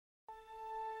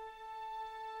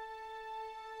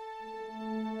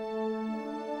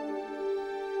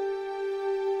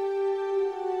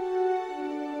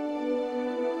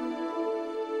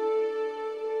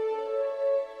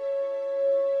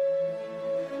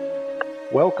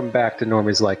Welcome back to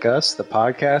Normies Like Us, the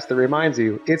podcast that reminds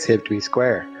you it's hip to be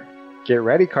square. Get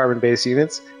ready, carbon-based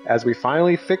units, as we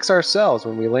finally fix ourselves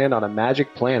when we land on a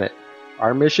magic planet.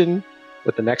 Our mission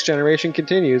with the next generation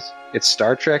continues. It's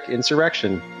Star Trek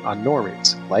Insurrection on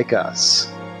Normies Like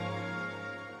Us.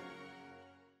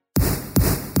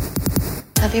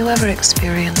 Have you ever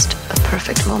experienced a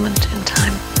perfect moment in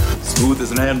time? Smooth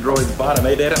as an android's bottom,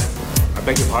 eh, Data? I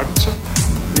beg your pardon, sir?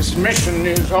 This mission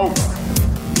is over.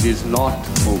 It is not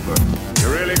over.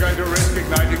 You're really going to risk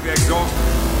igniting the exhaust?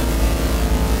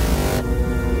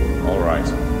 All right.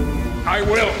 I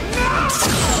will.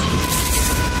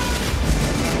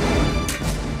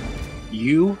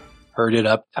 You heard it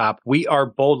up top. We are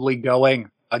boldly going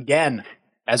again,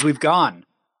 as we've gone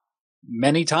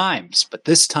many times. But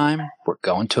this time, we're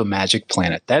going to a magic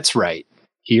planet. That's right.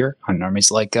 Here on Normies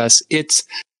Like Us, it's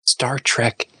Star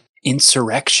Trek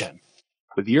Insurrection.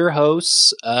 With your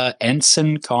hosts,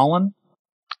 Ensign Colin.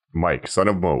 Mike, son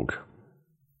of Moog.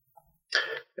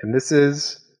 And this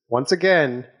is, once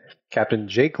again, Captain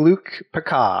Jake Luke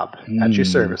Picab at your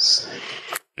service.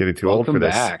 Getting too old for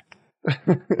this. Back.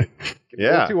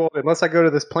 Yeah. Too old, unless I go to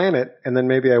this planet, and then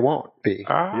maybe I won't be.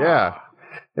 Yeah.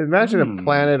 Imagine a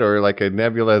planet or like a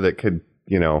nebula that could,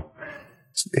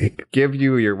 give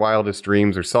you your wildest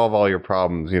dreams or solve all your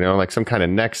problems, like some kind of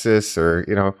nexus or,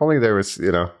 if only there was,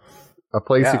 a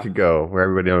place you could go where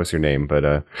everybody knows your name.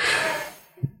 But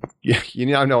you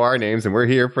now know our names, and we're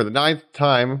here for the 9th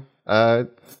time and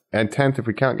 10th if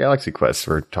we count Galaxy Quest.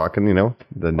 We're talking,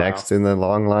 the next in the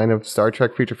long line of Star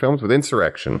Trek feature films with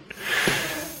Insurrection.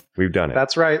 We've done it.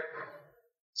 That's right.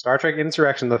 Star Trek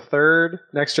Insurrection, the 3rd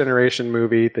Next Generation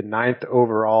movie, the 9th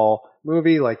overall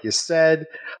movie, like you said.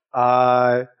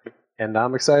 And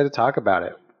I'm excited to talk about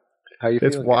it. How you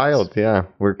feeling? It's wild, guys? Yeah.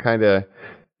 We're kind of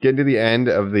getting to the end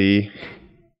of the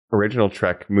original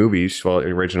Trek movies, well,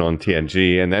 original in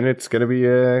TNG, and then it's going to be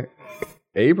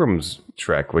Abrams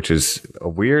Trek, which is a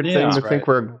weird thing to think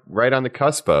we're right on the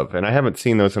cusp of. And I haven't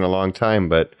seen those in a long time,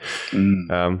 but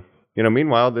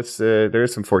meanwhile, this there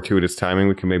is some fortuitous timing.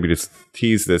 We can maybe just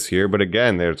tease this here, but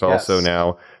again, there's also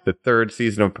now the 3rd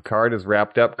season of Picard is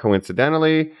wrapped up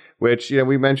coincidentally, which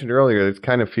we mentioned earlier. It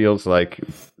kind of feels like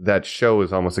that show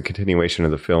is almost a continuation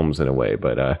of the films in a way,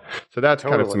 but so that's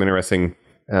kind of some interesting,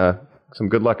 some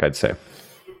good luck, I'd say.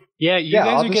 Yeah, you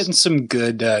guys are getting some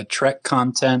good Trek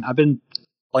content. I've been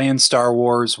playing Star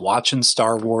Wars, watching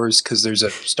Star Wars because there's a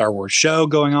Star Wars show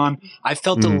going on. I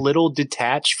felt a little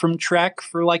detached from Trek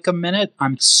for like a minute.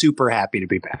 I'm super happy to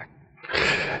be back.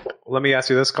 Let me ask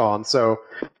you this, Colin. So,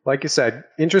 like you said,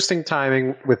 interesting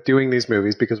timing with doing these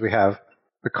movies because we have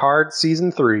Picard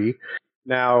Season 3.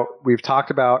 Now, we've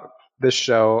talked about this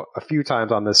show a few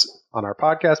times on our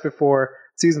podcast before.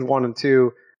 Seasons 1 and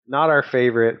 2, not our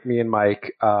favorite, me and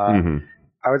Mike.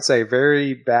 I would say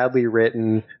very badly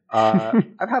written.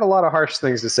 I've had a lot of harsh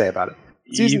things to say about it.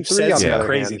 Season 3 on the other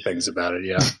crazy hand, things about it,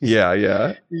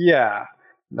 yeah.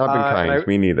 Not been kind.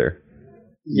 Me neither.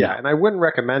 Yeah, and I wouldn't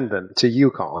recommend them to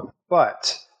you, Colin.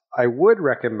 But I would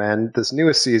recommend this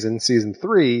newest season, Season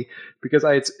 3, because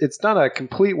it's done a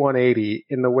complete 180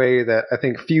 in the way that I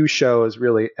think few shows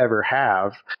really ever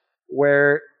have,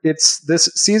 where it's this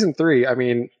Season 3, I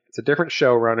mean, it's a different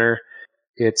showrunner.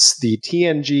 It's the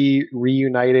TNG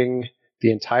reuniting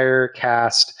the entire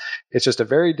cast. It's just a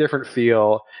very different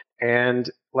feel. And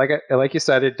like you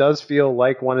said, it does feel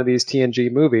like one of these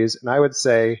TNG movies. And I would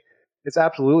say it's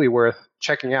absolutely worth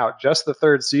checking out just the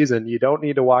 3rd season. You don't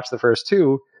need to watch the first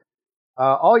 2.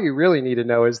 All you really need to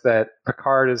know is that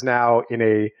Picard is now in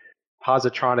a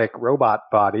positronic robot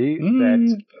body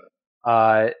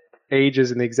that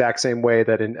ages in the exact same way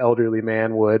that an elderly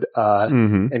man would,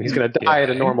 and he's going to die at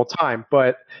a normal time.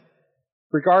 But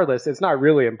regardless, it's not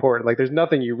really important. Like, there's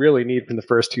nothing you really need from the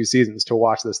first 2 seasons to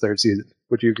watch this 3rd season.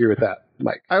 Would you agree with that,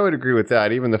 Mike? I would agree with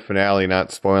that. Even the finale,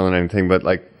 not spoiling anything, but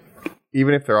like,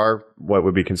 even if there are what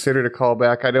would be considered a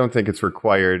callback, I don't think it's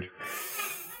required.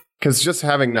 Because just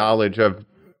having knowledge of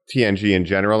TNG in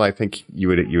general, I think you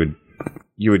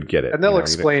would get it. And they'll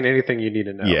explain anything you need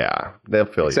to know. Yeah, they'll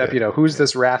fill Except, who's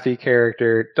this Raffi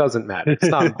character? Doesn't matter. It's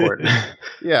not important.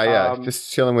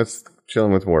 Just chilling with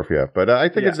Morphia. But I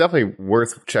think it's definitely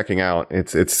worth checking out.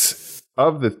 It's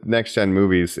of the next gen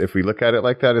movies. If we look at it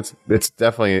like that, it's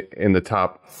definitely in the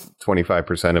top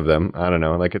 25% of them. I don't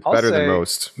know, like it's better than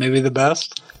most. Maybe the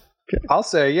best. I'll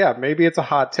say, maybe it's a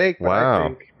hot take, but I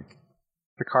think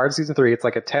Picard Season 3, it's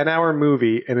like a 10-hour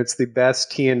movie, and it's the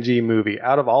best TNG movie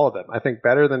out of all of them. I think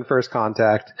better than First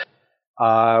Contact,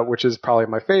 which is probably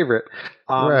my favorite.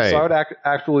 So I would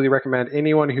actually recommend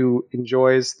anyone who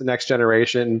enjoys The Next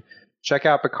Generation check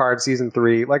out Picard season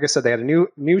 3. Like I said, they had a new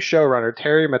showrunner,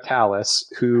 Terry Matalas,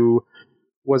 who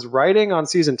was writing on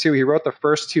season 2. He wrote the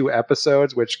first 2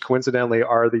 episodes, which coincidentally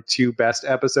are the 2 best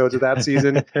episodes of that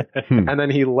season. And then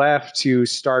he left to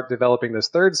start developing this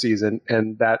 3rd season,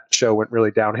 and that show went really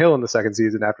downhill in the 2nd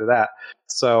season after that.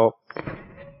 So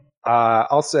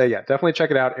I'll say, yeah, definitely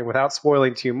check it out. And without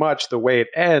spoiling too much, the way it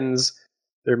ends,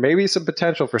 there may be some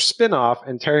potential for spin-off,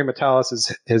 and Terry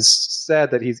Matalas has said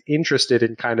that he's interested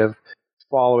in kind of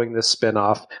following this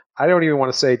spin-off. I don't even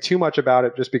want to say too much about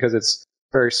it just because it's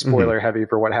very spoiler heavy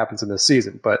for what happens in this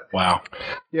season. But wow.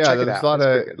 Yeah, there's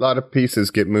a lot of pieces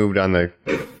get moved on the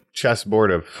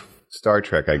chessboard of Star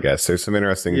Trek, I guess. There's some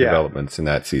interesting developments in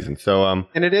that season. So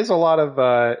and it is a lot of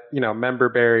member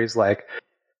berries, like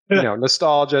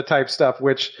nostalgia type stuff,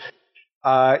 which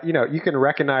you can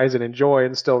recognize and enjoy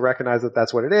and still recognize that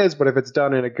that's what it is. But if it's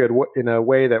done in a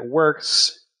way that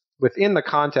works within the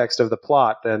context of the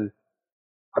plot, then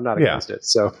I'm not against it.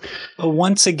 So, but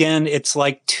once again, it's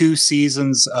like 2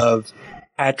 seasons of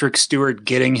Patrick Stewart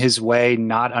getting his way,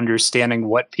 not understanding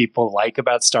what people like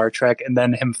about Star Trek, and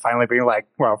then him finally being like,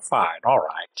 "Well, fine, all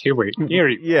right, here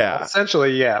you yeah,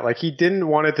 essentially, yeah." Like he didn't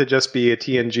want it to just be a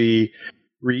TNG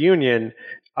reunion.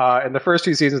 In the first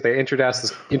 2 seasons, they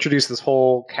introduced this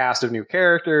whole cast of new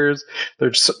characters.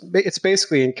 It's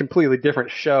basically a completely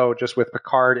different show, just with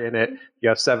Picard in it. You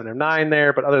have 7 of 9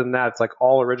 there, but other than that, it's like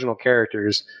all original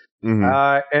characters.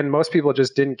 And most people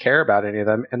just didn't care about any of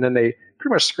them. And then they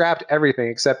pretty much scrapped everything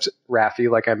except Raffi,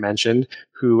 like I mentioned,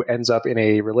 who ends up in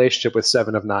a relationship with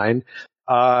 7 of 9.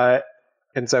 And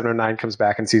 7 of 9 comes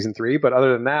back in season 3. But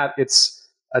other than that, it's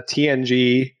a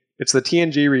TNG. It's the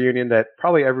TNG reunion that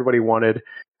probably everybody wanted.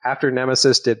 After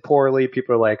Nemesis did poorly,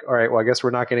 people are like, all right, well, I guess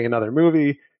we're not getting another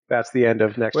movie. That's the end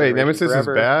of Next Generation. Wait, Nemesis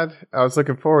forever. is bad? I was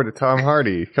looking forward to Tom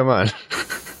Hardy. Come on.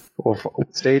 Well,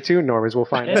 stay tuned, Normies. We'll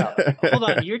find out. Hold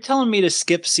on. You're telling me to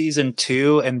skip season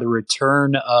 2 and the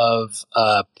return of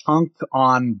Punk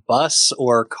on bus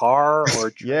or car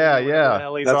or yeah.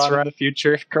 That's right. In the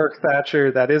future. Kirk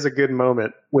Thatcher. That is a good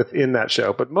moment within that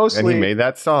show, but mostly. And he made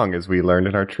that song, as we learned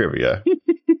in our trivia.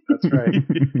 That's right.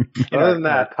 Other than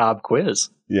that, Cobb quiz.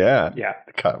 Yeah.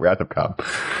 Wrath of Cobb.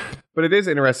 But it is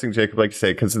interesting, Jacob, like to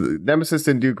say, because Nemesis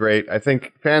didn't do great. I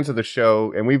think fans of the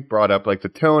show, and we've brought up, like, the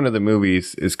tone of the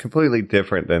movies is completely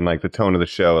different than, like, the tone of the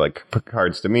show. Like,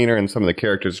 Picard's demeanor and some of the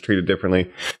characters are treated differently.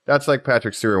 That's like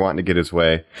Patrick Stewart wanting to get his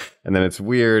way. And then it's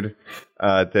weird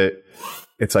that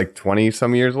it's like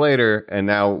 20-some years later, and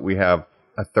now we have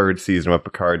a 3rd season of a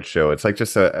Picard show. It's like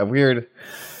just a weird...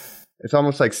 It's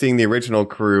almost like seeing the original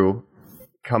crew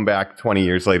come back 20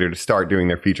 years later to start doing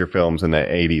their feature films in the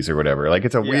 80s or whatever. Like,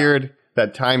 it's a weird,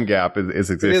 that time gap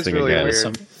is existing really again.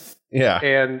 Weird. Yeah.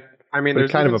 And I mean, there's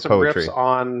kind of a some poetry riffs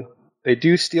on, they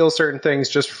do steal certain things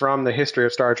just from the history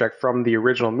of Star Trek, from the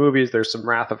original movies. There's some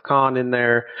Wrath of Khan in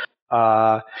there.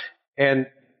 And,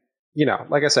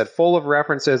 like I said, full of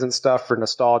references and stuff for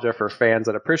nostalgia for fans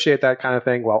that appreciate that kind of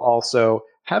thing, while also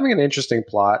having an interesting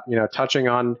plot, touching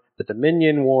on the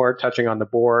Dominion War, touching on the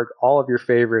Borg. All of your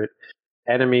favorite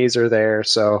enemies are there,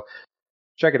 so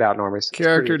check it out, Normies.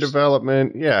 Character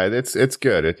development, yeah, it's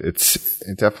good. It's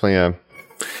definitely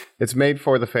it's made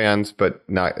for the fans, but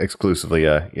not exclusively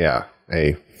a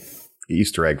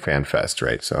Easter egg fan fest,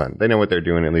 right? So they know what they're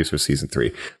doing, at least with season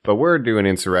 3. But we're doing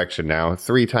Insurrection now.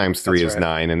 3 times 3 is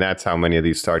 9, and that's how many of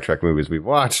these Star Trek movies we've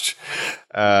watched.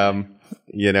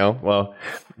 Well,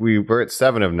 we were at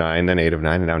 7 of 9, then 8 of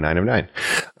 9, and now 9 of 9.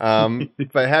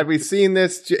 But had we seen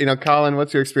this, Colin,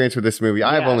 what's your experience with this movie?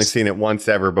 Yes. I've only seen it once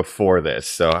ever before this.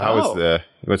 So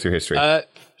what's your history?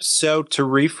 So to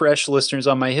refresh listeners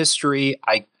on my history,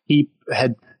 I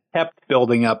had kept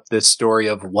building up this story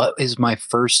of what is my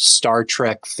first Star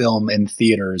Trek film in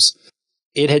theaters.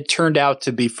 It had turned out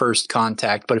to be First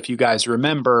Contact, but if you guys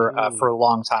remember, for a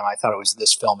long time, I thought it was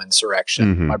this film,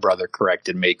 Insurrection. Mm-hmm. My brother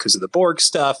corrected me because of the Borg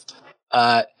stuff.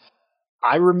 I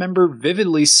remember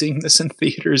vividly seeing this in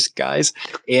theaters, guys,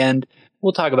 and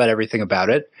we'll talk about everything about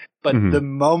it. But the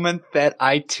moment that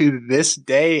I, to this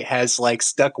day, has like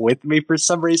stuck with me for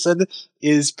some reason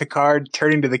is Picard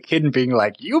turning to the kid and being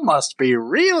like, "You must be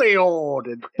really old."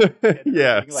 And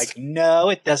yes. being like,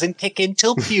 "No, it doesn't kick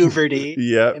until puberty."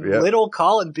 Little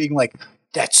Colin being like,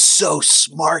 "That's so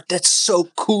smart. That's so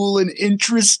cool and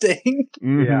interesting."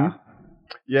 Mm-hmm. Yeah.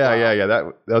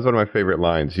 That was one of my favorite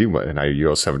lines.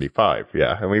 You're 75.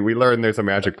 Yeah. And we learned there's a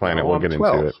magic planet. We'll get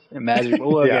 12. Into it.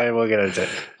 We'll get into it.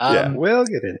 We'll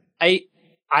get in.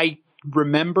 I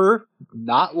remember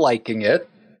not liking it.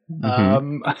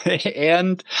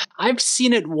 And I've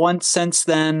seen it once since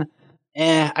then.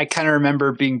 I kind of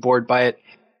remember being bored by it.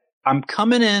 I'm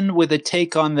coming in with a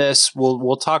take on this.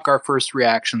 We'll talk our first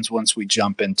reactions once we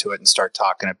jump into it and start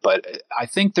talking it. But I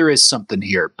think there is something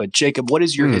here. But Jacob, what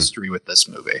is your history with this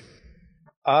movie?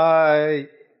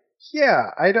 Yeah,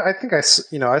 I think I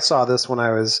saw this when I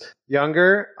was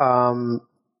younger,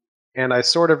 and I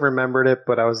sort of remembered it,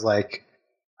 but I was like,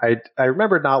 I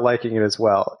remember not liking it as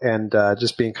well, and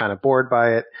just being kind of bored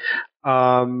by it.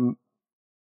 And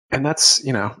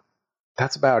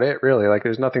that's about it, really. Like,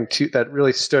 there's nothing that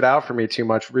really stood out for me too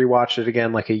much. Rewatched it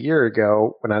again like a year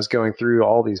ago when I was going through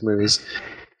all these movies,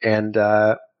 and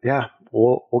yeah,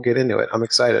 we'll get into it. I'm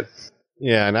excited.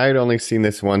 Yeah, and I had only seen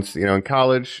this once, in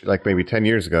college, like maybe 10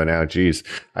 years ago now. Geez,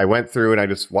 I went through and I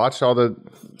just watched all the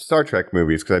Star Trek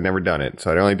movies because I'd never done it.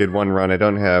 So I only did one run. I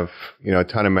don't have, a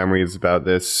ton of memories about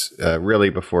this really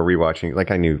before rewatching.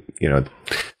 Like I knew,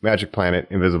 Magic Planet,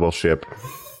 Invisible Ship,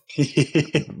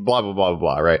 blah, blah, blah,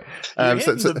 blah, right?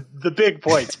 The big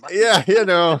points.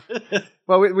 Yeah,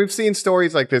 Well, we've seen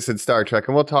stories like this in Star Trek,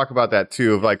 and we'll talk about that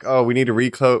too. Of like, oh, we need to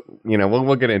recloak.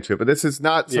 We'll get into it, but this is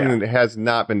not something that has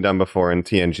not been done before in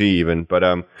TNG, even.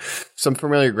 But some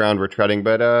familiar ground we're treading.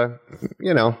 But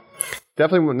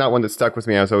definitely not one that stuck with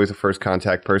me. I was always a First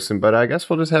Contact person, but I guess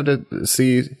we'll just have to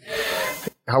see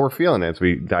how we're feeling as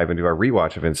we dive into our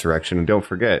rewatch of Insurrection. And don't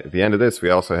forget, at the end of this, we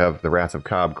also have the Wrath of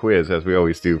Cobb quiz, as we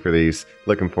always do for these.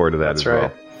 Looking forward to that as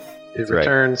well. It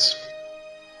returns.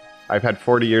 I've had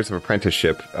 40 years of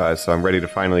apprenticeship, so I'm ready to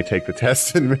finally take the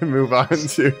test and move on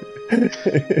to...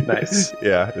 Nice.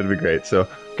 Yeah, it'll be great. So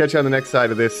catch you on the next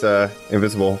side of this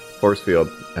invisible force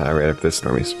field right after this,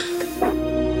 Normies.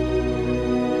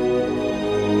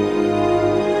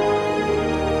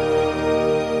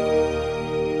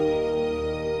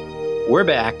 We're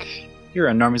back here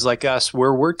on Normies Like Us,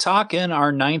 where we're talking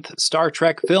our 9th Star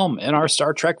Trek film in our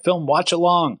Star Trek film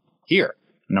watch-along here.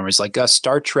 Normies Like Us,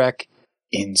 Star Trek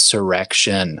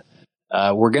Insurrection.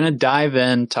 We're going to dive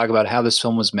in, talk about how this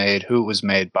film was made, who it was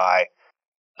made by.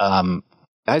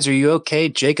 Guys, are you okay?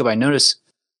 Jacob, I noticed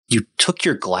you took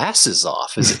your glasses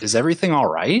off. Is everything all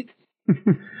right?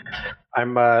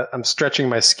 I'm stretching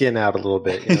my skin out a little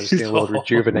bit, just getting a little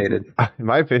rejuvenated.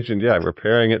 My vision,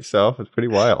 repairing itself. It's pretty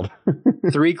wild.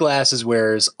 3 glasses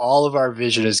wearers, all of our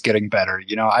vision is getting better.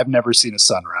 I've never seen a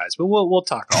sunrise, but we'll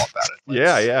talk all about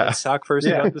it. Let's talk first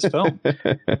about this film.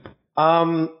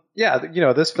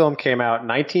 This film came out in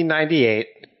 1998.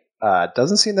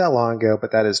 Doesn't seem that long ago,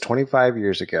 but that is 25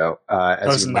 years ago.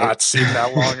 Does not seem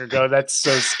that long ago. That's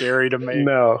so scary to me.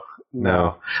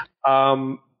 No.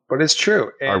 But it's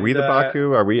true. And, are we the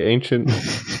Baku? Are we ancient?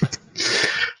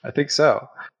 I think so.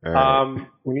 Right.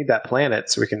 We need that planet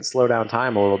so we can slow down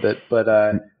time a little bit. But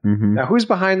now, who's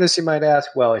behind this, you might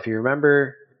ask? Well, if you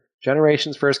remember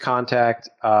Generation's First Contact,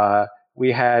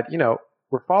 we had,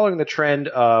 we're following the trend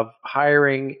of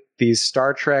hiring these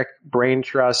Star Trek brain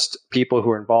trust people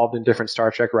who are involved in different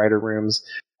Star Trek writer rooms.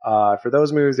 For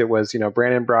those movies, it was,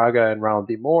 Brandon Braga and Ronald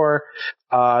D. Moore.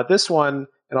 This one,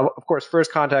 and of course,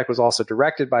 First Contact was also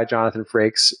directed by Jonathan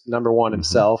Frakes, #1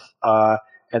 himself.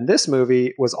 And this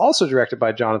movie was also directed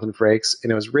by Jonathan Frakes,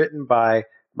 and it was written by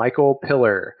Michael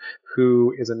Piller,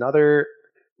 who is another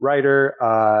writer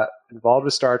involved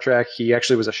with Star Trek. He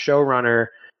actually was a showrunner.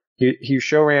 He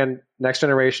showran Next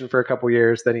Generation for a couple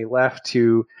years. Then he left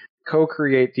to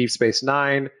co-create Deep Space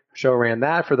Nine, showran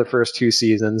that for the first 2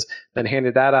 seasons, then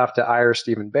handed that off to Ira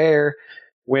Stephen Bear,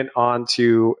 went on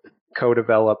to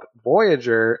co-develop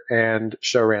Voyager and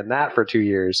showran that for 2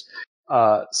 years.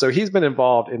 So he's been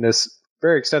involved in this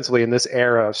very extensively in this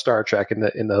era of Star Trek in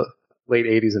the late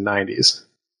 80s and 90s.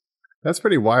 That's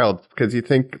pretty wild because you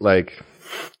think like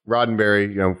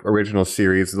Roddenberry, original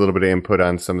series, a little bit of input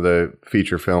on some of the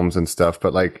feature films and stuff,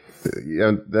 but like,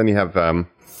 then you have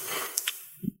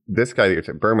this guy,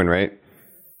 Berman, right?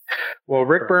 Well,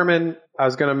 Rick Berman, I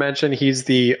was going to mention, he's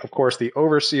of course, the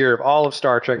overseer of all of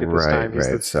Star Trek at this time.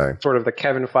 He's sort of the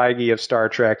Kevin Feige of Star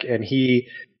Trek, and he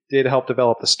did help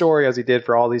develop the story as he did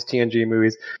for all these TNG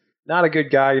movies. Not a good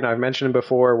guy. I've mentioned him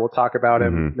before. We'll talk about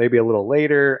him maybe a little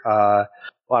later. A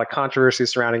lot of controversy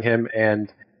surrounding him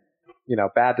and,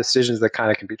 bad decisions that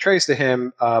kind of can be traced to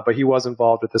him. But he was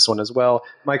involved with this one as well.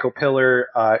 Michael Piller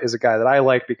is a guy that I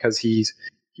like because he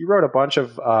wrote a bunch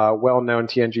of well-known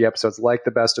TNG episodes like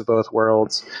The Best of Both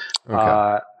Worlds.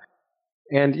 Okay.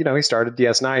 And, he started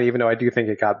DS9, even though I do think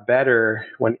it got better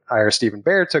when Ira Stephen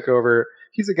Bear took over.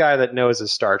 He's a guy that knows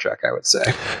his Star Trek, I would say.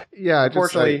 Yeah,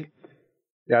 unfortunately,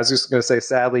 I was just going to say,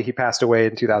 sadly, he passed away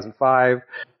in 2005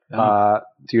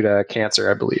 due to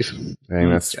cancer, I believe.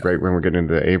 And that's right when we're getting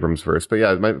into the Abrams verse. But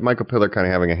yeah, Michael Piller kind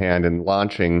of having a hand in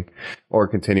launching or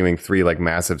continuing 3 like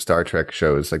massive Star Trek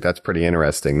shows. Like that's pretty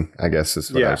interesting, I guess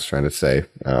is what I was trying to say.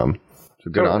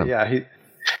 So good on him. Yeah,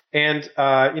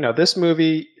 this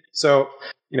movie. So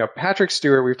Patrick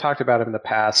Stewart, we've talked about him in the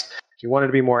past. He wanted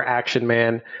to be more action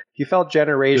man. He felt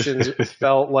Generations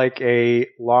felt like a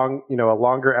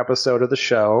longer episode of the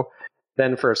show.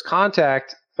 Then First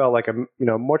Contact felt like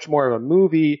much more of a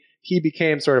movie. He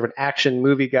became sort of an action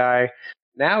movie guy.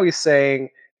 Now he's saying,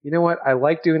 you know what? I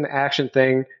like doing the action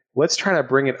thing. Let's try to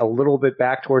bring it a little bit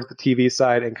back towards the TV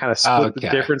side and kind of split the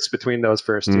difference between those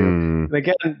first two. And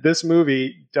again, this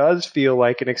movie does feel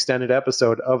like an extended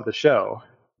episode of the show.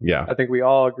 Yeah. I think we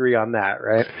all agree on that,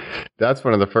 right? That's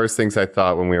one of the first things I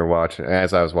thought when we were watching,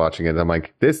 as I was watching it. I'm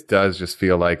like, this does just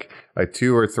feel like a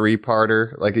 2 or 3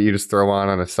 parter, like you just throw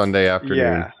on a Sunday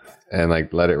afternoon and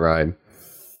like let it ride.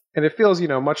 And it feels,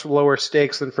 much lower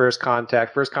stakes than First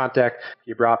Contact. First Contact,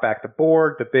 you brought back the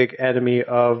Borg, the big enemy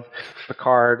of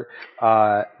Picard.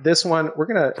 This one, we're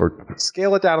going to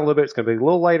scale it down a little bit. It's going to be a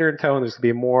little lighter in tone. There's going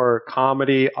to be more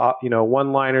comedy,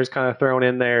 one-liners kind of thrown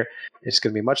in there. It's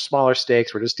going to be much smaller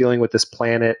stakes. We're just dealing with this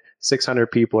planet, 600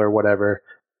 people or whatever.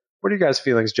 What are you guys'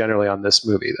 feelings generally on this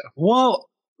movie, though? Well,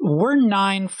 we're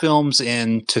 9 films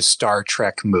into Star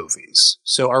Trek movies.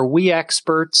 So are we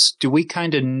experts? Do we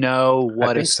kind of know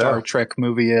what a Star Trek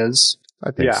movie is?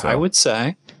 I think so. I would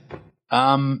say.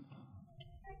 I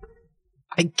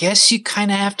guess you kind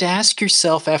of have to ask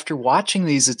yourself after watching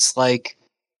these, it's like,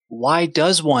 why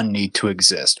does one need to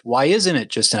exist? Why isn't it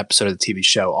just an episode of the TV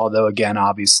show? Although, again,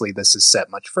 obviously this is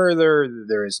set much further.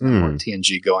 There is no more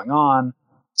TNG going on.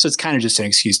 So it's kind of just an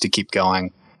excuse to keep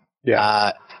going.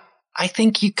 Yeah. I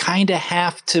think you kind of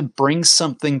have to bring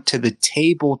something to the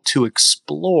table to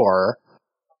explore.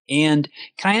 And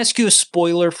can I ask you a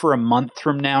spoiler for a month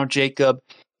from now, Jacob?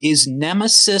 Is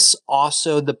Nemesis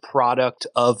also the product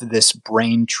of this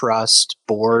brain trust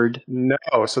board? No.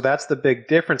 So that's the big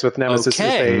difference with Nemesis.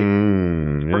 Okay.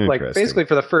 Basically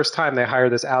for the first time, they hire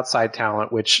this outside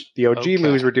talent, which the OG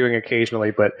movies were doing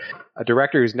occasionally, but a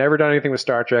director who's never done anything with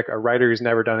Star Trek, a writer who's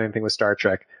never done anything with Star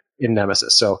Trek in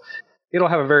Nemesis. So it'll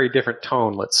have a very different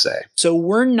tone, let's say. So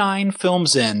we're 9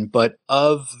 films in, but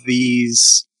of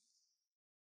these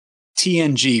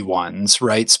TNG ones,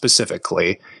 right,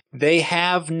 specifically, they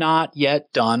have not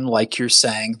yet done, like you're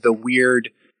saying, the weird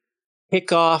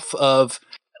kickoff of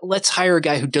let's hire a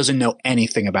guy who doesn't know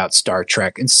anything about Star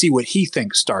Trek and see what he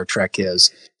thinks Star Trek is,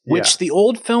 which the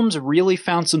old films really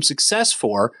found some success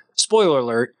for. Spoiler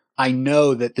alert. I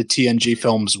know that the TNG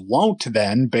films won't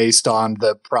then, based on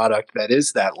the product that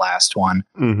is that last one.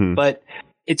 Mm-hmm. But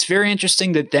it's very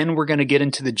interesting that then we're going to get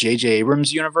into the J.J.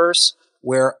 Abrams universe,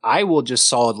 where I will just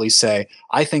solidly say,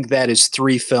 I think that is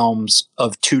 3 films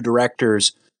of 2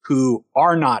 directors who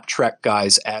are not Trek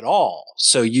guys at all.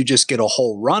 So you just get a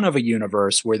whole run of a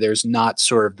universe where there's not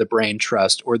sort of the brain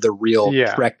trust or the real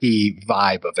Trekky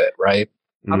vibe of it, right?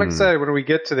 I'm excited when we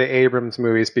get to the Abrams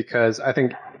movies because I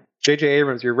think J.J.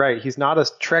 Abrams, you're right. He's not a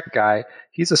Trek guy.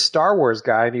 He's a Star Wars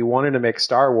guy, and he wanted to make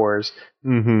Star Wars.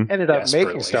 Mm-hmm. Ended up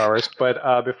making Star Wars,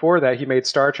 but before that, he made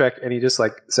Star Trek, and he just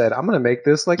said, "I'm going to make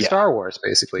this like Star Wars,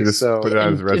 basically." So put it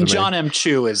on his resume. And John M.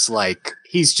 Chu is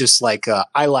he's just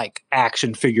I like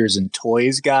action figures and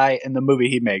toys guy. And the movie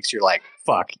he makes, you're like,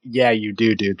 "Fuck yeah, you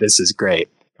do, dude. This is great."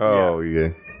 Oh yeah.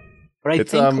 But I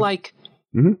think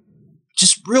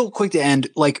just real quick to end,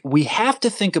 we have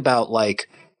to think about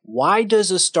why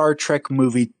does a Star Trek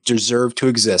movie deserve to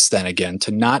exist then again,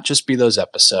 to not just be those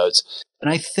episodes?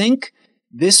 And I think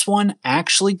this one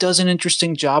actually does an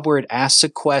interesting job where it asks a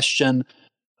question,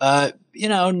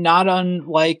 not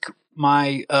unlike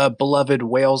my beloved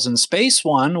Whales in Space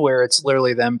one, where it's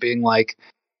literally them being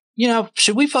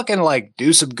should we fucking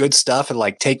do some good stuff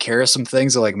and take care of some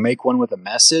things and make one with a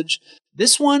message?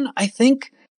 This one, I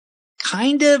think,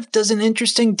 kind of does an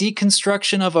interesting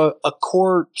deconstruction of a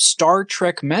core Star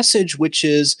Trek message, which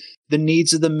is the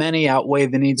needs of the many outweigh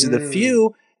the needs of the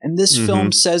few. And this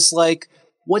film says,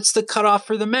 what's the cutoff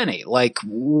for the many?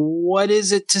 What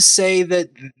is it to say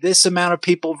that this amount of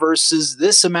people versus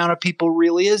this amount of people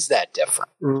really is that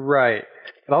different? Right.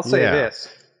 And I'll say this,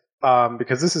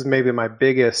 because this is maybe my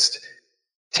biggest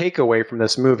takeaway from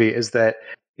this movie is that,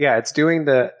 it's doing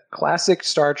the classic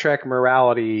Star Trek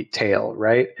morality tale,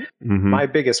 right? Mm-hmm. My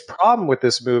biggest problem with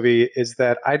this movie is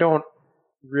that I don't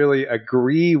really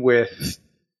agree with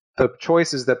the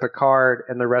choices that Picard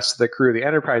and the rest of the crew, the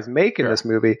Enterprise, make in this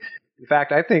movie. In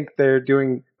fact, I think they're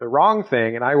doing the wrong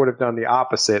thing, and I would have done the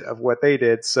opposite of what they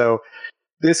did. So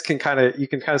this you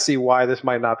can kind of see why this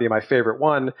might not be my favorite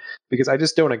one, because I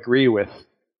just don't agree with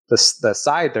the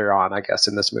side they're on, I guess,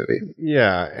 in this movie.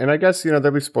 Yeah, and I guess,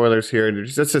 there'll be spoilers here.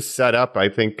 Just to set up, I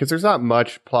think, because there's not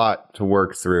much plot to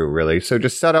work through, really. So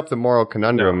just set up the moral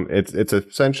conundrum. No. It's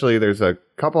essentially, there's a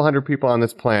couple hundred people on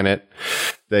this planet.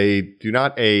 They do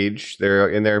not age. They're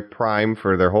in their prime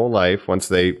for their whole life. Once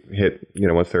they hit,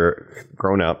 once they're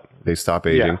grown up, they stop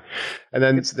aging. Yeah. And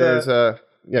then there's go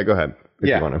ahead if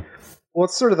you want to. Well,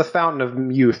 it's sort of the fountain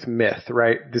of youth myth,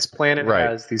 right? This planet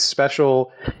has these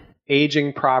special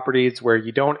aging properties where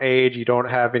you don't age, you don't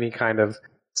have any kind of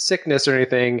sickness or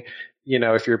anything.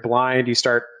 If you're blind, you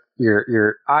start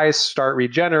your eyes start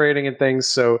regenerating and things.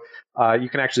 So you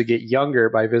can actually get younger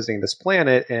by visiting this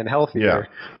planet and healthier.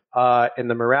 Yeah. And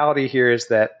the morality here is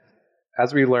that,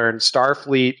 as we learned,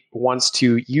 Starfleet wants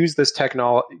to use this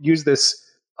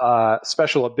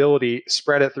special ability,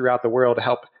 spread it throughout the world to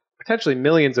help potentially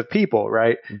millions of people,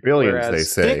 right? Billions, whereas they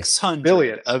say. 600.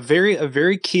 Billions. A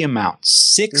very key amount.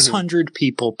 600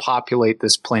 people populate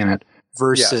this planet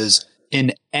versus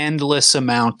an endless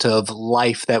amount of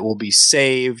life that will be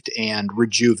saved and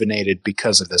rejuvenated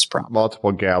because of this problem.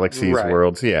 Multiple galaxies,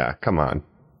 worlds. Yeah, come on.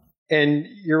 And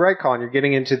you're right, Colin. You're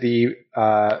getting into the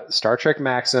Star Trek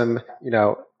maxim,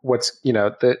 what's,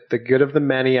 the good of the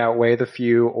many outweigh the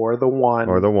few or the one.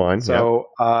 Or the one, So,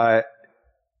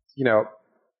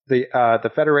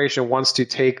 the Federation wants to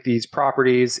take these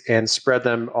properties and spread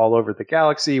them all over the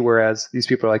galaxy, whereas these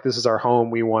people are like, this is our home.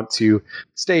 We want to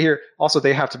stay here. Also,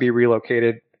 they have to be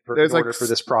relocated in order for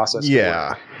this process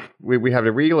to work. We have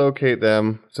to relocate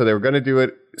them. So they were going to do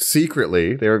it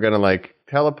secretly. They were going to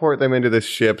teleport them into this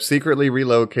ship, secretly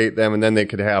relocate them, and then they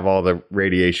could have all the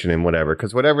radiation and whatever.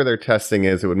 Because whatever their testing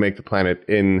is, it would make the planet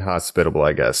inhospitable,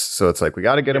 I guess. So it's we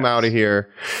got to get them out of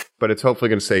here, but it's hopefully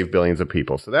going to save billions of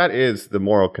people. So that is the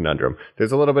moral conundrum.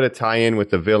 There's a little bit of tie-in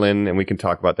with the villain, and we can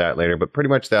talk about that later, but pretty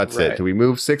much that's it. Do we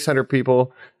move 600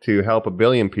 people to help 1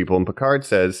 billion people? And Picard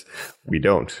says, we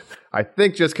don't. I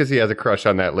think just because he has a crush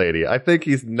on that lady. I think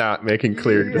he's not making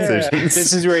clear decisions.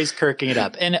 This is where he's kirking it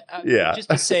up. And just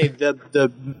to say, the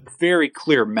very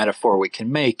clear metaphor we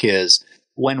can make is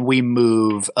when we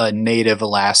move a native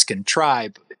Alaskan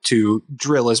tribe to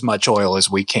drill as much oil as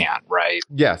we can, right?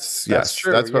 Yes. That's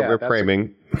true. That's what we're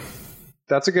framing.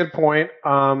 That's a good point.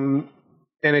 And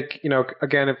it,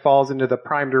 again, it falls into the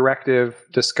Prime Directive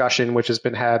discussion, which has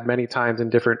been had many times in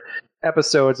different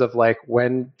episodes of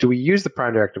when do we use the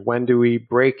Prime Directive? When do we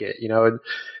break it? And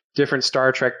different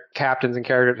Star Trek captains and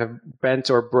characters have bent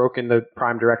or broken the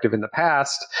Prime Directive in the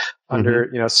past under,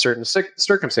 certain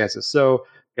circumstances. So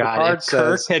God, if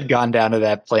Kirk had gone down to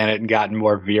that planet and gotten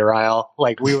more virile,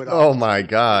 we would. Oh my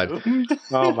God!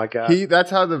 Oh my God!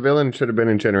 That's how the villain should have been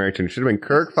in Generation. Should have been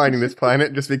Kirk finding this planet,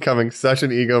 and just becoming such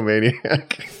an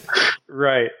egomaniac.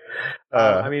 Right.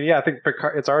 I think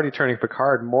Picard, it's already turning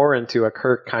Picard more into a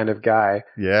Kirk kind of guy.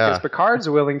 Yeah. Because Picard's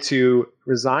willing to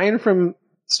resign from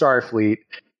Starfleet,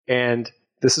 and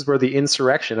this is where the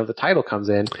insurrection of the title comes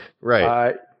in.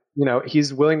 Right.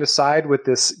 He's willing to side with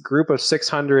this group of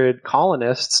 600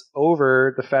 colonists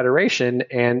over the Federation,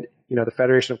 and the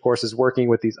Federation, of course, is working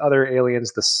with these other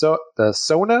aliens, the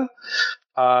Sona,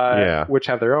 which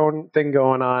have their own thing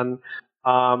going on.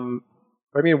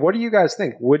 What do you guys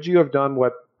think? Would you have done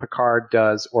what Picard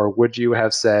does, or would you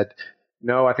have said,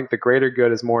 no, I think the greater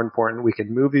good is more important. We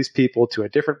can move these people to a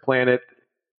different planet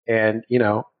and,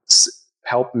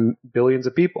 help billions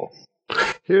of people?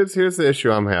 Here's the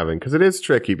issue I'm having, because it is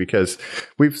tricky, because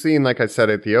we've seen, like I said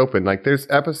at the open, there's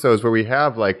episodes where we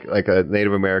have like a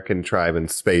Native American tribe in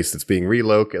space that's being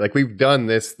relocated. We've done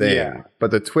this thing, but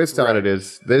the twist on it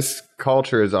is this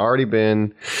culture has already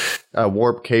been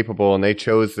warp capable, and they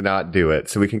chose to not do it.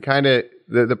 So we can kind of,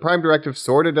 the Prime Directive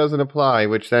sort of doesn't apply,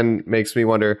 which then makes me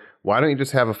wonder, why don't you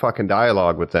just have a fucking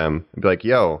dialogue with them and be like,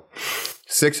 yo,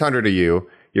 600 of you,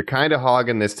 you're kind of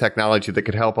hogging this technology that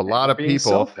could help a lot of people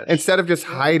selfish. Instead of just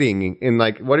hiding in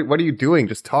what are you doing?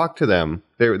 Just talk to them.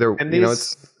 They're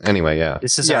anyway, yeah.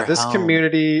 This is this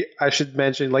community, I should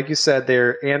mention, like you said,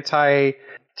 they're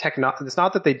anti-technology. It's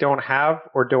not that they don't have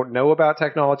or don't know about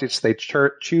technology. It's they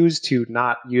choose to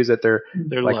not use it. They're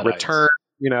return,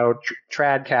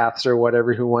 tradcaths or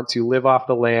whatever who want to live off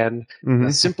the land in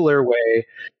a simpler way.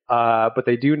 But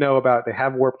they do know about, they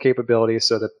have warp capabilities,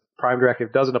 so that Prime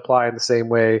Directive doesn't apply in the same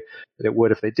way that it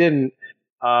would if they didn't.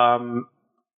 And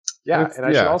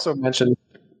I should also mention,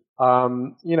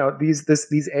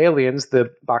 these aliens,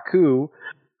 the Baku,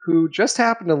 who just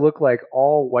happen to look like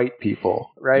all white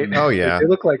people, right? Oh yeah, they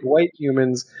look like white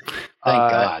humans.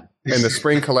 Thank God. And the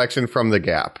spring collection from the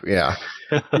Gap, yeah,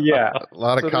 yeah, a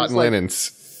lot of cotton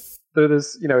linens. They're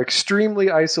this, extremely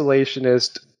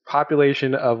isolationist,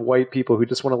 population of white people who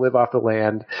just want to live off the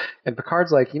land. And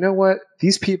Picard's like, you know what?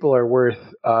 These people are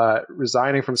worth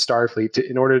resigning from Starfleet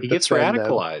in order to defend them.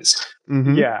 Radicalized.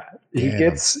 Mm-hmm. Yeah, he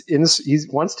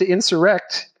wants to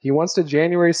insurrect. He wants to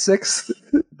January 6th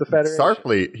the Federation.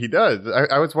 Starfleet, he does.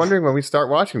 I was wondering when we start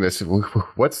watching this,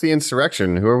 what's the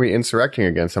insurrection? Who are we insurrecting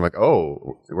against? I'm like,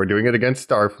 oh, we're doing it against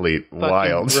Starfleet.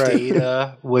 Wild.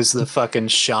 Data was the fucking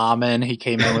shaman. He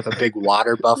came in with a big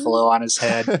water buffalo on his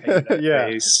head.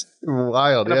 Face.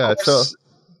 Wild, and yeah. So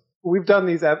we've done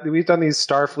these.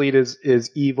 Starfleet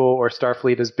is evil, or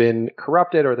Starfleet has been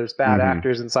corrupted, or there's bad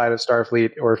actors inside of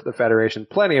Starfleet or the Federation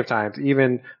plenty of times,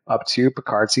 even up to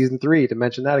Picard season 3. To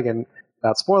mention that again,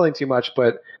 without spoiling too much,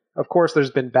 but of course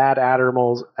there's been bad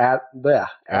admirals.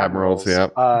 Admirals, yeah.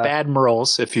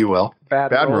 Badmirals, if you will.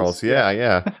 Badmirals,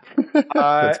 yeah.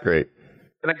 That's great.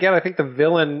 And again, I think the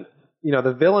villain,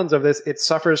 the villains of this, it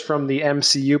suffers from the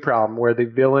MCU problem where the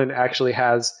villain actually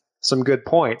has some good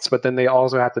points, but then they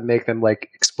also have to make them like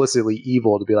explicitly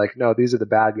evil to be like, no, these are the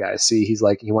bad guys. See, he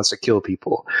wants to kill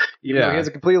people. He has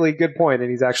a completely good point, and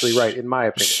he's actually right, in my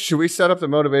opinion. Should we set up the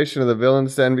motivation of the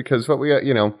villains then? Because what we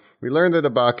learned that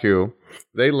the Baku,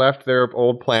 they left their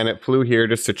old planet, flew here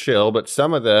just to chill, but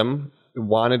some of them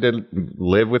wanted to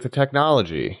live with the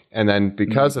technology, and then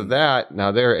because of that,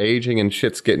 now they're aging and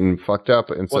shit's getting fucked up,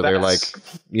 and so they're like,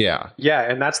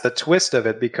 and that's the twist of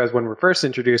it, because when we're first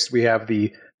introduced, we have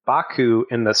the Baku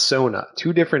and the Sona,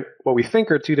 what we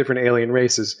think are two different alien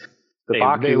races. The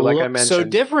Baku, they like look I mentioned, so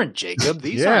different, Jacob.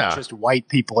 These aren't just white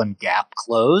people in Gap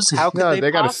clothes. How could they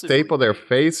got to staple their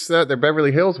face. They're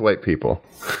Beverly Hills white people.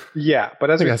 Yeah, but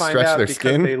as we find out, because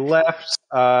skin. they left,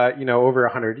 over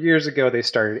 100 years ago, they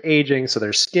started aging, so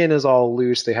their skin is all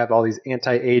loose. They have all these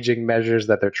anti-aging measures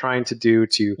that they're trying to do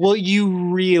to. Well, you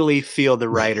really feel the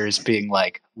writers being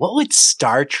like, "What would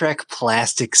Star Trek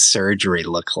plastic surgery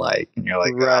look like?" And you're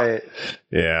like, right,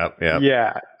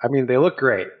 yeah. I mean, they look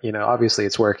great. Obviously,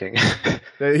 it's working.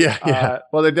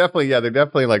 Well, they're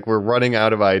definitely like, we're running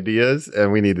out of ideas,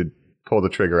 and we need to pull the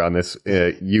trigger on this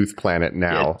youth planet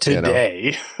now.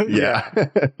 Today. Yeah.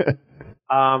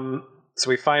 So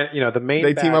we find, the main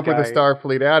They team up with a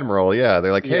Starfleet admiral. Yeah.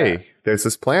 They're like, hey, there's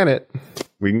this planet.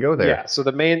 We can go there. Yeah. So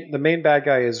the main bad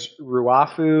guy is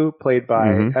Ruafu, played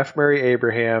by F. Murray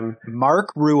Abraham.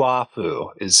 Mark Ruafu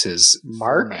is his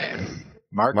name.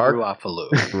 Mark Ruafalu.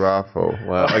 Ruafu.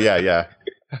 Wow. Oh, yeah. Yeah,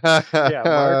 Mark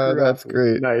Ruafu. That's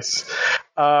great. Nice.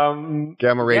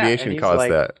 Gamma radiation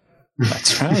caused that.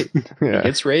 That's right. It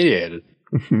gets radiated.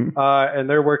 And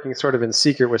they're working sort of in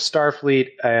secret with Starfleet,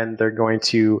 and they're going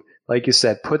to, like you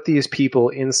said, put these people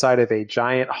inside of a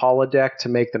giant holodeck to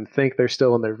make them think they're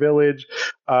still in their village.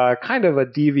 Kind of a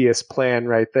devious plan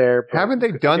right there. Haven't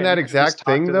they done that exact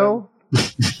thing, though?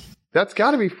 That's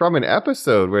got to be from an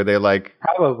episode where they like...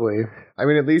 Probably. I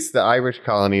mean, at least the Irish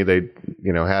colony, they,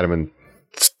 had them in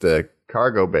the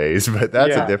cargo bays, but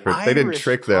that's a different... They didn't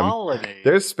trick them.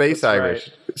 There's Space Irish.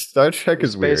 Right. Star Trek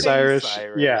is weird. Space Irish.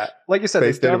 Yeah. Like you said,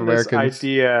 they've done this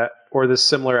idea or this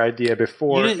similar idea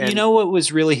before. You know what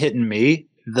was really hitting me?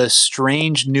 The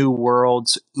Strange New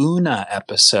Worlds Una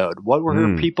episode. What were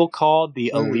her people called?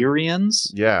 The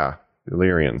Illyrians? Yeah.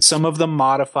 Illyrians. Some of them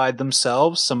modified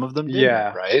themselves, some of them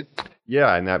didn't, right?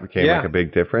 Yeah, and that became like a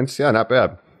big difference. Yeah, not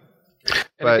bad.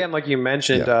 And again, like you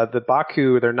mentioned, the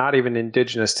Baku, they're not even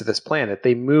indigenous to this planet.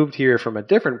 They moved here from a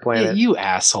different planet. Yeah, you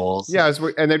assholes. Yeah,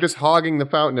 and they're just hogging the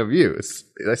fountain of youth,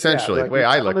 essentially, the way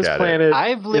I look at it.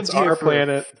 I've lived here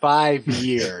for 5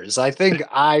 years. I think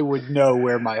I would know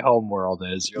where my home world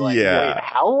is. You're like, wait,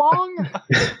 how long?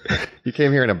 You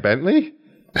came here in a Bentley?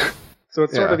 So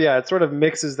it's it sort of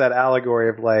mixes that allegory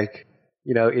of like,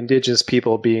 indigenous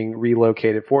people being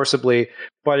relocated forcibly.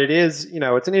 But it is,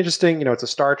 it's an interesting, it's a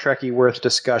Star Trek-y worth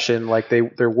discussion. Like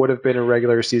there would have been a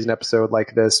regular season episode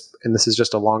like this, and this is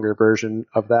just a longer version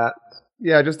of that.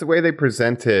 Yeah, just the way they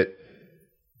present it.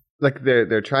 Like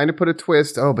they're trying to put a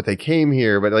twist. Oh, but they came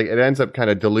here, but like it ends up kind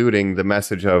of diluting the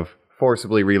message of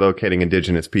forcibly relocating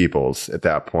indigenous peoples at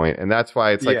that point. And that's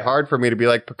why it's like hard for me to be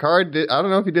like, Picard, I don't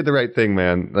know if he did the right thing,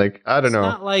 man. Like, I don't know.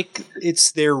 It's not like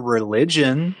it's their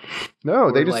religion.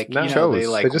 No, they just chose.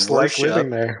 They just like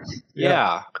living there.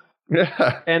 Yeah.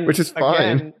 And which is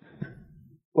fine. Again,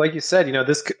 like you said,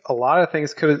 a lot of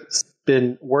things could have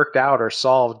been worked out or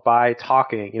solved by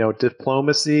talking.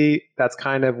 Diplomacy, that's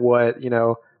kind of what,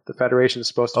 the Federation is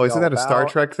supposed to be. Oh, isn't that a Star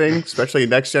Trek thing? Especially a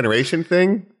Next Generation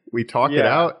thing? We talk it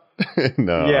out?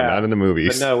 No, not in the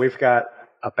movies. But no, we've got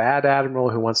a bad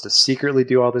admiral who wants to secretly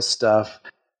do all this stuff.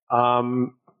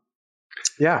 So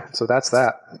that's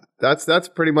that. That's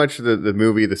pretty much the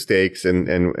movie, the stakes,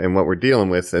 and what we're dealing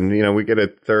with. And we get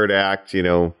a third act.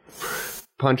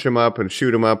 punch them up and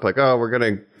shoot them up. Like, oh, we're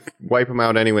going to wipe them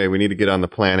out anyway. We need to get on the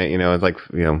planet. You know, it's like,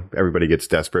 you know, everybody gets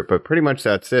desperate, but pretty much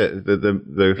that's it.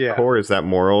 The core is that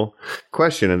moral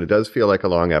question, and it does feel like a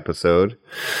long episode.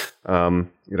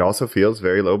 It also feels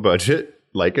very low budget,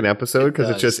 like an episode, because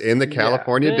it's just in the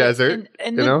California desert,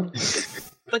 and you know?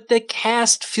 But the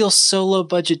cast feels so low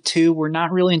budget too. We're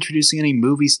not really introducing any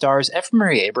movie stars. F.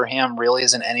 Murray Abraham really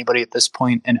isn't anybody at this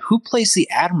point. And who plays the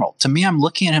Admiral? To me, I'm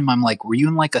looking at him. I'm like, were you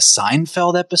in like a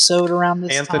Seinfeld episode around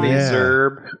this Anthony time?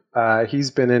 Zerbe. He's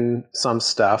been in some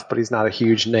stuff, but he's not a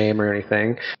huge name or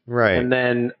anything. Right. And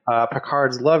then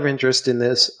Picard's love interest in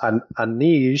this,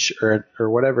 Anij or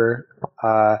whatever.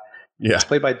 It's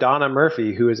played by Donna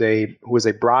Murphy, who was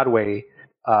a Broadway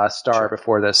star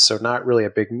before this, so not really a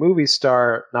big movie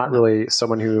star, not really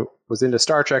someone who was into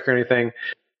Star Trek or anything.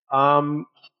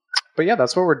 But yeah,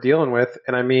 that's what we're dealing with.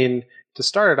 And I mean, to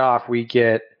start it off, we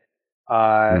get.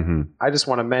 I just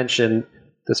want to mention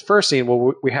this first scene.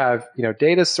 Well, we have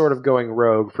Data's sort of going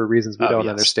rogue for reasons we don't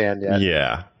understand yet.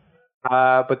 Yeah.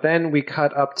 But then we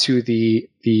cut up to the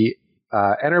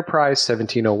Enterprise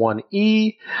 1701E.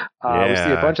 We see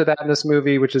a bunch of that in this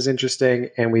movie, which is interesting,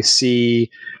 and we see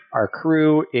our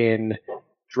crew in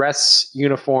dress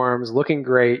uniforms, looking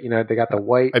great. They got the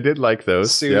white. I did like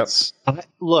those suits. Yep.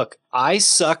 Look, I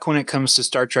suck when it comes to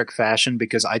Star Trek fashion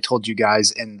because I told you guys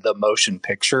in the motion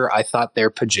picture, I thought their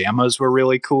pajamas were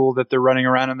really cool that they're running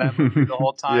around in that movie the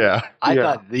whole time. I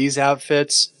thought these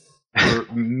outfits were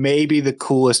maybe the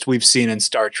coolest we've seen in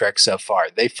Star Trek so far.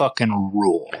 They fucking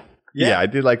rule. Yeah, I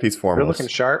did like these formals. They're looking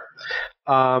sharp.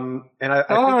 And I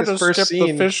think this first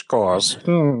scene, the fish course.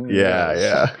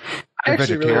 Yeah. I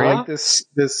actually really like this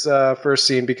first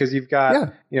scene because you've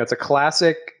got, it's a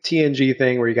classic TNG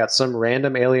thing where you got some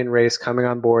random alien race coming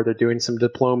on board. They're doing some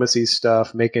diplomacy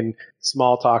stuff, making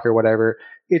small talk or whatever.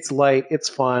 It's light. It's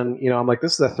fun. I'm like,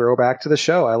 this is a throwback to the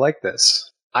show. I like this.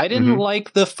 I didn't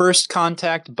like the first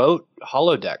contact boat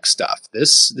holodeck stuff.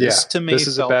 This to me this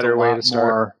is felt a better way to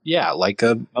start. Like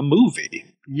a movie.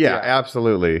 Yeah,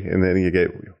 absolutely. And then you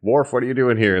get, Worf, what are you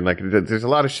doing here? And like, there's a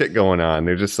lot of shit going on.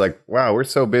 They're just like, wow, we're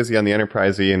so busy on the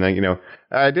Enterprise. And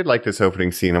I did like this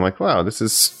opening scene. I'm like, wow, this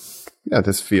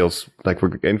feels like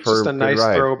we're in for just a nice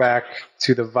ride. Throwback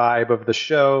to the vibe of the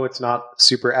show. It's not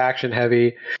super action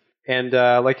heavy. And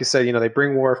like you said, they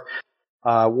bring Worf.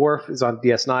 Worf is on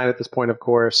DS9 at this point, of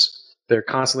course. They're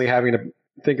constantly having to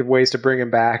think of ways to bring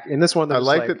him back. In this one, I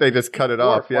like that they just cut it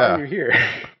off. Why are you here?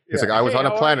 He's like, I was on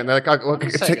a planet. And they're like, I'll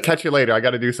catch you later. I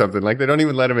got to do something. Like, they don't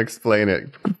even let him explain it.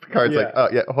 Picard's like, oh,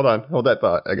 yeah, hold that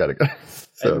thought. I got to go.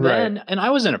 So, and I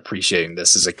wasn't appreciating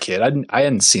this as a kid. I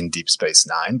hadn't seen Deep Space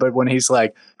Nine, but when he's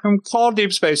like, call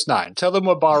Deep Space Nine, tell them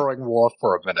we're borrowing Worf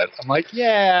for a minute. I'm like,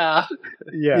 yeah.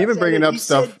 Even bringing up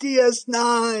stuff.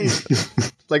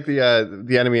 DS9. Like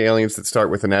the enemy aliens that start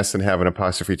with an S and have an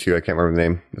apostrophe too. I can't remember the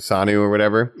name. Sanu or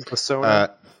whatever.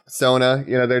 Sona,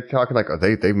 they're talking like, oh,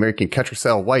 they making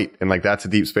Ketracel white, and like that's a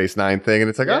Deep Space Nine thing, and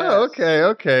it's like, oh,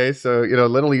 okay. So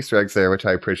little Easter eggs there, which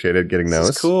I appreciated getting those.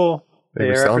 It's cool. They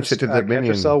were selling shit to the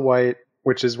Dominion. Ketracel white,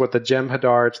 which is what the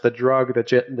Jem'Hadar, it's the drug that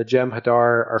the Jem'Hadar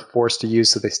are forced to use,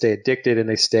 so they stay addicted and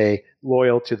they stay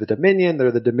loyal to the Dominion.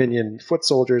 They're the Dominion foot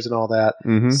soldiers and all that.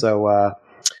 Mm-hmm. So a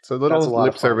little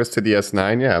lip service to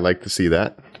DS9. Yeah, I like to see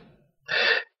that.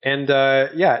 And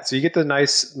so you get the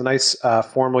nice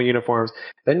formal uniforms.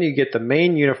 Then you get the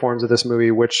main uniforms of this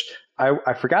movie, which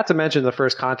I forgot to mention the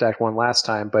First Contact one last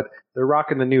time, but they're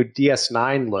rocking the new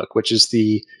DS9 look, which is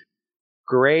the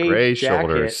gray jacket,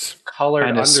 shoulders, colored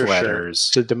undershirt sweaters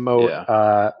to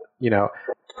demote,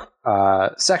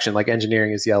 section. Like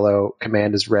engineering is yellow,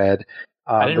 command is red.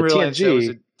 I didn't realize that was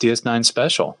a DS9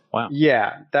 special. Wow.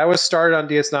 Yeah, that was started on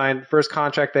DS9. First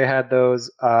Contract, they had those.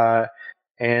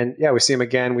 And we see them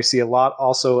again. We see a lot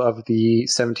also of the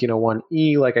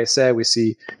 1701E. Like I said, we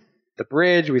see the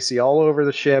bridge. We see all over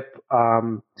the ship.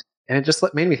 And it just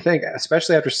made me think,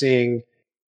 especially after seeing,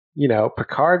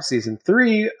 Picard season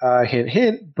 3, hint,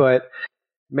 hint. But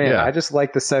man, I just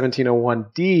like the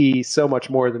 1701D so much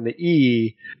more than the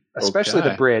E, especially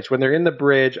the bridge. When they're in the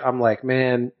bridge, I'm like,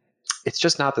 man, it's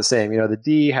just not the same. The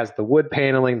D has the wood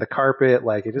paneling, the carpet.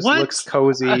 Like it just looks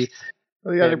cozy.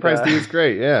 Well, the Enterprise D is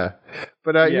great, yeah.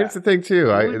 But here's the thing too.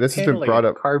 This has been brought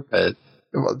up. Carpet.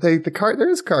 Well, there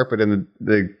is carpet in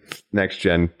the next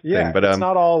gen thing, but it's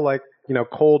not all like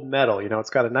cold metal. It's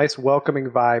got a nice welcoming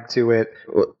vibe to it.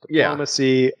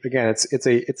 Diplomacy. Again,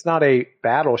 it's not a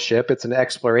battleship. It's an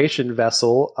exploration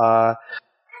vessel.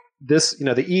 This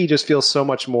the E just feels so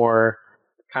much more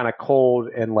kind of cold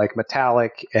and like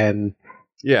metallic and.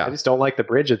 Yeah. I just don't like the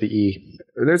bridge of the E.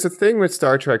 There's a thing with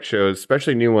Star Trek shows,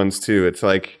 especially new ones too. It's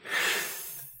like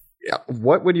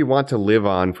what would you want to live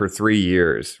on for 3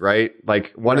 years, right?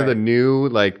 Like one of the new,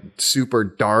 like super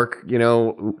dark,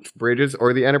 bridges,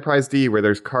 or the Enterprise D where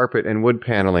there's carpet and wood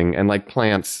paneling and like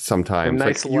plants sometimes.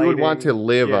 Nice like you would want to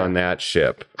live on that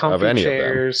ship. Comfy of any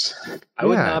chairs. of them. I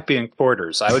would not be in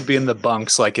quarters. I would be in the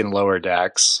bunks like in lower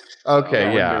decks. Okay,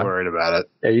 I wouldn't be worried about it.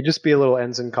 Yeah, you'd just be a little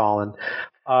ensign Colin.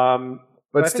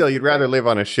 But still, you'd rather live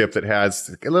on a ship that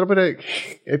has a little bit of,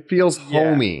 it feels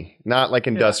homey, not like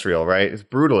industrial, right? It's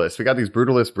brutalist. We got these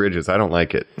brutalist bridges. I don't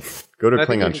like it. Go to a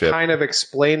Klingon you can ship. kind of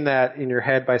explain that in your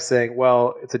head by saying,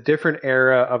 well, it's a different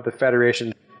era of the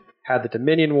Federation. Had the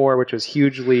Dominion War, which was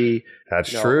hugely, that's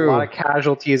true. A lot of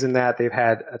casualties in that. They've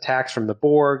had attacks from the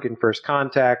Borg in First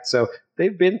Contact. So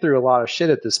they've been through a lot of shit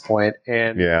at this point.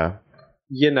 And,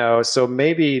 so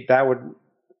maybe that would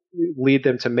lead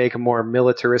them to make a more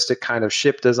militaristic kind of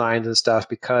ship designs and stuff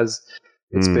because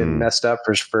it's been messed up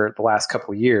for the last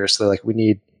couple of years. So like we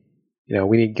need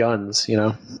guns,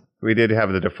 We did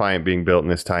have the Defiant being built in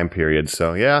this time period.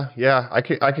 So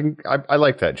I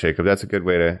like that, Jacob. That's a good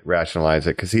way to rationalize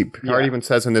it. Cause Picard even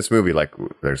says in this movie, like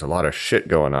there's a lot of shit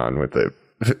going on with the,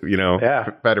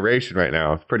 Federation right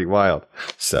now. It's pretty wild.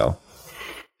 So.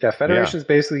 Yeah, Federation's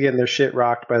basically getting their shit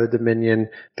rocked by the Dominion.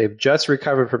 They've just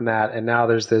recovered from that, and now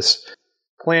there's this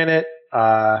planet,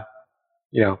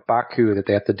 Baku, that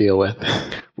they have to deal with.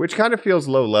 Which kind of feels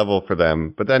low level for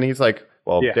them. But then he's like,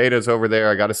 well, Data's over there.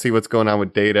 I got to see what's going on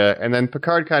with Data. And then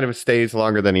Picard kind of stays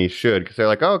longer than he should because they're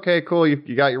like, oh, okay, cool. You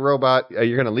got your robot.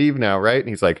 You're going to leave now, right? And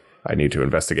he's like, I need to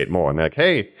investigate more. And they're like,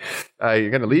 hey, you're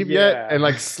going to leave yet? And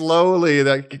like slowly,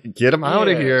 like, get him out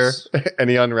of here. And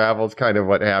he unravels kind of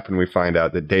what happened. We find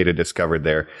out that Data discovered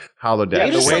their holodeck. Yeah,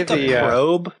 just like the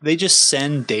probe. They just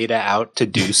send Data out to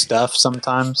do stuff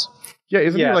sometimes. Yeah,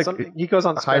 isn't he like he goes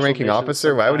on a high-ranking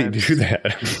officer? Why would he do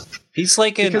that? He's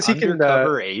like an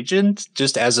undercover agent,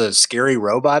 just as a scary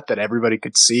robot that everybody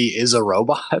could see is a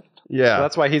robot. Yeah, so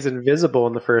that's why he's invisible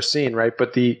in the first scene, right?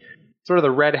 But the sort of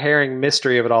the red herring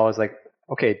mystery of it all is like,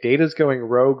 okay, Data's going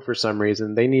rogue for some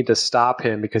reason. They need to stop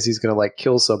him because he's going to like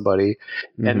kill somebody.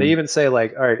 And they even say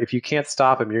like, all right, if you can't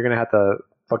stop him, you're going to have to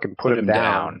fucking put him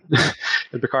down.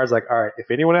 And Picard's like, all right,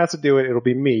 if anyone has to do it, it'll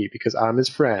be me because I'm his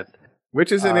friend.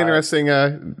 Which is an interesting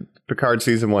Picard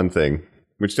season 1 thing.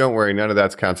 Which, don't worry, none of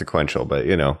that's consequential, but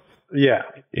yeah,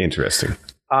 interesting.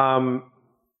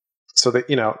 So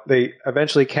that they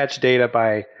eventually catch Data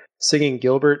by singing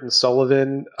Gilbert and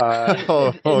Sullivan.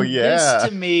 This to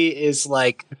me is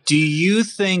like, do you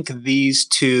think these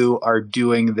two are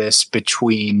doing this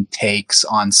between takes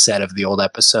on set of the old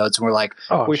episodes? And we're like,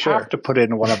 we have to put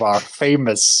in one of our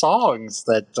famous songs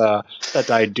that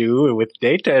I do with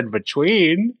Data in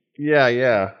between.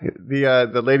 Yeah.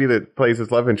 The lady that plays his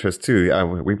love interest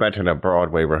too. We met in a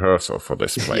Broadway rehearsal for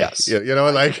this play. Yes,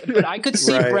 But I could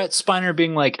see Brett Spiner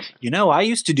being like, I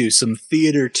used to do some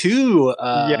theater too,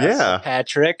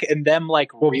 Patrick, and them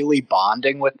like really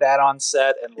bonding with that on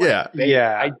set. And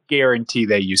I guarantee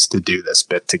they used to do this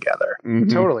bit together.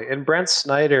 Totally. And Brent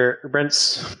Spiner,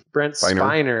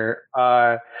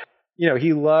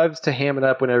 he loves to ham it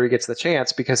up whenever he gets the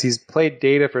chance because he's played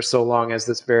Data for so long as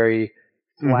this very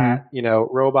flat,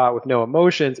 robot with no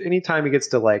emotions. Anytime he gets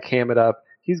to like ham it up,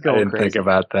 he's going crazy. I didn't think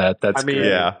about that. That's great.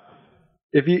 Yeah.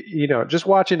 If you just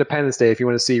watch Independence Day if you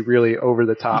want to see really over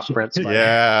the top Brent Spiner.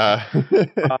 Yeah.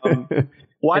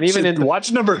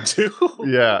 Watch number 2.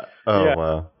 Yeah. Oh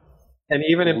wow. And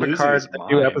even in Picard, the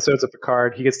new episodes of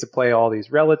Picard, he gets to play all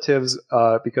these relatives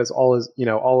because all of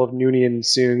Noonien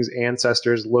Soong's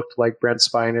ancestors looked like Brent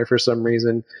Spiner for some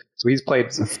reason. So he's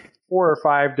played 4 or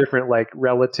 5 different like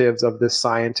relatives of this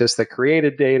scientist that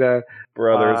created Data,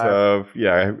 brothers of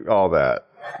all that.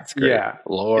 It's great. Yeah,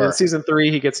 lore. And in season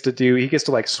 3, he gets to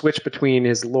like switch between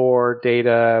his lore,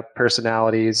 Data,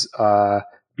 personalities.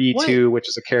 B2, which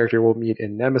is a character we'll meet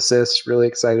in Nemesis. Really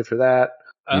excited for that.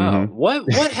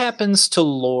 What happens to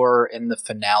Lore in the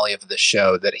finale of the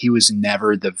show that he was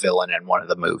never the villain in one of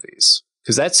the movies?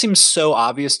 Because that seems so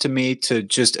obvious to me to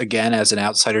just, again, as an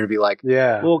outsider, to be like,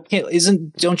 well,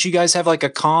 don't you guys have like a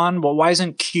con? Well, why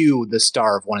isn't Q the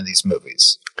star of one of these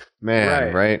movies?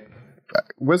 Man, right?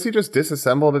 Was he just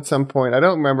disassembled at some point? I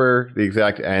don't remember the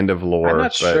exact end of Lore. I'm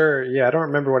not sure. Yeah, I don't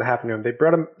remember what happened to him.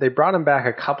 They brought him back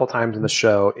a couple times in the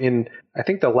show. In I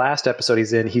think the last episode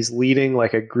he's in, he's leading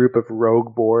like a group of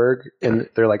rogue Borg, and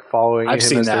they're like following him. I've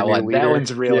seen that one. That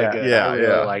one's really good. Yeah, I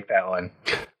really like that one.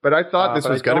 But I thought this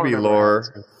was going to be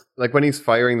Lore. Like when he's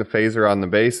firing the phaser on the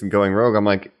base and going rogue, I'm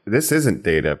like, this isn't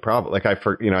Data. Probably. Like I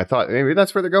thought maybe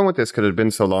that's where they're going with this because it had been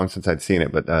so long since I'd seen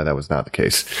it, but that was not the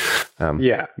case.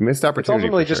 Missed opportunity. It's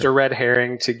ultimately just a red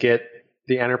herring to get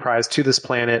the Enterprise to this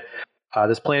planet.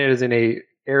 This planet is in a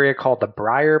area called the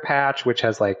Briar Patch, which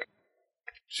has like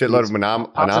Shitload of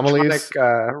anomalies.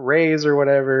 Rays or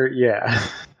whatever. Yeah.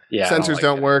 Yeah, Sensors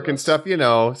don't work and stuff.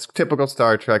 It's typical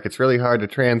Star Trek. It's really hard to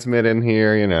transmit in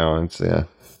here. It's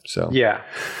so yeah.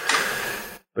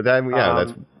 But then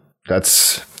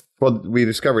that's well, we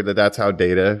discovered that's how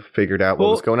Data figured out what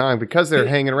was going on because they're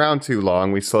hanging around too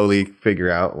long. We slowly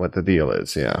figure out what the deal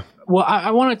is. Yeah. Well,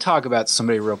 I want to talk about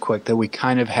somebody real quick that we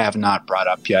kind of have not brought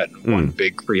up yet. One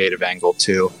big creative angle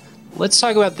too. Let's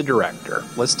talk about the director.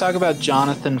 Let's talk about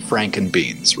Jonathan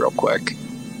Frankenbeans real quick.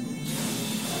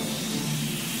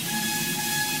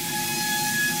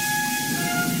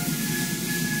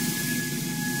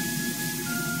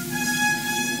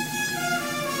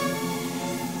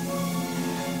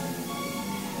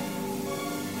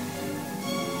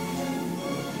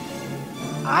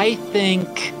 I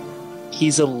think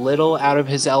he's a little out of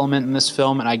his element in this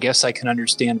film, and I guess I can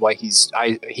understand why he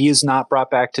is not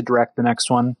brought back to direct the next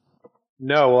one.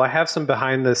 No, well, I have some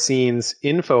behind the scenes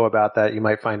info about that you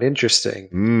might find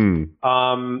interesting.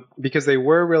 Because they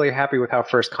were really happy with how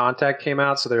First Contact came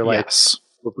out, so they're like,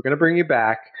 we're going to bring you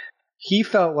back. He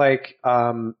felt like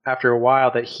after a while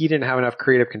that he didn't have enough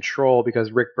creative control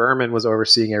because Rick Berman was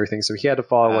overseeing everything, so he had to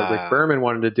follow what Rick Berman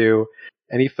wanted to do,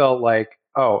 and he felt like,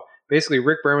 basically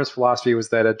Rick Berman's philosophy was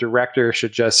that a director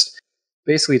should just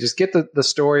get the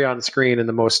story on screen in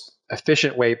the most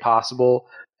efficient way possible.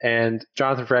 And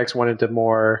Jonathan Frakes wanted to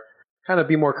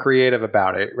be more creative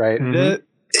about it, right? Mm-hmm.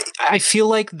 I feel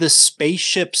like the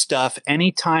spaceship stuff,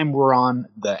 anytime we're on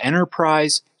the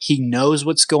Enterprise, he knows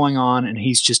what's going on and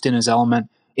he's just in his element.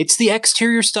 It's the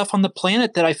exterior stuff on the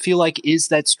planet that I feel like is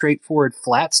that straightforward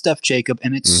flat stuff, Jacob.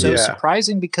 And it's so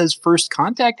surprising because First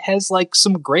Contact has like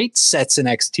some great sets and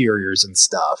exteriors and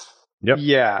stuff. Yep.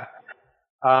 Yeah.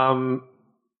 I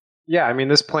mean,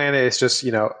 this planet is just,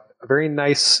 a very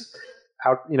nice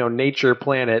nature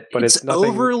planet, but it's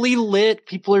nothing overly lit.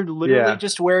 People are literally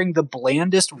just wearing the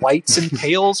blandest whites and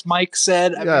pales, Mike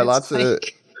said. I mean, lots of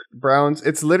browns.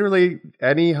 It's literally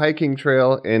any hiking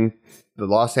trail in the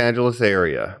Los Angeles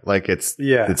area. Like it's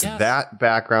that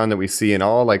background that we see in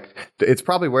all, like it's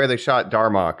probably where they shot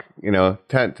Darmok,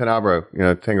 Tenebra,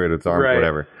 Tingrid,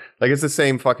 whatever. Like it's the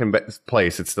same fucking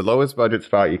place. It's the lowest budget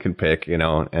spot you can pick,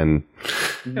 and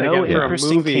no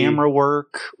interesting camera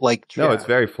work. No, it's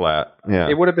very flat. Yeah,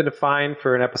 it would have been fine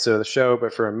for an episode of the show,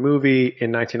 but for a movie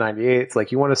in 1998, it's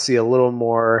like you want to see a little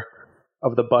more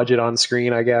of the budget on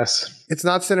screen, I guess. It's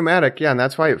not cinematic, and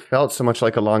that's why it felt so much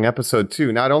like a long episode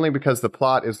too. Not only because the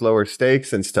plot is lower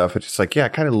stakes and stuff, it's just like,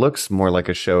 it kind of looks more like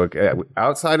a show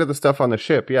outside of the stuff on the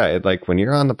ship. Yeah, when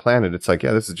you're on the planet, it's like,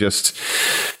 this is just,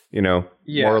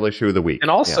 moral issue of the week. And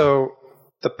also,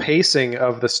 the pacing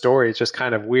of the story is just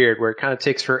kind of weird, where it kind of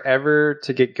takes forever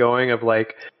to get going of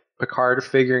like Picard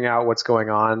figuring out what's going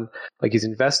on. Like he's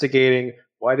investigating,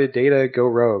 why did Data go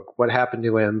rogue? What happened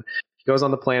to him? He goes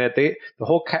on the planet. The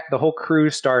whole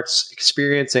crew starts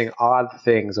experiencing odd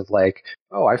things of like,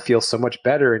 I feel so much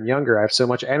better and younger. I have so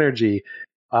much energy.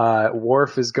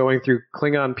 Worf is going through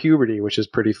Klingon puberty, which is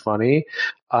pretty funny.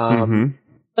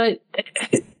 But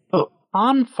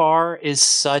Anfar is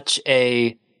such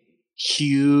a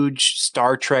huge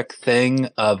Star Trek thing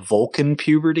of Vulcan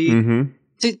puberty.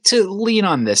 To lean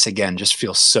on this again just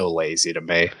feels so lazy to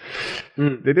me.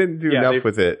 They didn't do enough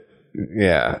with it.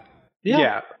 Yeah.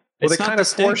 Well, they kind of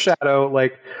foreshadow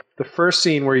like the first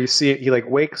scene where you see it. He like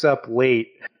wakes up late,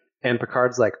 and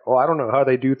Picard's like, I don't know how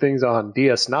they do things on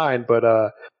DS9, but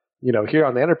here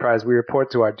on the Enterprise, we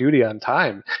report to our duty on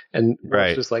time. And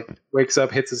just like wakes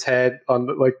up, hits his head on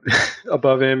like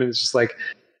above him, and it's just like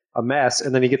a mess.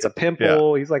 And then he gets a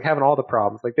pimple. He's like having all the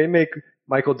problems. Like they make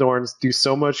Michael Dorns do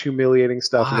so much humiliating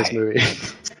stuff in this movie.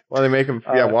 Well, they make him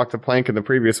walk the plank in the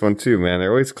previous one too, man. They're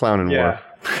always clowning Worf.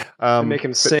 They make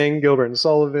him sing Gilbert and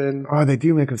Sullivan. Oh, they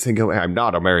do make him sing Gilbert. I'm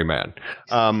not a merry man.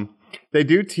 They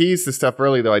do tease the stuff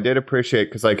early, though. I did appreciate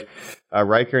because like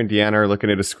Riker and Deanna are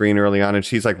looking at a screen early on, and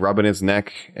she's like rubbing his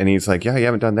neck, and he's like, "Yeah, you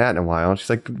haven't done that in a while." And she's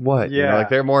like, "What?" Yeah, like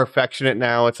they're more affectionate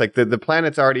now. It's like the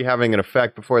planet's already having an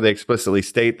effect before they explicitly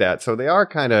state that, so they are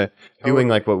kind of doing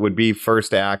like what would be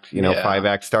first act,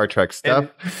 5-act Star Trek stuff.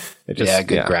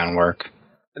 Good groundwork.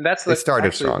 And that's they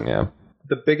started strong. Yeah,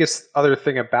 the biggest other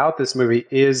thing about this movie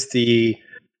is the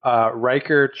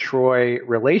Riker-Troy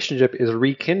relationship is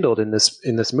rekindled in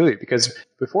this movie, because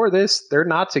before this they're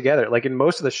not together. Like in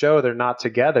most of the show they're not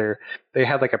together. They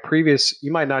had like a previous,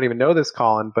 you might not even know this,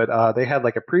 Colin, but they had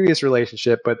like a previous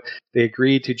relationship, but they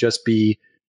agreed to just be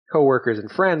co-workers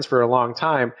and friends for a long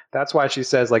time. That's why she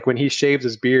says like when he shaves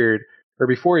his beard, or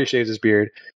before he shaves his beard,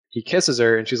 he kisses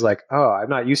her and she's like, I'm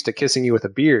not used to kissing you with a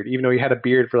beard, even though he had a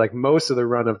beard for like most of the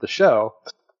run of the show.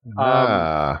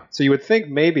 So you would think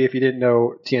maybe if you didn't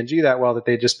know TNG that well that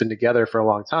they'd just been together for a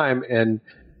long time, and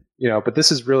but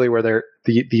this is really where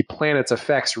the planet's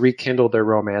effects rekindled their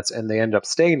romance, and they end up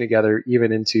staying together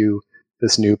even into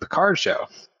this new Picard show.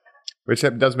 Which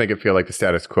does make it feel like the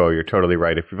status quo. You're totally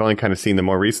right. If you've only kind of seen the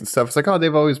more recent stuff, it's like, oh,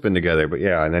 they've always been together. But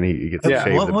yeah, and then he gets to shave the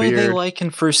beard. What were they like in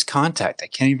First Contact? I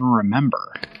can't even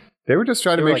remember. They were just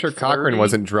trying to make sure Cochrane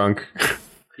wasn't drunk.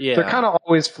 Yeah, they're kind of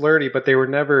always flirty, but they were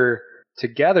never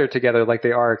together like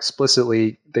they are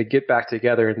explicitly. They get back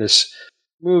together in this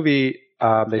movie.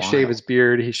 They shave his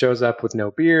beard. He shows up with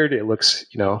no beard. It looks,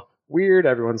 weird.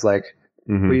 Everyone's like,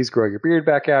 please grow your beard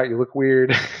back out. You look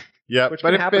weird. Yeah,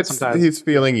 but it fits. He's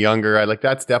feeling younger.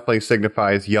 That's definitely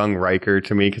signifies young Riker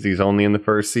to me because he's only in the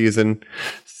first season.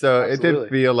 So Absolutely. It did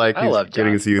feel like he's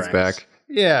getting his youth back.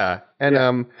 Yeah,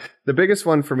 and the biggest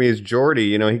one for me is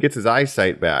Geordi. He gets his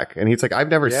eyesight back, and he's like, I've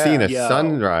never seen a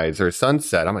sunrise or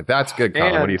sunset. I'm like, that's good,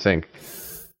 Colin. What do you think?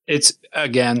 It's,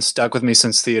 again, stuck with me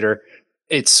since theater.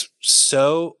 It's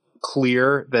so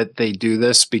clear that they do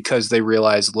this because they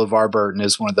realize LeVar Burton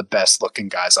is one of the best looking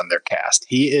guys on their cast.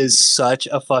 He is such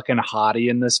a fucking hottie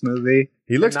in this movie.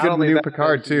 He looks good in the new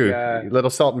Picard too. Little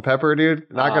salt and pepper dude.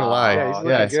 Not gonna lie.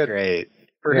 Yeah, he's great.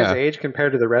 For his age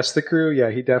compared to the rest of the crew,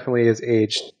 he definitely is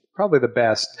aged probably the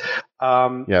best.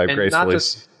 And gracefully. Not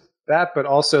just that, but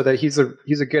also that he's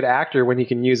a good actor when he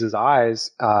can use his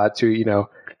eyes to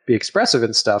be expressive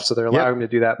and stuff. So they're allowing him to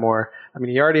do that more. I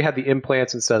mean, he already had the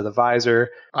implants instead of the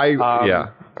visor.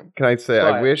 Can I say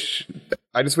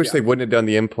I just wish they wouldn't have done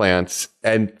the implants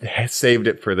and saved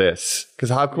it for this. Because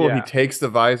how cool if he takes the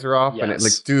visor off and it's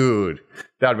like, dude,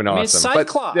 that'd have been awesome.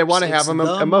 But they want to have him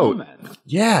emote.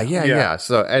 Yeah.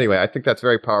 So anyway, I think that's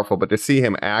very powerful. But to see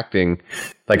him acting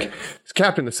like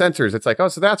Captain the Censors, it's like, oh,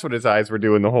 so that's what his eyes were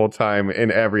doing the whole time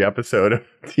in every episode of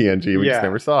TNG. We just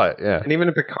never saw it. Yeah. And even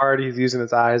in Picard, he's using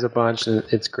his eyes a bunch, and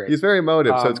it's great. He's very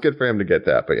emotive, so it's good for him to get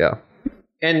that. But yeah.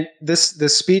 And this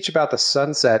speech about the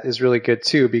sunset is really good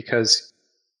too, because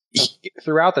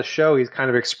throughout the show, he's kind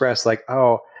of expressed like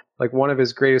one of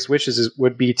his greatest wishes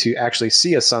would be to actually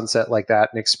see a sunset like that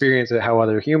and experience it how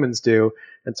other humans do.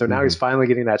 And so now he's finally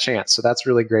getting that chance. So that's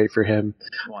really great for him.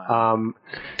 Wow.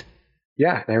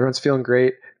 And everyone's feeling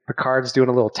great. Picard's doing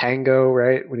a little tango,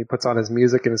 right? When he puts on his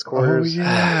music in his quarters. Oh,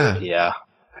 yeah. Yeah.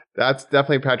 That's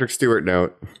definitely a Patrick Stewart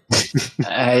note.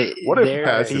 What if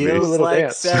there feels like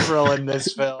dance. Several in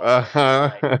this film.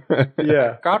 Got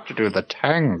to do the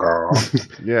tango.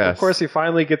 Yes. Of course, he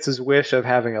finally gets his wish of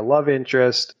having a love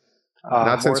interest.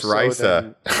 Not since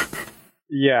Risa.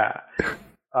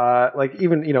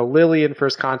 Even Lily in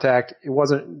First Contact,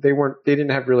 they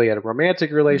didn't have really a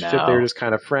romantic relationship. No. They were just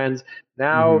kind of friends.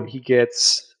 Now he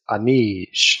gets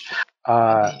Anish.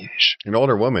 An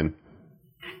older woman.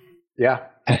 Yeah.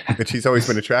 That she's always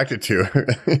been attracted to.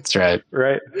 That's right.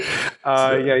 Right.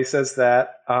 He says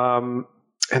that. And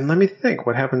let me think,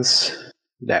 what happens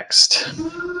next?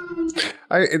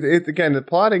 Again, the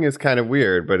plotting is kind of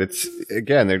weird, but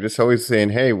they're just always saying,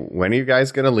 hey, when are you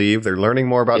guys going to leave? They're learning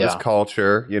more about this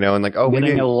culture, and like, we're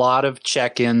getting a lot of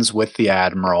check-ins with the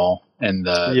Admiral and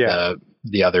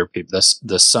the other people.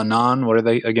 The Sonon, what are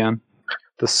they again?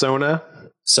 The Sona.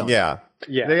 Yeah.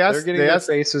 Yeah, they're getting their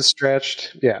faces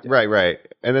stretched. Yeah. Right.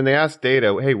 And then they asked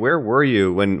Data, hey, where were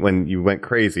you when you went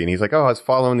crazy? And he's like, oh, I was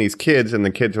following these kids. And the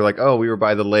kids were like, oh, we were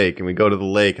by the lake. And we go to the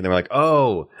lake. And they're like,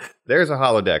 oh, there's a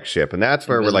holodeck ship. And that's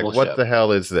where Invisible we're like, what the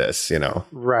hell is this?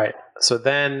 Right. So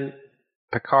then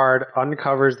Picard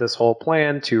uncovers this whole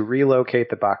plan to relocate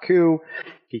the Baku.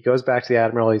 He goes back to the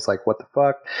Admiral. He's like, what the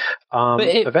fuck? But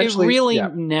it really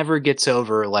never gets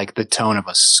over like the tone of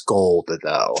a scold,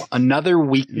 though. Another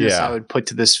weakness I would put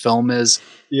to this film is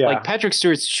like Patrick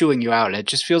Stewart's chewing you out, and it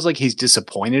just feels like he's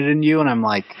disappointed in you. And I'm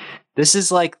like, this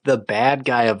is like the bad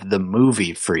guy of the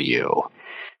movie for you.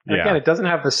 And again, it doesn't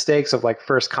have the stakes of like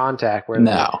First Contact, where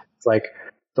it's like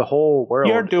the whole world.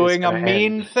 You're doing a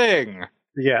mean thing.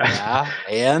 Yeah.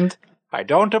 And I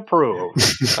don't approve.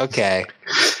 Okay.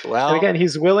 Well, and again,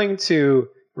 he's willing to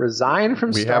resign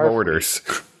from Starfleet. We have orders.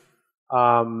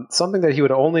 Something that he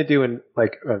would only do in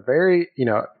like a very,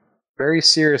 very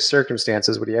serious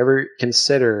circumstances would he ever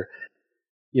consider,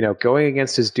 going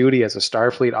against his duty as a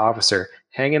Starfleet officer,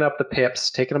 hanging up the pips,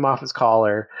 taking them off his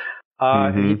collar.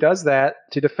 And he does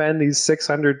that to defend these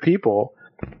 600 people.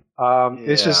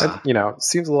 It's just,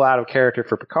 seems a little out of character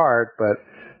for Picard, but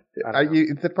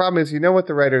the problem is, what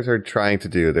the writers are trying to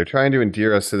do. They're trying to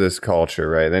endear us to this culture,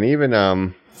 right? And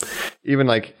even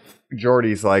like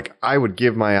Geordi's like, I would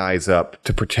give my eyes up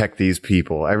to protect these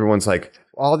people. Everyone's like,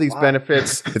 all these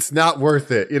benefits. It's not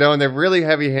worth it, and they're really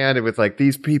heavy-handed with like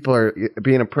these people are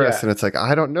being oppressed, and it's like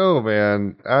I don't know,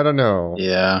 man. I don't know.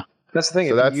 Yeah, that's the thing.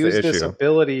 So if you use this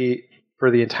ability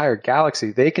for the entire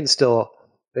galaxy, they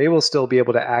will still be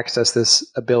able to access this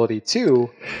ability too.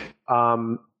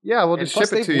 Yeah, we'll just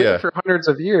ship it to you. For hundreds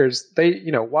of years,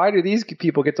 why do these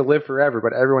people get to live forever,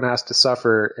 but everyone has to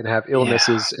suffer and have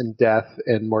illnesses and death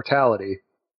and mortality?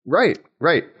 Right.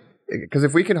 Because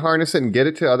if we can harness it and get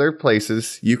it to other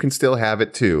places, you can still have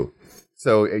it too.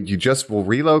 So you just will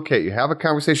relocate. You have a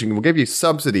conversation. We'll give you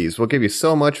subsidies. We'll give you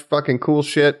so much fucking cool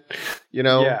shit.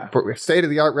 State of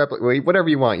the art replica, whatever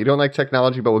you want. You don't like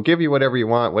technology, but we'll give you whatever you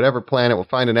want, whatever planet. We'll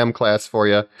find an M class for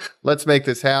you. Let's make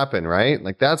this happen, right?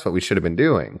 Like that's what we should have been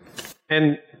doing.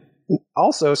 And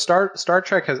also, Star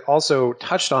Trek has also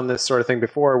touched on this sort of thing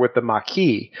before with the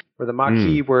Maquis, where the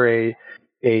Maquis were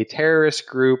a terrorist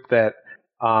group that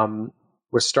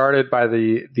was started by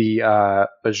the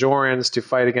Bajorans to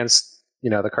fight against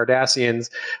the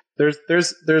Cardassians.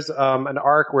 There's an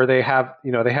arc where they have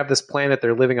this planet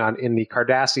they're living on in the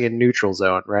Cardassian neutral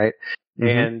zone, right? Mm-hmm.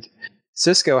 And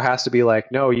Cisco has to be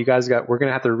like, no, you guys we're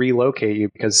gonna have to relocate you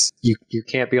because you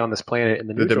can't be on this planet in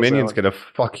the neutral zone. The Dominion's gonna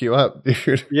fuck you up,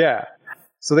 dude. Yeah.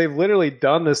 So they've literally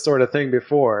done this sort of thing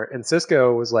before, and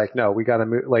Cisco was like, no, we gotta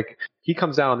move. Like he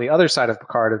comes down on the other side of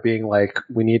Picard of being like,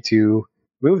 we need to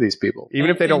move these people. Even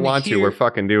if they don't want to, we're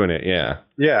fucking doing it. Yeah.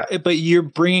 Yeah. But you're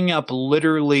bringing up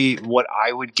literally what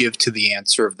I would give to the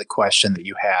answer of the question that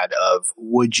you had of,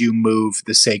 would you move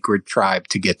the sacred tribe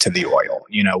to get to the oil?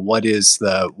 What is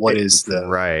the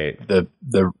right.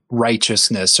 the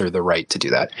righteousness or the right to do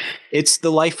that? It's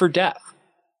the life or death.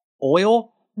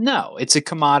 Oil? No, it's a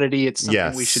commodity. It's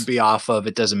something we should be off of.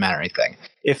 It doesn't matter anything.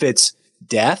 If it's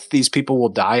death, these people will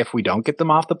die if we don't get them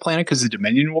off the planet because the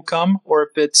Dominion will come, or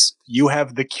if it's you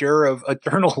have the cure of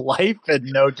eternal life and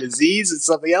no disease and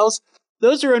something else,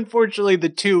 those are unfortunately the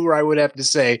two where I would have to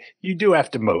say you do have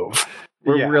to move.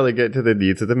 We're really getting to the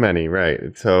needs of the many,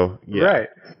 right? So right.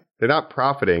 They're not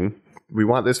profiting. We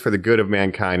want this for the good of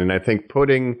mankind, and I think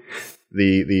putting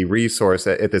the resource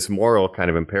at this moral kind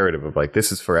of imperative of like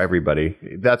this is for everybody,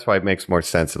 that's why it makes more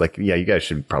sense. Like, yeah, you guys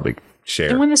should probably share.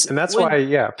 And that's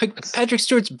why Patrick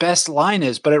Stewart's best line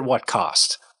is, but at what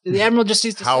cost? The Admiral just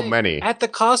needs to how say, many? At the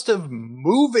cost of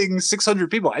moving 600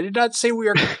 people. I did not say we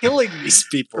are killing these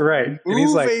people. Right. Moving, and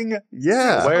he's like,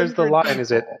 yeah. Where's the line?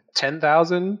 Is it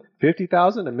 10,000,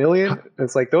 50,000, a million?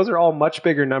 It's like, those are all much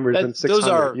bigger numbers than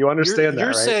 600. You understand that, you're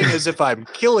right? saying as if I'm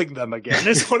killing them again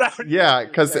is what I would Yeah,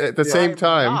 because at the same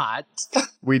time,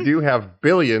 we do have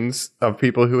billions of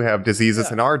people who have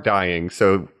diseases and are dying.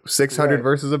 So 600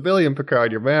 versus a billion,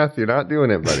 Picard, your math, you're not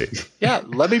doing it, buddy. Yeah,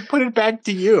 let me put it back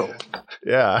to you.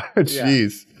 Yeah,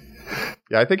 jeez.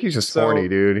 Yeah, I think he's just horny,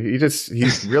 dude. He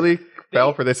really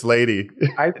fell for this lady.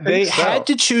 They had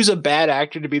to choose a bad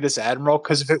actor to be this admiral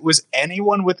because if it was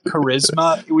anyone with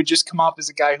charisma, it would just come off as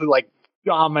a guy who like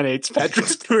dominates Patrick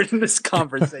Stewart in this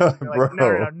conversation. You're like,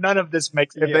 no, none of this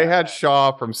makes sense. If they had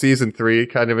Shaw from season 3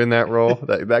 kind of in that role,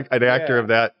 an actor of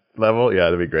that level, yeah,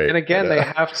 that'd be great. And again, they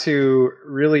have to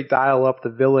really dial up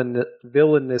the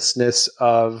villainousness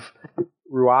of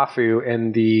Ruafu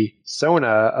and the Sona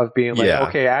of being like,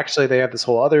 okay, actually they have this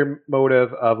whole other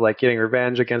motive of like getting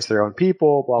revenge against their own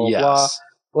people, blah, blah, blah.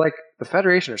 Like the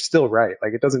Federation are still right.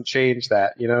 Like it doesn't change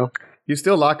that, You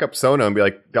still lock up Sona and be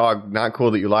like, dog, not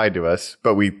cool that you lied to us,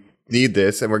 but we need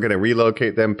this and we're going to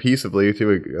relocate them peaceably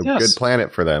to a good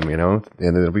planet for them, and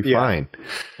it'll be fine.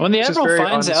 When the Admiral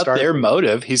finds out their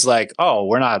motive, he's like, oh,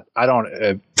 we're not, I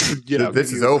don't,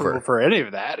 this is over for any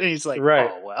of that. And he's like, right.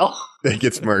 Oh, well. They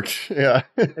get smirched. Yeah.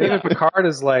 And even Picard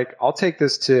is like, I'll take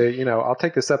this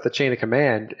up the chain of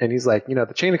command. And he's like,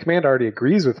 the chain of command already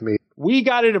agrees with me. We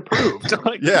got it approved.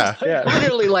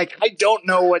 Literally, like, I don't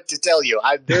know what to tell you.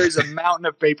 There's a mountain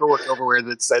of paperwork over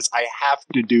that says I have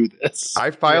to do this.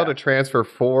 I filed a transfer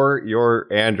for your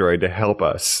android to help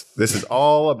us. This is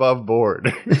all above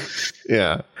board.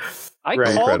 Yeah. I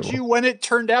called you when it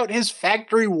turned out his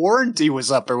factory warranty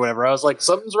was up or whatever. I was like,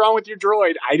 something's wrong with your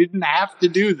droid. I didn't have to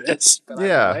do this. But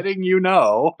I'm letting you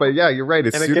know. But yeah, you're right.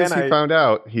 As soon as he found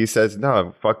out, he says,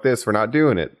 no, fuck this. We're not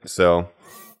doing it. So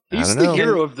he's the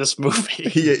hero of this movie.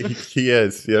 He is.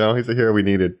 He's the hero we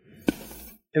needed.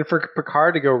 And for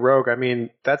Picard to go rogue, I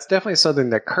mean, that's definitely something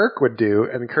that Kirk would do.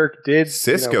 And Kirk did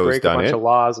break a bunch of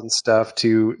laws and stuff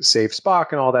to save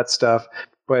Spock and all that stuff.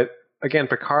 But again,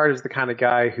 Picard is the kind of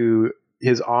guy who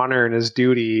his honor and his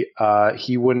duty,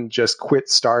 he wouldn't just quit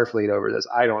Starfleet over this.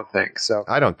 I don't think so.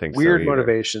 I don't think weird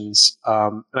motivations.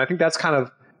 And I think that's kind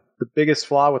of the biggest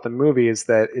flaw with the movie is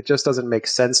that it just doesn't make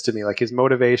sense to me. Like his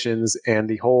motivations and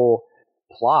the whole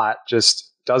plot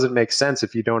just doesn't make sense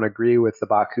if you don't agree with the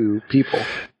Baku people.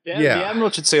 Yeah, the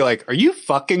admiral should say, like, "Are you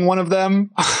fucking one of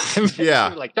them?"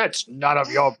 Yeah, like that's none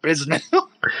of your business.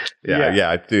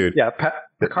 yeah, dude. Yeah,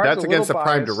 that's against the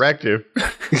Prime Directive.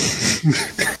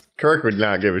 Kirk would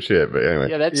not give a shit, but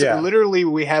anyway. Yeah, that's literally,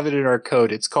 we have it in our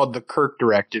code. It's called the Kirk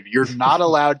Directive. You're not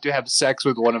allowed to have sex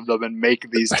with one of them and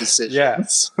make these decisions.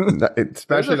 Yes.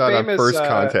 Especially not on first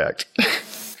contact.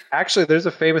 Actually, there's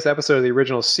a famous episode of the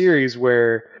original series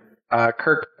where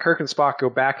Kirk and Spock go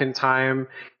back in time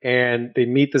and they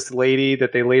meet this lady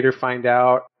that they later find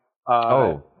out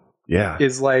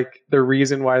is like the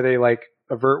reason why they like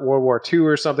avert World War II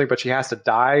or something, but she has to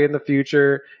die in the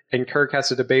future, and Kirk has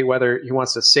to debate whether he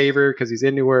wants to save her because he's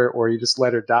into her, or you just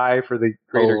let her die for the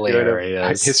greater good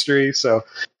of history. So,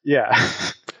 yeah.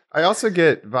 I also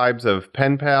get vibes of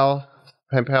Pen Pals,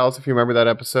 if you remember that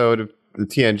episode of the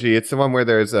TNG. It's the one where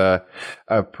there's a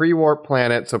pre-warp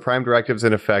planet, so Prime Directive's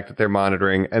in effect that they're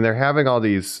monitoring, and they're having all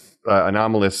these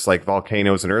anomalous like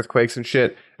volcanoes and earthquakes and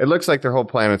shit. It looks like their whole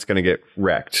planet's going to get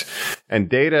wrecked. And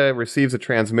Data receives a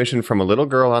transmission from a little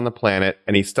girl on the planet,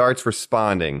 and he starts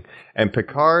responding. And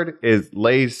Picard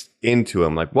lays into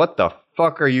him like, "What the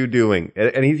fuck are you doing?"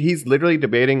 And he's literally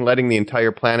debating letting the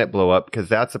entire planet blow up because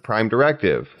that's a Prime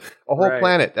Directive. A whole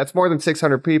planet. That's more than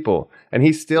 600 people. And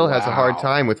he still has a hard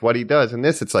time with what he does. And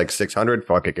this, it's like 600.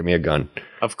 Fuck it. Give me a gun.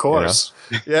 Of course.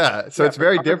 You know? Yeah. So it's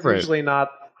very different. Usually not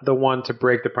the one to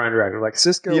break the Prime Directive. Like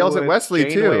Cisco he yells would, at Wesley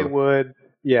Janeway too. Would.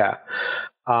 Yeah.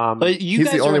 But you he's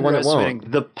guys the only are one that won't.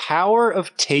 underestimating the power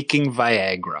of taking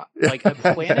Viagra. Like a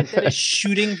planet that is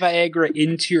shooting Viagra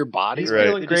into your body. He's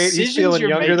feeling great. He's feeling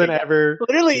younger than ever.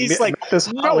 Literally, he's like,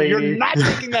 "No, you're not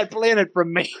taking that planet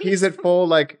from me." He's at full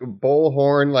like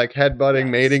bullhorn, like headbutting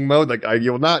mating mode. Like,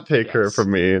 you'll not take her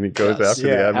from me. And he goes after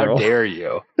the Admiral. How dare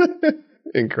you?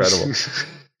 Incredible.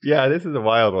 Yeah, this is a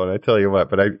wild one. I tell you what.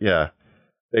 But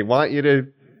they want you to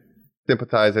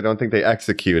sympathize. I don't think they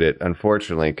execute it,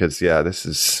 unfortunately, because this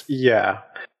is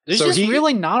There's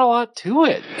really not a lot to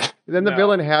it. Then the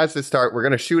villain has to start. We're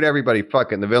going to shoot everybody.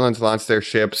 Fucking the villains launch their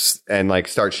ships and like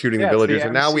start shooting the villagers,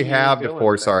 and now we have to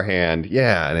force our hand.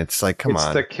 Yeah, and it's like, come on.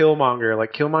 It's the Killmonger.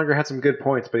 Like Killmonger had some good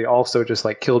points, but he also just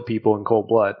like killed people in cold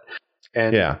blood,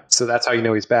 and so that's how you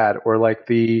know he's bad. Or like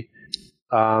the,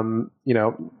 the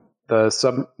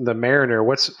Mariner.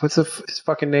 What's his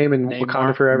fucking name in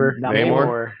Wakanda Forever?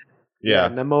 Namor. Yeah,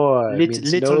 Namor.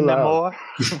 Little Namor.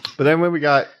 But then when we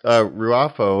got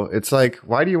Ruafo, it's like,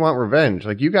 why do you want revenge?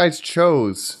 Like, you guys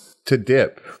chose to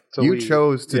dip. You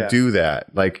chose to do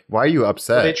that. Like, why are you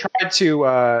upset? Well,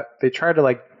 they tried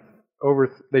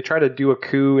to do a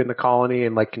coup in the colony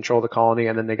and like control the colony,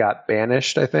 and then they got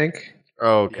banished, I think.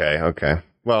 Okay.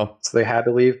 Well, so they had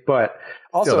to leave. But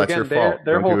also, again,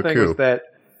 their whole thing was that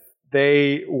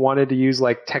they wanted to use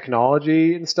like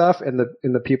technology and stuff, and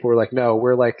the people were like, no,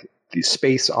 we're like the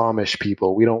space Amish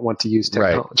people. We don't want to use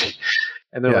technology. Right.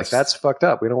 And they're like, that's fucked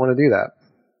up. We don't want to do that.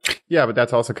 Yeah, but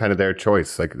that's also kind of their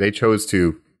choice. Like, they chose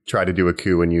to try to do a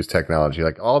coup and use technology.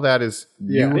 Like, all that is,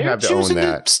 you have to own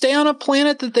that. To stay on a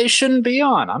planet that they shouldn't be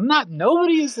on.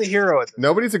 Nobody is the hero.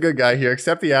 Nobody's a good guy here,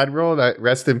 except the Admiral.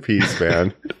 Rest in peace,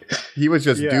 man. He was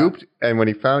just duped, and when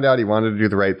he found out, he wanted to do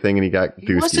the right thing, and he got duped.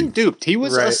 He wasn't duped. He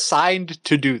was assigned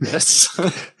to do this.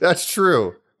 That's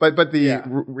true. But the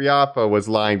Riafa was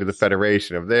lying to the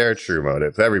Federation of their true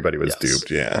motives. Everybody was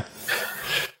duped, And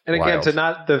again,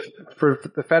 for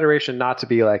the Federation not to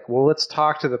be like, well, let's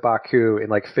talk to the Baku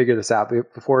and like figure this out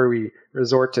before we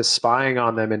resort to spying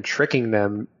on them and tricking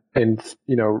them and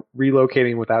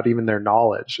relocating without even their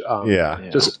knowledge.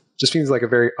 Just seems like a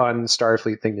very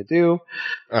un-Starfleet thing to do.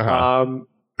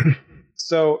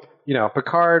 So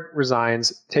Picard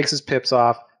resigns, takes his pips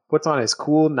off, puts on his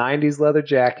cool 90s leather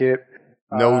jacket.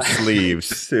 No sleeves.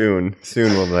 Soon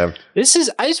we'll have. I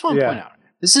just want to point out,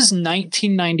 this is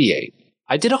 1998.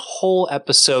 I did a whole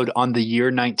episode on the year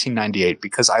 1998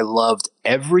 because I loved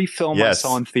every film I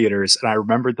saw in theaters, and I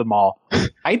remembered them all.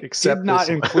 I did not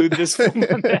include this film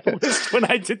on that list when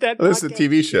I did that. This is a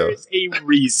TV show. There's a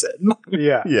reason.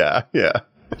 Yeah.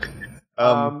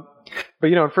 But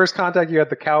in First Contact, you had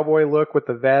the cowboy look with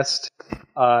the vest.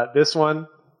 This one,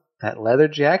 that leather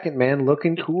jacket, man,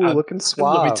 looking cool, looking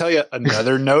suave. Let me tell you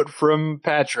another note from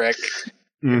Patrick.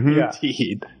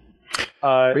 Indeed.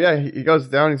 He goes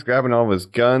down, he's grabbing all of his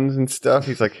guns and stuff.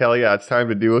 He's like, hell yeah, it's time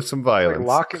to do some violence.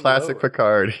 Like classic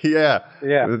Picard. Yeah.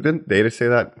 Didn't Data say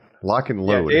that? Lock and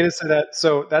load. Yeah, Data said that.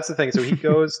 So that's the thing. So he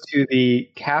goes to the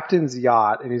captain's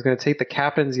yacht, and he's going to take the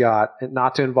captain's yacht, and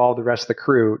not to involve the rest of the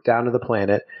crew, down to the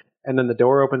planet. And then the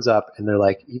door opens up, and they're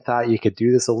like, you thought you could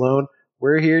do this alone?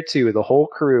 we're here too, the whole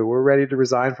crew. We're ready to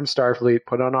resign from Starfleet,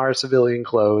 put on our civilian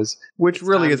clothes. Which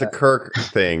really is a Kirk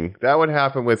thing. That would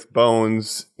happen with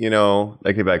Bones,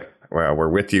 like he'd be like, well, we're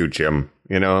with you, Jim.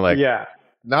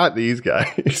 Not these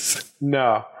guys.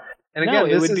 No. And No,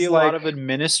 again, it would be a lot of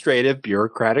administrative,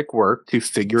 bureaucratic work to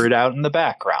figure it out in the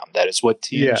background. That is what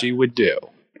TNG would do.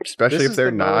 Especially if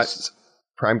they're not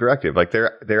Prime Directive. Like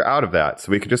they're out of that,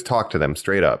 so we could just talk to them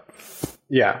straight up.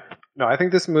 Yeah. No, I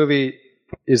think this movie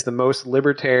is the most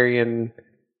libertarian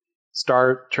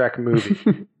Star Trek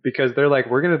movie because they're like,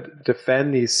 we're going to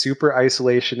defend these super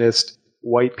isolationist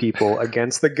white people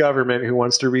against the government who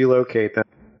wants to relocate them.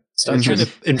 Stop trying to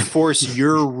enforce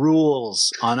your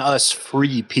rules on us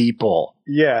free people.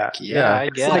 Yeah. I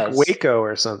It's guess. like Waco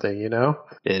or something,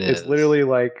 It's literally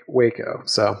like Waco.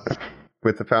 So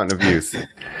with the Fountain of Youth.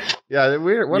 Yeah,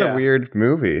 what a weird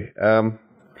movie.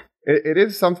 It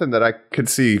is something that I could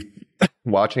see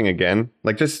watching again.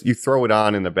 Like, just you throw it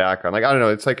on in the background. Like, I don't know.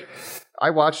 It's like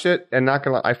I watched it and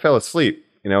I fell asleep.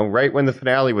 Right when the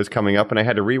finale was coming up, and I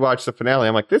had to rewatch the finale.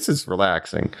 I'm like, this is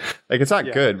relaxing. Like, it's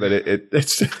not good, but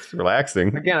it's just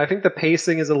relaxing. Again, I think the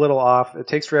pacing is a little off. It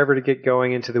takes forever to get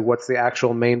going into what's the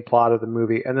actual main plot of the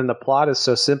movie, and then the plot is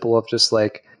so simple of just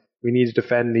like, we need to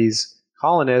defend these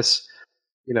colonists.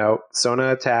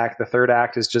 Sona attack. The third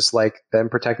act is just like them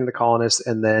protecting the colonists,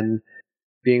 and then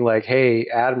being like, hey,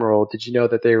 Admiral, did you know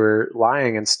that they were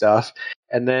lying and stuff?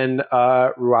 And then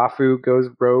Ruafu goes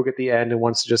rogue at the end and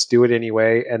wants to just do it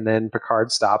anyway, and then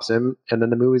Picard stops him, and then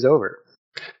the movie's over.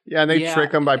 Yeah, and they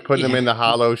trick him by putting them in the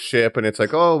hollow ship, and it's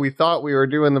like, oh, we thought we were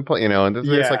doing the and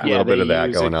there's like a little bit of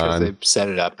that going on. They set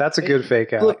it up. That's a good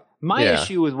fake out. Look, my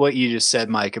issue with what you just said,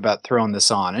 Mike, about throwing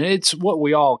this on, and it's what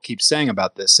we all keep saying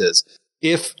about this is,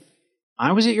 if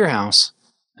I was at your house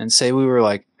and say we were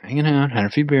like hanging out, had a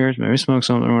few beers, maybe smoke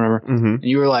something or whatever, and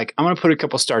you were like, I'm going to put a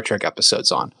couple Star Trek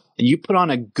episodes on, and you put on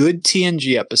a good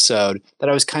TNG episode that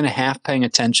I was kind of half paying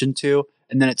attention to,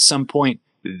 and then at some point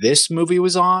this movie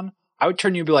was on, I would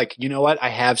turn to you and be like, you know what? I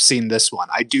have seen this one.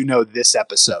 I do know this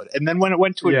episode. And then when it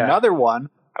went to another one,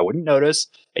 I wouldn't notice,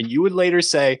 and you would later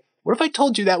say, what if I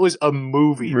told you that was a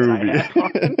movie that I had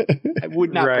on? I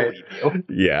would not believe you.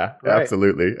 Yeah,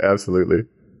 absolutely.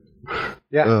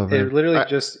 Yeah, it literally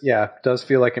does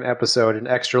feel like an episode, an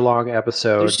extra long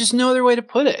episode. There's just no other way to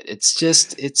put it.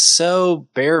 It's so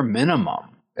bare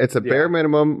minimum. It's a bare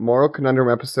minimum moral conundrum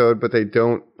episode, but they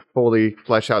don't fully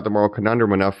flesh out the moral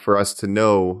conundrum enough for us to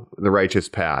know the righteous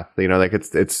path. Like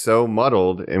it's so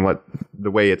muddled in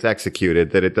the way it's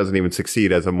executed that it doesn't even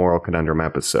succeed as a moral conundrum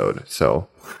episode. So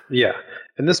yeah,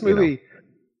 and this movie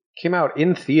came out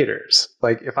in theaters.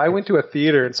 Like, if I went to a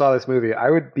theater and saw this movie, I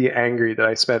would be angry that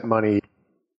I spent money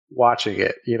watching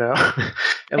it,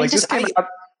 And like, this came out.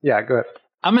 Yeah, go ahead.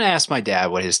 I'm going to ask my dad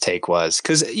what his take was.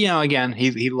 Because, again,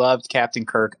 he loved Captain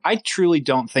Kirk. I truly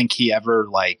don't think he ever,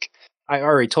 I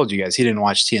already told you guys, he didn't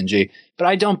watch TNG. But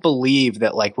I don't believe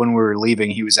that, when we were leaving,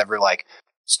 he was ever like,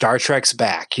 Star Trek's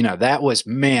back. That was,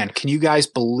 man, can you guys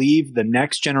believe the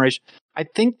next generation? I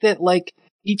think that,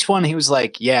 each one, he was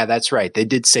like, yeah, that's right. They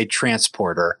did say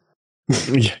transporter.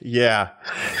 Yeah.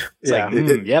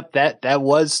 Yep, that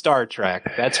was Star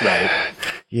Trek. That's right.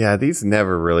 Yeah, these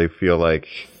never really feel like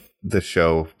the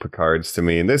show Picard's to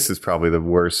me. And this is probably the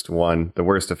worst one, the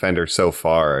worst offender so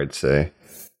far, I'd say.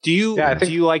 Do you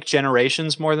like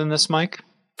Generations more than this, Mike?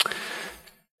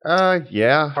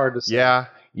 Yeah. Hard to say. Yeah.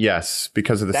 Yes,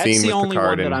 because of the scene with Picard. That's the only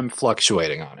one that I'm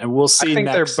fluctuating on. And we'll see I think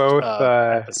next they're both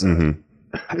episode.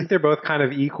 I think they're both kind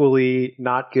of equally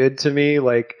not good to me.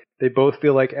 Like, they both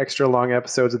feel like extra long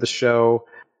episodes of the show.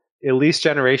 At least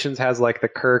Generations has the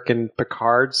Kirk and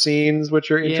Picard scenes,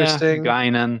 which are interesting.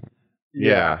 Guinan.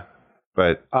 Yeah.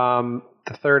 But the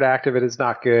third act of it is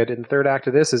not good, and the third act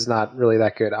of this is not really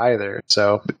that good either.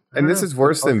 So, and this is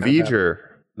worse than V'ger.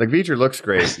 Like, V'ger looks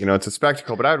great, it's a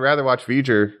spectacle, but I'd rather watch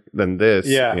V'ger than this,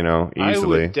 easily. I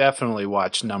would definitely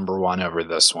watch number one over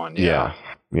this one. Yeah.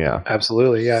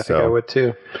 Absolutely. Yeah, I think I would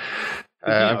too.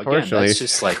 Unfortunately,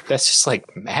 again, that's just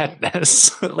like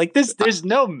madness. There's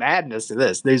no madness to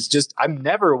this. There's just, I'm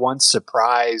never once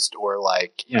surprised or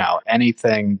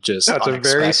anything just unexpected. It's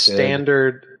a very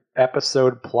standard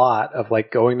episode plot of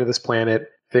going to this planet,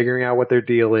 figuring out what their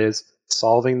deal is,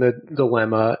 solving the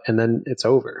dilemma, and then it's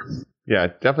over. Yeah,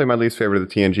 definitely my least favorite of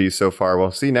the TNG so far.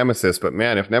 We'll see Nemesis, but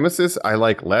man, if Nemesis I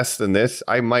like less than this,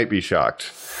 I might be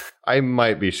shocked. I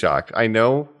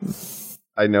know.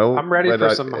 I'm ready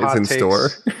for some hot takes. Store.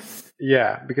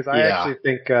 Yeah, because I actually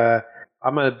think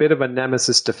I'm a bit of a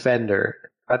Nemesis defender.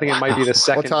 I think it might be the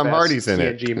second Tom best Hardy's in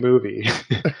TNG it. movie.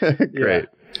 Great.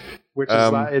 which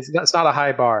is not, it's not a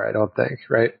high bar, I don't think,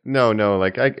 right? No,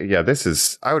 like this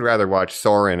is. I would rather watch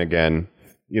Soren again,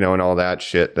 and all that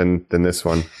shit than this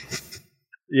one.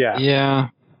 Yeah.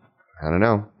 I don't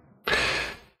know.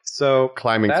 So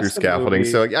climbing through scaffolding.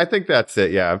 So I think that's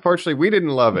it. Yeah. Unfortunately, we didn't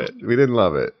love it.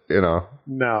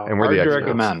 No. And we're the experts.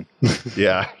 Recommend.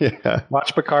 Yeah.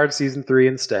 Watch Picard season 3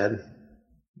 instead.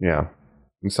 Yeah.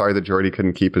 I'm sorry that Geordi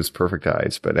couldn't keep his perfect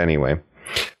eyes, but anyway.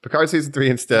 Picard season 3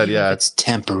 instead. Yeah. It's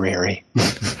temporary.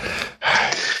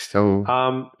 So.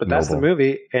 But that's the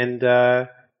movie, and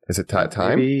is it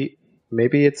time?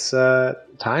 Maybe it's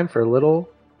time for a little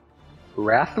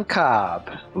Wrath of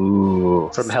Cobb. Ooh.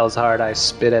 From Hell's Heart, I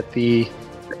spit at the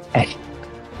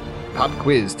pop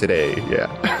quiz today.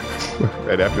 Yeah.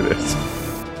 Right after this.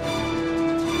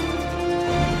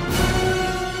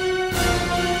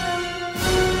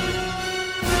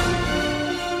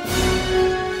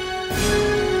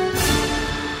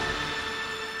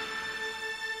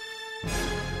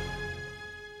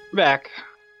 We're back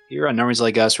here on Normies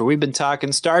Like Us, where we've been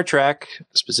talking Star Trek,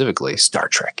 specifically Star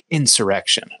Trek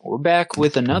Insurrection. We're back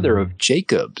with another of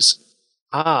Jacob's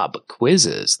Cobb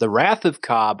quizzes. The Wrath of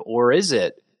Cobb, or is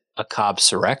it a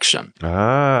Cobb-surrection?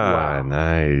 Wow.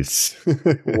 Nice.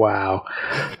 Wow.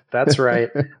 That's right.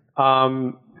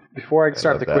 Before I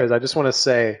start the quiz, I just want to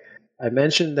say, I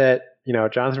mentioned that,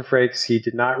 Jonathan Frakes, he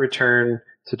did not return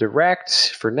to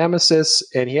direct for Nemesis,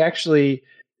 and he actually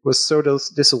was so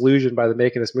disillusioned by the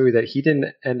making of this movie that he didn't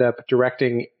end up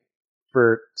directing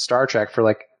for Star Trek for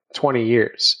like 20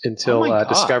 years until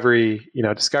Discovery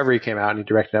came out, and he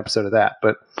directed an episode of that.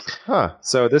 But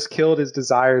so this killed his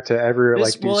desire to ever do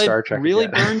Star Trek. It really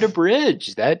again. burned a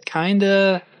bridge. That kind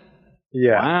of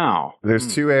Wow.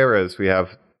 There's two eras. We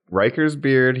have Riker's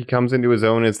beard. He comes into his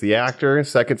own as the actor.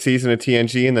 Second season of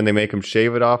TNG, and then they make him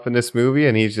shave it off in this movie,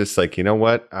 and he's just like, you know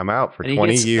what? I'm out for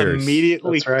 20 years.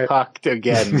 Immediately cucked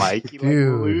again, Mike. He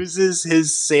loses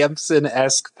his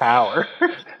Samson-esque power.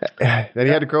 Then he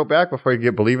had to grow back before he could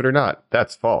get Believe It or Not.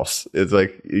 That's false. It's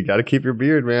like, you got to keep your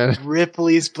beard, man.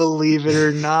 Ripley's Believe It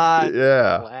or Not.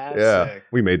 Yeah. Yeah.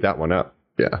 We made that one up.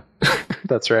 Yeah.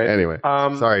 That's right. Anyway.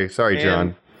 Sorry,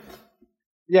 John.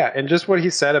 Yeah, and just what he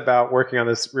said about working on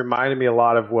this reminded me a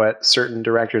lot of what certain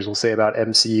directors will say about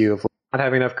MCU of not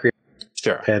having enough creative.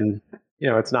 Sure. And,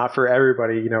 it's not for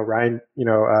everybody. Ryan,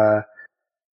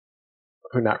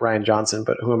 not Ryan Johnson,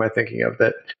 but who am I thinking of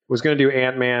that was going to do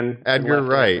Ant-Man? Edgar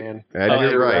Wright.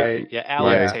 Edgar Wright. Yeah,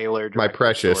 Alan Taylor. My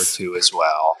precious. Thor 2 as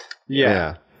well.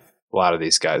 Yeah. A lot of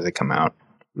these guys that come out.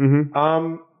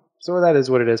 Mm-hmm. So that is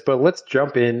what it is. But let's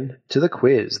jump in to the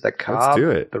quiz. Let's do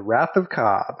it. The Wrath of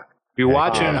Cobb. If you're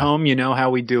watching at home, you know how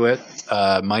we do it.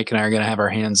 Mike and I are going to have our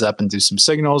hands up and do some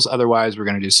signals. Otherwise, we're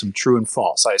going to do some true and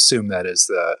false. I assume that is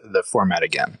the format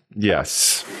again.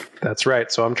 Yes. That's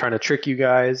right. So I'm trying to trick you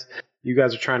guys. You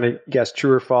guys are trying to guess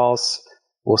true or false.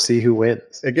 We'll see who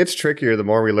wins. It gets trickier the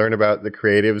more we learn about the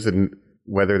creatives and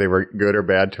whether they were good or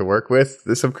bad to work with.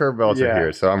 There's some curveballs in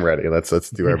here, so I'm ready. Let's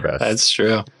do our best. That's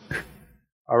true.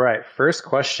 All right. First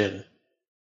question.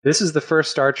 This is the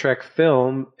first Star Trek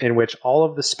film in which all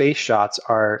of the space shots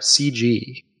are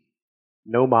CG.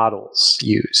 No models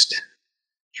used.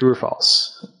 True or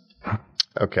false?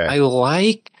 Okay. I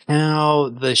like how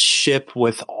the ship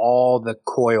with all the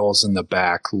coils in the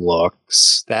back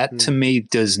looks. That to me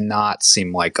does not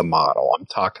seem like a model. I'm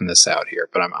talking this out here,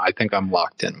 but I think I'm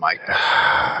locked in, Mike.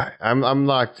 I'm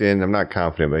locked in. I'm not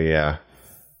confident, but yeah.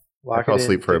 I'll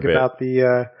sleep for a bit.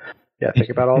 Think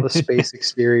about all the space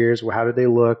exteriors. How did they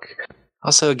look?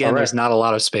 Also, again, there's not a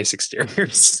lot of space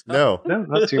exteriors. No,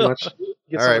 not too much.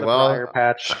 All right, briar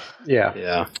patch.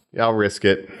 Yeah. I'll risk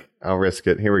it.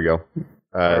 Here we go.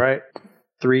 All right.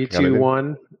 3, 2,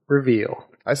 1. Reveal.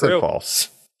 I said false.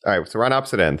 All right, so we're on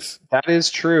opposite ends. That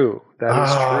is true. That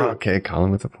is true. Okay,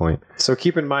 Colin with a point. So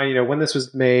keep in mind, when this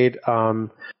was made.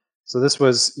 So this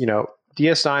was,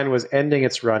 DS9 was ending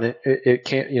its run. It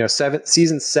came,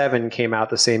 season 7 came out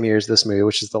the same year as this movie,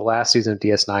 which is the last season of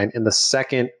DS9, and the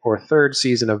second or third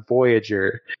season of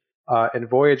Voyager. And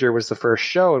Voyager was the first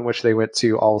show in which they went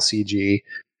to all CG.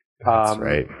 That's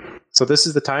right. So this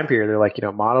is the time period. They're like,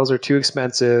 models are too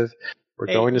expensive. We're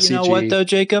going to CG. You know what though,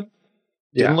 Jacob?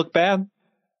 Didn't look bad.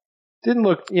 Didn't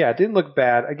look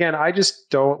bad. Again, I just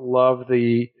don't love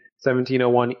the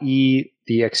 1701E,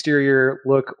 the exterior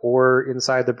look, or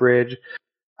inside the bridge.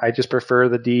 I just prefer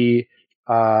the D,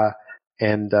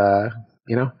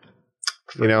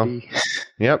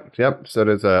 Yep. So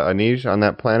there's a niche on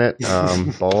that planet.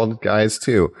 Bald guys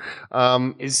too.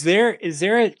 Is there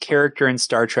a character in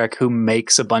Star Trek who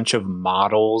makes a bunch of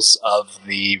models of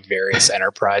the various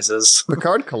enterprises?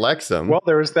 Picard collects them. Well,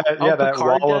 there was that that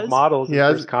Picard wall does? of models in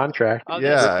his contract. Oh,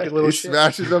 yeah, little he shit.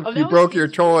 smashes them. Oh, He that broke was your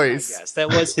his quarters, toys. I guess. That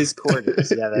was his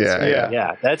quarters. Yeah, that's Yeah.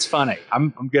 yeah, that's funny.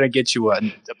 I'm gonna get you a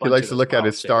bunch He likes of to those look at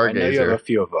his models, Jay. I know you have Stargazer. a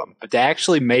few of them, but to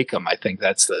actually make them, I think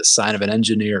that's the sign of an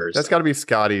engineer. or That's got to be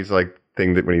Scotty's like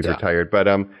thing that when he's retired. But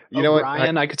you know what?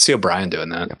 O'Brien, I could see O'Brien doing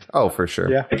that. Oh, for sure.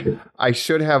 Yeah. I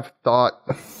should have thought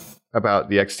about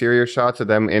the exterior shots of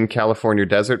them in California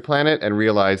desert planet and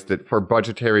realized that for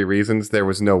budgetary reasons, there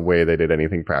was no way they did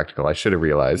anything practical. I should have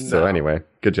realized. So anyway,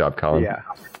 good job, Colin. Yeah.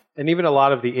 And even a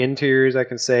lot of the interiors, I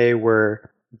can say, were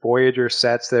Voyager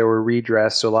sets that were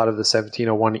redressed. So a lot of the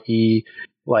 1701E,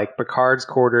 like Picard's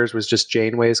quarters was just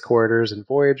Janeway's quarters and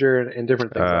Voyager and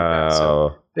different things like that.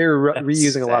 So they were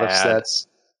reusing a lot of sets.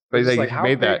 But they how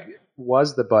made big that.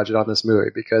 was the budget on this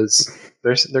movie? Because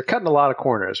they're cutting a lot of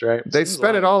corners, right? They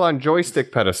spent it all on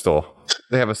joystick pedestal.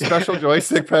 They have a special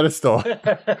joystick pedestal.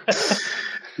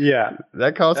 Yeah.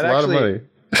 That costs a lot of money.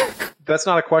 That's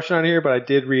not a question on here, but I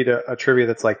did read a trivia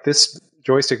that's like this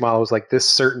joystick model was like this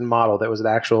certain model that was an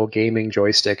actual gaming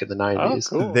joystick in the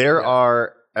 90s. Oh, cool. There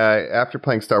are, after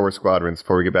playing Star Wars Squadrons,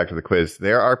 before we get back to the quiz,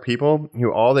 there are people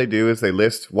who all they do is they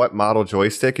list what model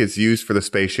joystick is used for the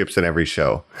spaceships in every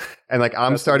show. And like,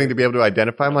 I'm starting to be able to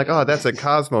identify. I'm like, oh, that's a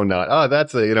Cosmonaut. Oh,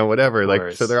 that's a, whatever.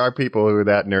 Like, so there are people who are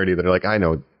that nerdy that are like, I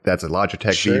know that's a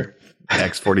Logitech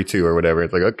X42 or whatever.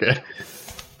 It's like, okay.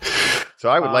 So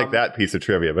I would like that piece of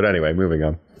trivia. But anyway, moving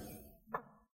on.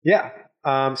 Yeah.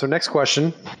 So next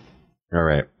question. All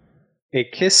right. A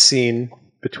kiss scene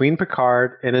between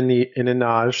Picard and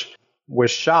Inaj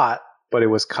was shot, but it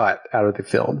was cut out of the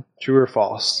film. True or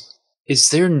false?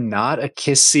 Is there not a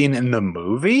kiss scene in the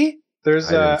movie?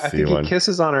 There's I think one. he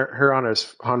kisses on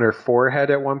her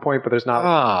forehead at one point, but there's not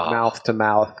mouth to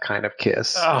mouth kind of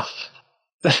kiss. Oh,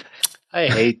 I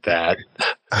hate that.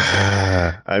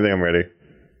 I think I'm ready.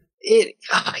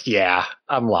 Yeah,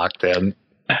 I'm locked in.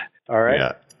 All right.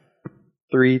 Yeah.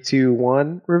 3, 2,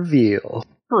 1, reveal.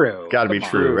 True. Got to be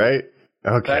true, right?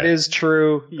 Okay. That is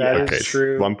true. That is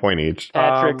true. 1 point each.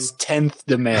 Patrick's 10th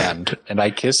demand, and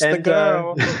I kissed the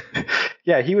girl.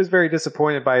 Yeah, he was very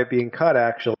disappointed by it being cut,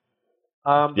 actually.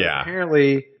 But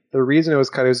apparently, the reason it was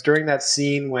cut was during that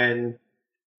scene when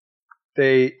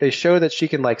they show that she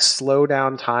can like slow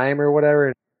down time or whatever,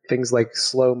 and things like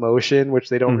slow motion, which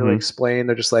they don't really explain.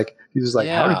 They're just like, he's just like,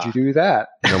 how did you do that?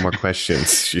 No more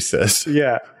questions, she says.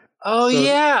 Yeah. Oh,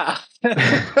 yeah.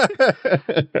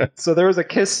 So there was a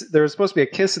kiss. There was supposed to be a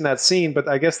kiss in that scene, but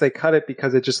I guess they cut it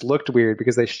because it just looked weird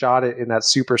because they shot it in that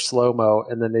super slow mo,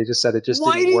 and then they just said it just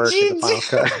didn't work in the final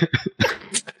cut.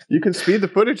 You can speed the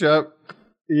footage up.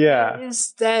 Yeah.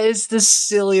 That is the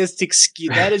silliest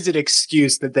excuse. That is an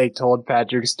excuse that they told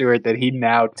Patrick Stewart that he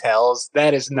now tells.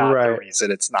 That is not the reason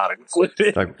it's not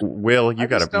included. Like, Will, you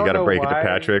gotta break it to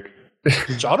Patrick.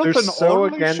 Jonathan so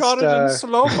only against, shot it in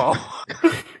slow-mo.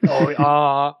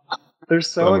 They're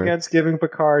so against giving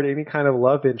Picard any kind of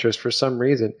love interest for some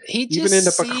reason. He just even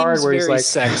into Picard seems where he's very like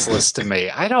sexless to me.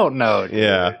 I don't know. Dude.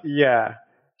 Yeah,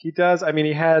 he does. I mean,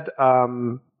 he had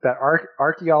that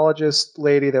archaeologist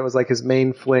lady that was like his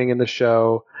main fling in the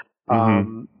show.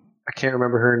 I can't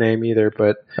remember her name either,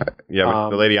 but the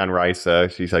lady on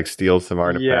Risa, she's like steals some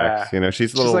artifacts.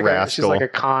 She's a little rascal. She's like a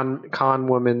con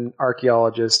woman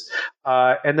archaeologist.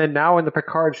 And then now in the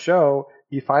Picard show,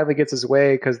 he finally gets his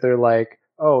way because they're like,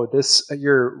 oh,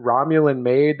 your Romulan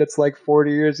maid that's like 40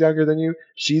 years younger than you,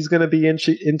 she's going to be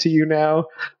into you now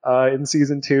in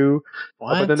season 2.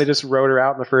 But then they just wrote her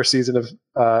out in the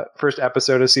first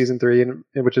episode of season 3,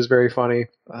 which is very funny.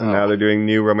 Now they're doing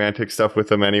new romantic stuff with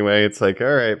them anyway. It's like,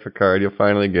 all right, Picard, you'll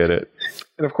finally get it.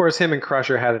 And of course, him and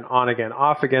Crusher had an on-again,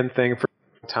 off-again thing for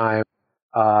a time.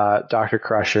 Dr.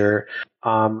 Crusher.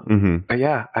 But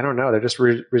yeah, I don't know. They're just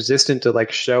resistant to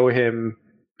like show him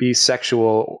be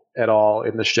sexual at all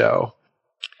in the show.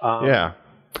 I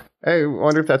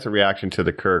wonder if that's a reaction to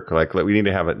the Kirk. Like, we need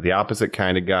to have the opposite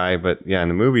kind of guy. But yeah, in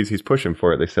the movies, he's pushing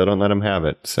for it. They still don't let him have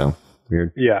it. So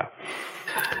weird. Yeah.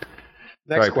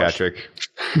 Next Sorry, question.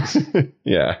 Patrick.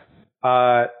 Yeah.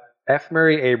 F.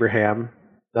 Murray Abraham.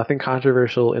 Nothing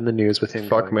controversial in the news with him.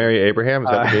 Fuck Mary Abraham. Is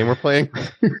that the game we're playing?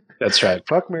 That's right.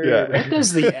 Fuck Mary Abraham. What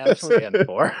does the F stand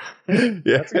for?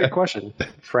 That's a good question.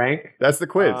 Frank? That's the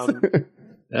quiz.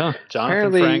 Yeah, Jonathan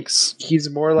apparently Franks. He's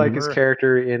more like his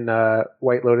character in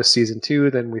White Lotus season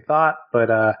 2 than we thought. But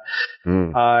F.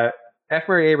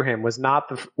 Murray Abraham was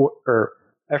F.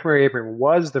 Murray Abraham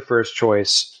was the first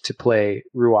choice to play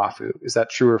Ruafu. Is that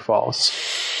true or false?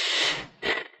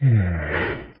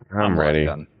 I'm ready.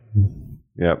 Done.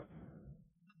 Yep.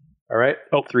 All right.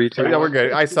 Oh, 3, 2, Yeah, we're 1.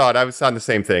 good. I saw it. I was on the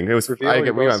same thing. It was. Reveal,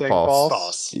 We went false.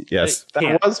 False. Yes.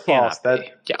 That was false. Cannot That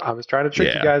be. Yeah. I was trying to trick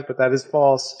Yeah. you guys, but that is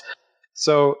false.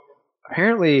 So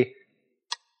apparently,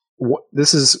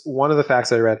 this is one of the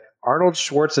facts I read. Arnold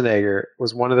Schwarzenegger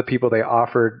was one of the people they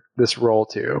offered this role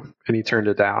to, and he turned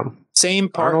it down. Same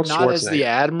part, Arnold not as the Schwarzenegger.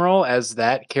 Admiral, as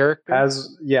that character.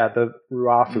 The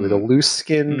Ruafu, the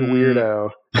loose-skinned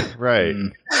weirdo. Right.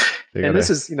 And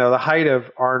this is, the height of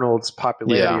Arnold's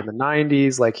popularity Yeah. in the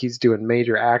 90s. Like, he's doing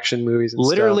major action movies and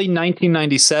Literally, stuff.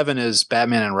 1997 is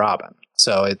Batman and Robin.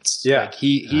 So it's like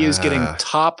he is getting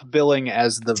top billing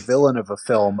as the villain of a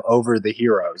film over the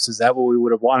heroes. Is that what we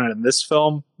would have wanted in this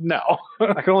film? No.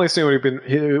 I can only assume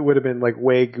it would have been like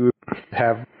way good to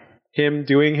have him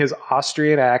doing his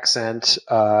Austrian accent.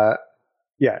 It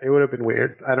would have been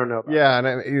weird. I don't know. About Yeah,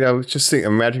 and just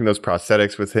imagining those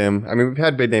prosthetics with him. I mean, we've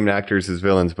had big name actors as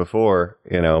villains before,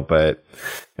 but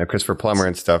Christopher Plummer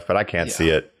and stuff. But I can't see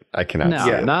it. I cannot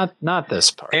see it. not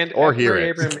this part. And Or Edgar hear it.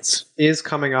 Abrams is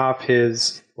coming off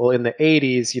his, in the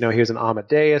 80s, he was in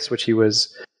Amadeus, which he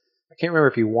was, I can't remember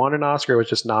if he won an Oscar or was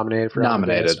just nominated for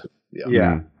Nominated. Amadeus.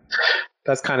 Yeah.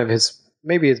 That's kind of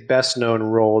maybe his best known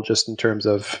role just in terms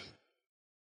of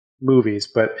movies.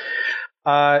 But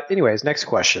anyways, next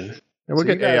question. And we'll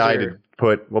get AI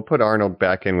we'll put Arnold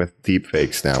back in with deep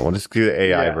fakes now. We'll just do the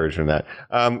AI version of that.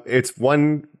 It's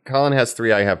one. Colin has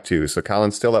 3. I have 2. So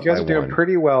Colin's still up by 1. You guys are doing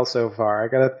pretty well so far. I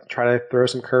got to try to throw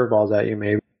some curveballs at you,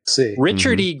 maybe. See.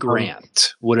 Richard E.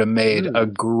 Grant would have made a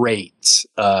great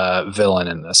villain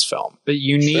in this film, but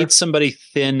you need somebody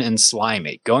thin and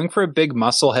slimy. Going for a big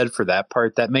muscle head for that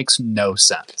part, that makes no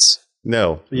sense.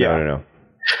 No.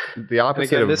 The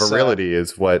opposite of virility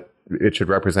is what it should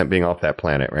represent, being off that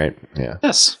planet, right? Yeah.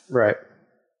 Yes. Right.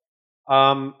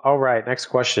 All right. Next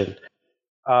question.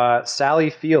 Sally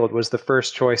Field was the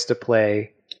first choice to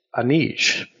play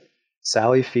Anish.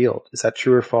 Sally Field. Is that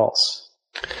true or false?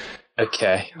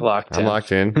 Okay. Locked in. I'm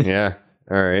locked in. Yeah.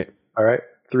 All right. All right.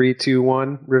 3, 2,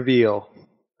 1. Reveal.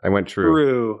 I went true.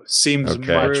 True. Seems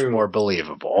much more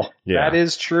believable. Yeah. That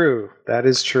is true.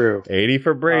 80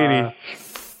 for Brady.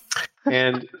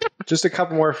 And just a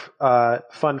couple more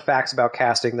fun facts about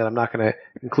casting that I'm not going to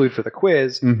include for the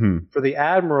quiz. Mm-hmm. For the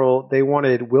Admiral, they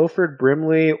wanted Wilford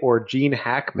Brimley or Gene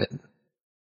Hackman.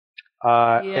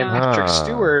 And Patrick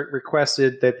Stewart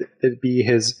requested that it be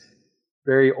his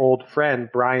very old friend,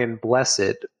 Brian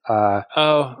Blessed.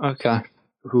 Okay.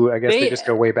 Who I guess they just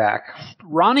go way back.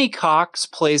 Ronnie Cox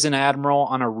plays an admiral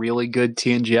on a really good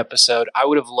TNG episode. I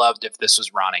would have loved if this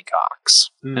was Ronnie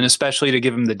Cox, and especially to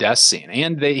give him the death scene.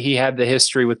 And he had the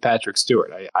history with Patrick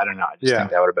Stewart. I don't know. I just think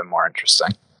that would have been more interesting.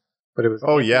 But it was.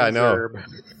 Oh yeah, I know.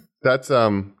 That's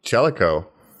Jellicoe.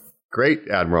 Great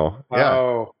admiral.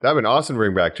 Yeah, that'd been awesome to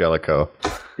bring back Jellicoe.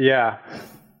 Yeah,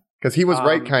 because he was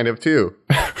right, kind of too.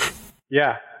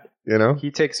 Yeah. He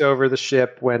takes over the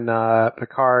ship when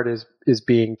Picard is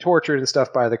being tortured and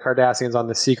stuff by the Cardassians on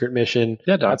the secret mission.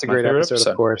 Yeah, that's a great episode,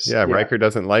 of course. Yeah, Riker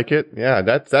doesn't like it. Yeah,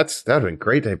 that would have been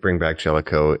great to bring back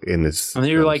Jellicoe in this. And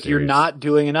you're like, series. you're not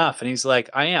doing enough, and he's like,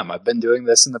 I am. I've been doing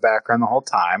this in the background the whole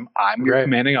time. I'm your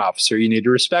commanding officer. You need to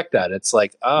respect that. It's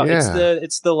like,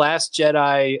 it's the Last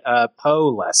Jedi Poe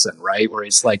lesson, right? Where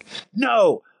he's like,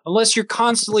 no. Unless you're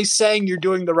constantly saying you're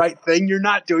doing the right thing, you're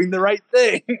not doing the right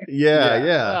thing. Yeah.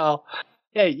 Well,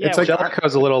 yeah. It's like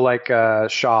Jellicoe's a little like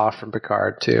Shaw from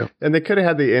Picard too. And they could have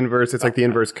had the inverse. It's like the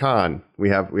inverse Khan. We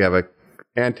have a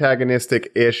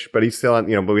antagonistic-ish, but he's still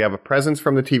but we have a presence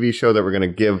from the TV show that we're going to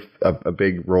give a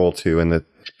big role to in the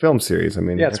film series. I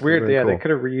mean, it's weird. Yeah, cool. They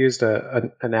could have reused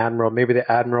an admiral, maybe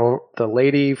the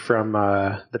lady from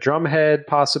the Drumhead,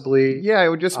 possibly. Yeah, it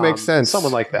would just make sense.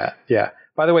 Someone like that. Yeah.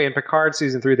 By the way, in Picard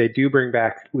Season 3, they do bring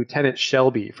back Lieutenant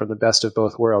Shelby from The Best of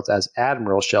Both Worlds as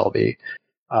Admiral Shelby.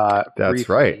 That's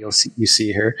briefly, right. You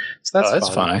see her. So that's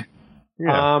funny.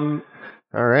 Yeah.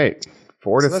 All right.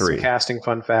 4 to 3. Some casting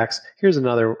fun facts. Here's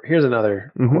another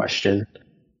question.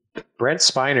 Brent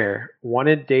Spiner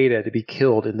wanted Data to be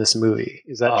killed in this movie.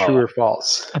 Is that true or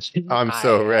false? I'm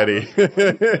so ready.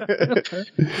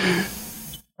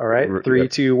 All right. 3,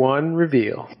 2, 1.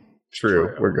 Reveal.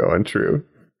 True. We're going true.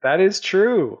 That is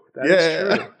true. That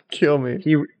is true. Kill me.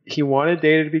 He wanted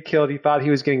Data to be killed. He thought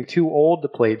he was getting too old to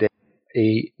play Data,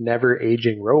 a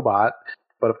never-aging robot.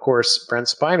 But, of course, Brent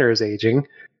Spiner is aging.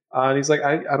 And he's like,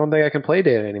 I don't think I can play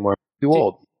Data anymore. I'm too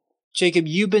old. Jacob,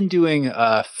 you've been doing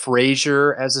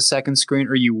Frasier as a second screen,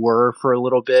 or you were for a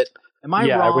little bit. Am I wrong?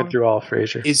 Yeah, I went through all of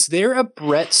Frasier. Is there a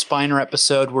Brett Spiner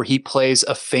episode where he plays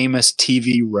a famous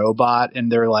TV robot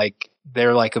and they're like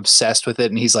they're like obsessed with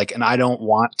it, and he's like, and I don't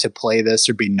want to play this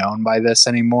or be known by this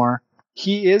anymore.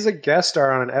 He is a guest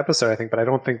star on an episode, I think, but I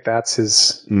don't think that's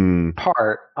his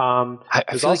part. I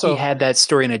feel like he had that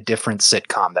story in a different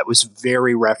sitcom that was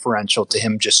very referential to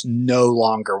him just no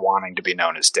longer wanting to be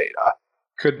known as Data.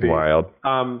 Could be. Wild.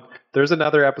 There's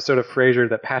another episode of Frasier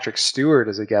that Patrick Stewart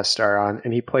is a guest star on,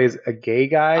 and he plays a gay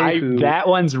guy. That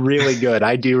one's really good.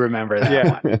 I do remember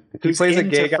that one. He plays a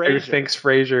gay guy who thinks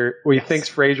Frasier. Well, he thinks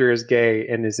Frasier is gay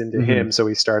and is into him, so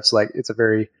he starts like it's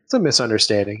a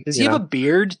misunderstanding. Does he have a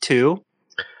beard too?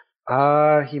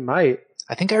 He might.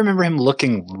 I think I remember him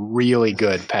looking really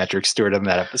good, Patrick Stewart, in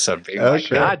that episode. Being like,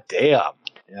 God damn.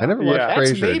 I never watched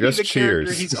That's Frasier. maybe Just the character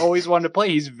Cheers. he's always wanted to play.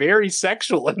 He's very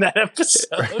sexual in that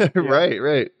episode.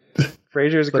 Right.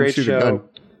 Frasier's a great show.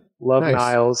 Love Nice.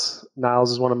 Niles.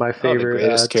 Niles is one of my the favorite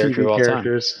greatest character of TV all time.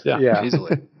 characters. Yeah,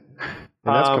 easily. And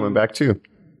that's coming back too.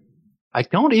 I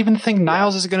don't even think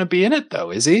Niles is going to be in it,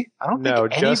 though, is he? I don't No,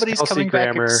 think just anybody's Kelsey coming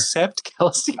Grammer. back except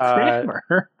Kelsey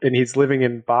Grammer. And he's living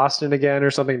in Boston again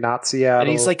or something, not Seattle. And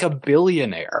he's like a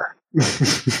billionaire.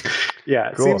 Yeah,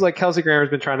 it seems like Kelsey Grammer's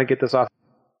been trying to get this off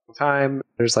time.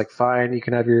 There's like, fine, you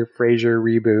can have your Frasier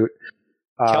reboot.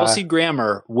 Kelsey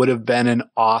Grammer would have been an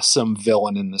awesome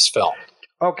villain in this film.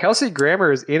 Oh, Kelsey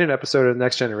Grammer is in an episode of The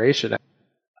Next Generation.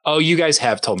 Oh, you guys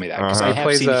have told me that because I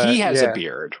have seen he has a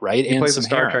beard, right? He and plays some a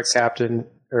Star hair. Trek captain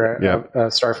or a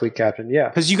Starfleet captain. Yeah,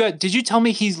 because did you tell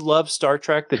me he loves Star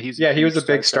Trek? That he's he was a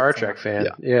big Star Trek fan.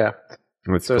 Yeah.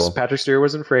 So cool. Patrick Stewart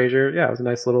was in Frasier. Yeah, it was a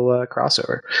nice little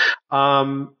crossover.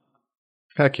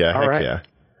 Heck yeah. All right. Yeah.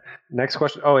 Next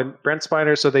question. Oh, and Brent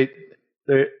Spiner. So they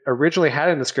originally had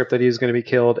in the script that he was going to be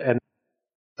killed, and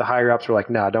the higher ups were like,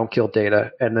 "No, don't kill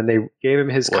Data." And then they gave him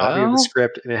his copy of the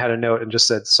script, and it had a note and just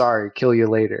said, "Sorry, kill you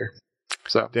later."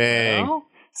 So dang. Well,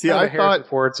 See, I thought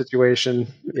Ford situation.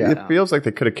 Yeah, it feels like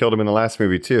they could have killed him in the last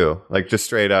movie too, like just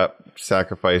straight up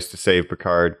sacrifice to save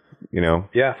Picard.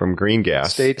 From green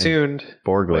gas. Stay tuned.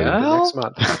 Borglin. Next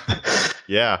month.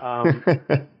 Yeah.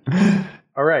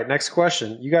 All right, next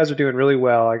question. You guys are doing really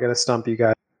well. I got to stump you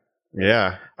guys.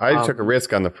 Yeah, I took a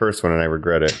risk on the first one, and I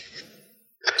regret it.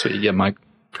 So you get Mike.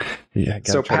 Yeah.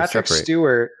 So Patrick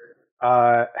Stewart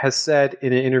has said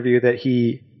in an interview that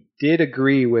he did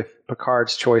agree with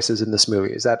Picard's choices in this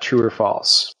movie. Is that true or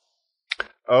false?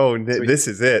 Oh, this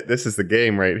is it. This is the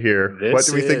game right here. What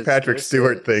do we think Patrick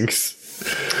Stewart thinks?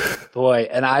 Boy,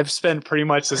 and I've spent pretty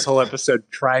much this whole episode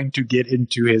trying to get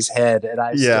into his head, and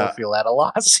I still feel at a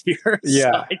loss here.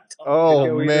 Yeah.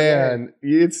 Oh, man.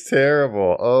 It's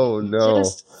terrible. Oh, no.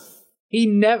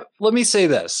 Let me say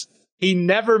this. He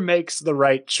never makes the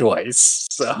right choice.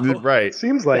 So right.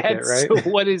 Seems like it, right?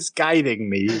 What is guiding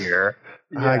me here?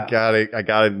 Yeah. I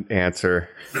got an answer.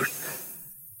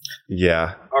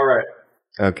 Yeah. All right.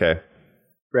 Okay.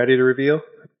 Ready to reveal?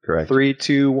 Correct. 3,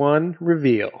 2, 1,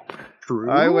 reveal.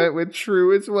 True. I went with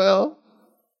true as well.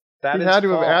 That he is had to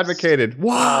false. have advocated.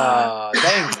 Wow.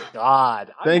 Thank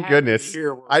God. Thank goodness.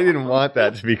 I didn't want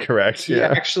that to be correct. Yeah.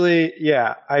 Actually,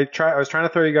 I was trying to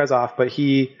throw you guys off, but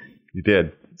you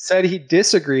did. Said he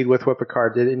disagreed with what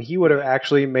Picard did, and he would have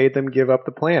actually made them give up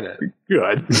the planet.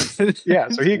 Good. Yeah,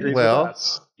 so he agrees with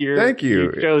us. Thank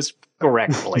you. You chose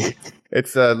correctly.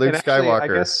 It's Luke Actually, Skywalker. I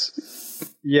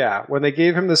guess, when they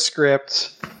gave him the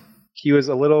script, he was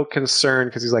a little concerned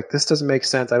because he's like, this doesn't make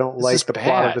sense. I don't like the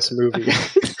plot of this movie.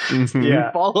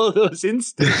 Yeah. Follow those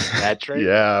instincts, Patrick.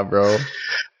 Yeah, bro.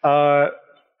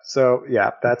 So,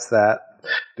 yeah, that's that.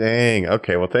 Dang.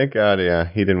 Okay, well, thank God,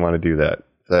 he didn't want to do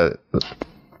that.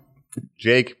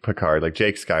 Jake Picard, like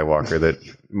Jake Skywalker, that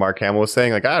Mark Hamill was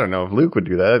saying, like, I don't know if Luke would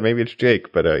do that. Maybe it's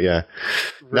Jake, but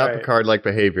not Picard-like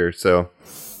behavior. So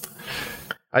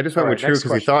I just went with true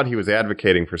because he thought he was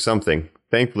advocating for something.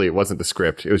 Thankfully, it wasn't the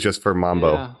script. It was just for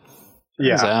Mambo.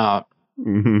 Yeah. Out.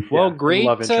 Mm-hmm. Well, great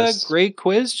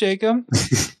quiz, Jacob.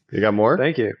 You got more?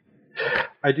 Thank you.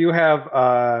 I do have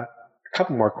a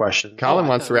couple more questions. Colin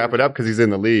wants to wrap it up because he's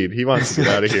in the lead. He wants to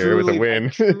get out of here with a win. I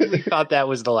truly thought that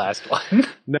was the last one.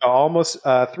 No, almost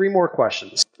 3 more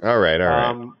questions. All right.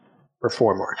 Or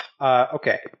 4 more.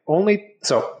 Okay.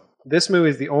 So this movie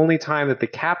is the only time that the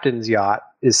captain's yacht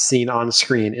is seen on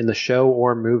screen in the show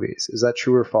or movies. Is that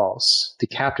true or false? The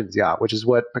captain's yacht, which is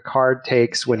what Picard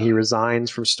takes when he resigns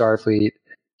from Starfleet.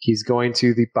 He's going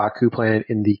to the Baku planet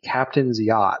in the captain's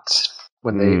yacht.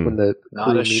 When the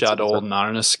not a shuttle, not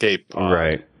an escape pod.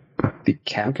 Right. The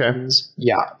captain's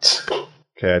yacht.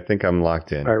 Okay, I think I'm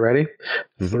locked in. All right, ready?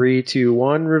 3, 2,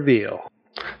 1, reveal.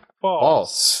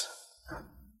 False.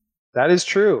 That is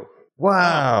true.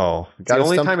 Wow. It's the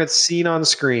only time it's seen on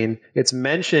screen. It's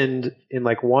mentioned in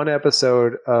like one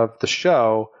episode of the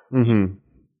show,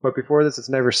 but before this, it's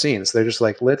never seen. So they're just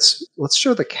like, let's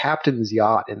show the captain's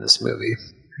yacht in this movie.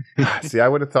 See, I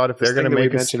would have thought if they're going to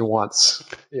make mention once.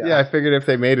 Yeah, I figured if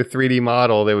they made a 3D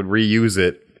model, they would reuse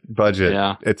it budget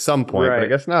at some point, but I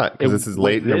guess not, because this is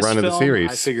late in the run of the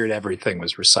series. I figured everything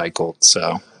was recycled,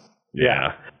 so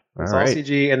yeah. It's all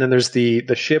CG, and then there's the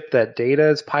ship that Data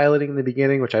is piloting in the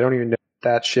beginning, which I don't even know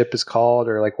what that ship is called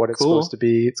or like what it's supposed to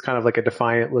be. It's kind of like a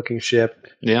Defiant looking ship.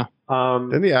 Yeah.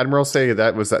 Didn't the Admiral say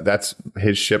that's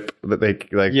his ship that they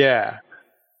like? Yeah.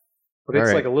 But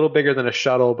it's like a little bigger than a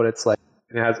shuttle, but it's like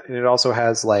it also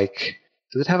has like,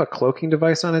 does it have a cloaking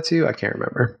device on it too? I can't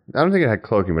remember. I don't think it had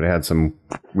cloaking, but it had some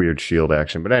weird shield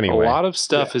action. But anyway, a lot of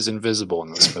stuff is invisible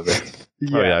in this movie.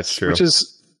 Yeah, that's true. Which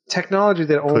is technology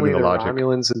that only the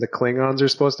Romulans and the Klingons are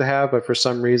supposed to have, but for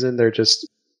some reason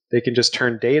they can just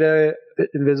turn Data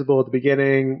invisible at the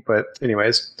beginning. But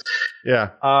anyways,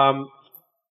 yeah. All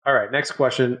right, next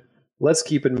question. Let's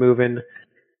keep it moving.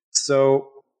 So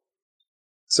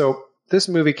this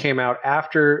movie came out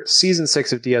after season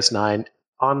 6 of DS9,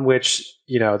 on which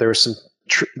there were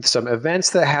some events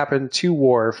that happened to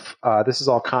Worf. This is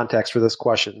all context for this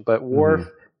question, but Worf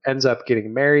ends up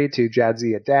getting married to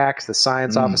Jadzia Dax, the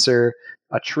science officer,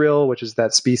 a Trill, which is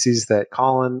that species that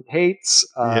Colin hates.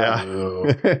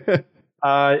 And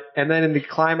then in the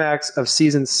climax of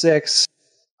season 6,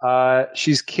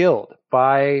 she's killed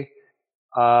by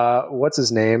what's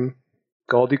his name,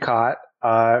 Gul Dukat,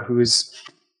 who's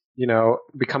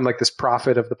become like this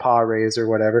prophet of the paw rays or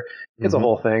whatever. It's a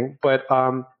whole thing. But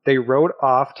they wrote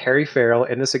off Terry Farrell,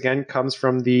 and this again comes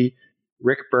from the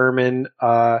Rick Berman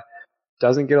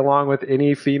doesn't get along with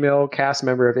any female cast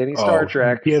member of any Star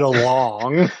Trek. Get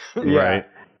along. Right.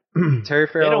 Terry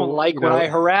Farrell. They don't like when I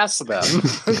harass them.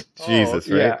 Jesus,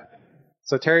 right? Yeah.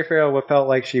 So Terry Farrell felt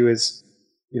like she was,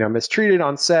 mistreated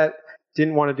on set,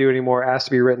 didn't want to do anymore, asked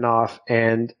to be written off,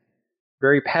 and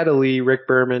very pettily, Rick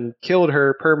Berman killed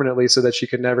her permanently so that she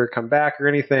could never come back or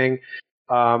anything.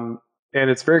 And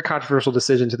it's a very controversial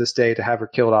decision to this day to have her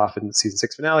killed off in the season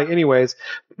 6 finale. Anyways,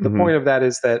 the point of that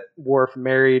is that Worf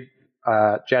married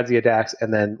Jadzia Dax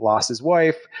and then lost his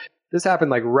wife. This happened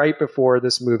like right before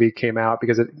this movie came out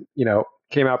because it,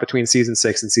 came out between season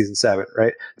 6 and season 7,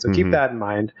 right? So keep that in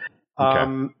mind.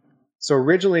 Okay. So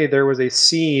originally there was a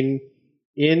scene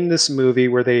in this movie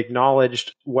where they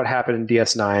acknowledged what happened in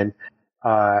DS9,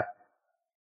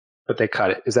 but they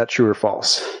cut it. Is that true or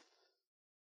false?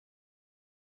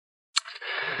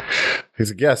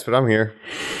 He's a guess, but I'm here.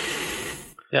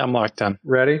 Yeah, I'm locked in.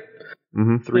 Ready?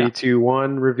 3, 2,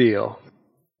 1, reveal.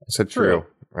 I said true.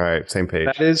 All right, same page.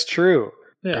 That is true.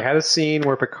 Yeah. They had a scene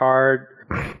where Picard,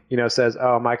 says,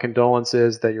 "Oh, my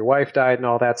condolences that your wife died," and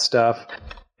all that stuff.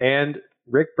 And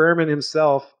Rick Berman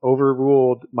himself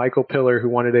overruled Michael Piller, who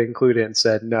wanted to include it, and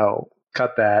said, "No,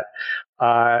 cut that."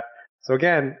 So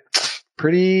again,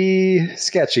 pretty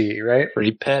sketchy, right?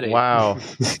 Pretty petty. Wow.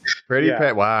 Pretty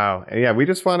petty. Wow. And yeah, we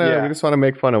just want to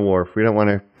make fun of Worf. We don't want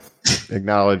to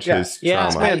acknowledge his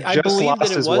trauma. I believe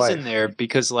that it was in there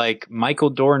because Michael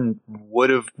Dorn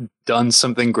would have done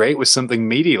something great with something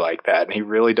meaty like that, and he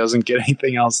really doesn't get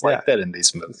anything else like that in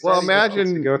these movies. Well,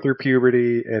 imagine go through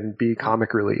puberty and be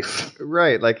comic relief.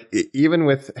 Right. Like even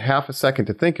with half a second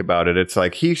to think about it, it's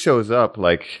like he shows up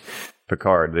like,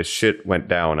 Picard, this shit went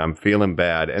down. I'm feeling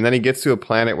bad. And then he gets to a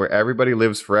planet where everybody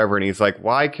lives forever. And he's like,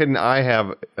 why couldn't I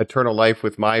have eternal life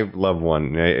with my loved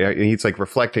one? And he's like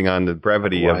reflecting on the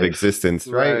brevity of existence,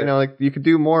 right? You could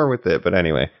do more with it. But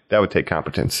anyway, that would take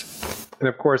competence. And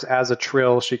of course, as a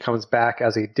Trill, she comes back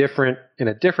as in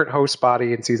a different host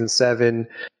body in season 7.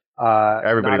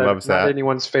 Everybody loves that. Not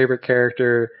anyone's favorite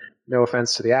character. No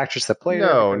offense to the actress that played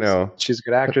her. No. She's a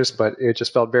good actress, but it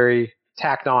just felt very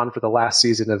tacked on for the last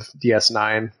season of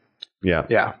DS9.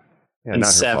 Yeah. And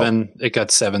 7, it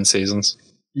got 7 seasons.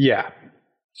 Yeah.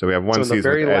 So we have one season. In the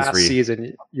very last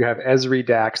season, you have Ezri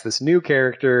Dax, this new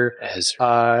character,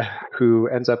 who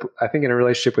ends up, I think, in a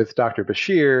relationship with Dr.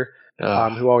 Bashir,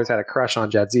 who always had a crush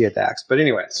on Jadzia Dax. But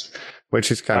anyways.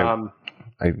 Which is kind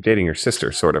of dating your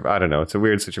sister, sort of. I don't know. It's a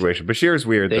weird situation. Bashir's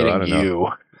weird, though. I don't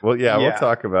know. Well, we'll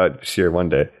talk about Bashir one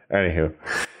day. Anywho.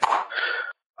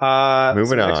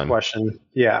 Moving on. Next question.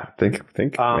 Yeah. Think,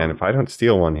 man, if I don't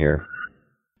steal one here.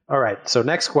 All right. So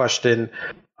next question.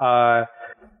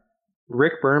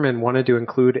 Rick Berman wanted to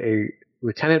include a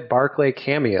Lieutenant Barclay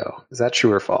cameo. Is that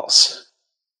true or false?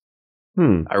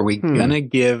 Are we going to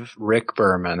give Rick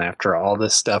Berman, after all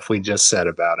this stuff we just said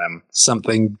about him,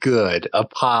 something good, a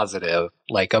positive,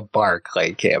 like a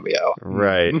Barclay cameo?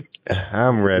 Right.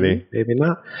 I'm ready. Maybe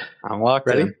not. I'm locked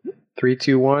in. 3,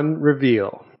 2, 1,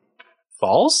 reveal.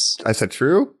 False? I said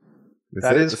true?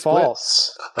 That is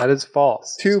false. That is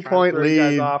false. 2-point Throw you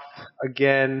guys lead. off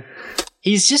again.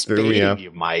 He's just Threw me baiting off.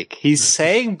 you, Mike. He's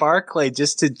saying Barclay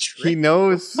just to trick. He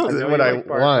knows I know what you I like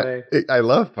Barclay. want. I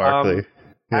love Barclay. Yeah.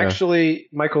 Actually,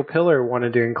 Michael Piller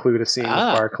wanted to include a scene with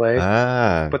Barclay.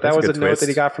 that's But that was good a note twist. that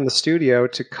he got from the studio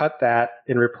to cut that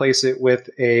and replace it with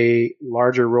a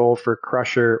larger role for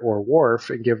Crusher or Worf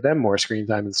and give them more screen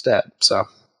time instead. So,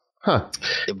 Huh.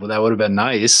 Well, that would have been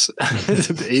nice.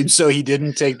 So he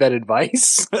didn't take that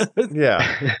advice? Yeah.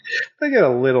 they get a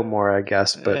little more, I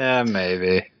guess. But Yeah,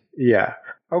 maybe. yeah.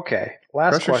 Okay.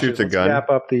 Last Crusher question. shoots a Let's gun. wrap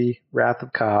up the Wrath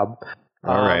of Cobb.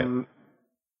 All right.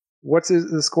 What's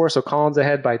the score? So Colin's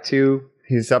ahead by 2.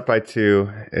 He's up by 2.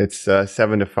 It's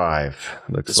 7-5.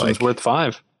 Looks This like. one's worth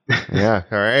 5. Yeah.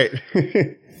 All right.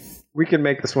 We can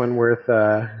make this one worth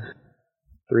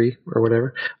 3 or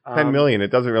whatever. 10 million.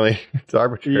 It doesn't really. It's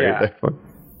arbitrary. Yeah. At that point.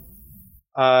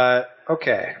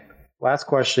 Okay. Last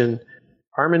question.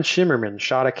 Armin Shimmerman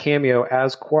shot a cameo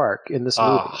as Quark in this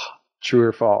movie. True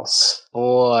or false?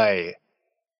 Boy.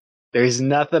 There's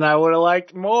nothing I would have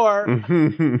liked more.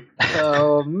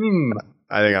 So,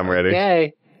 I think I'm ready.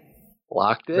 Okay.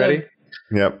 Locked in. Ready?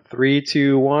 Yep. 3,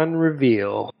 2, 1,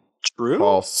 reveal. True?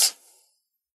 False.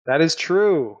 That is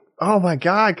true. Oh my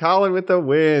God, Colin with the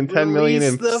win. 10 million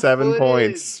and Release the 7 footage.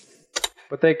 points.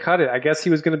 But they cut it. I guess he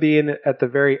was going to be in at the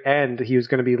very end. He was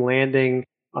going to be landing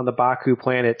on the Baku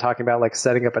planet talking about like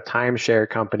setting up a timeshare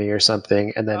company or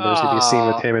something. And then there's going to be a scene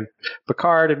with him and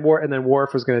Picard and then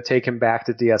Worf was going to take him back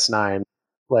to DS9.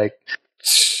 Like,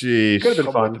 Sheesh. could have been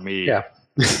Come fun. with me. Yeah.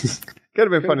 Could have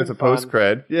been fun been as a fun. post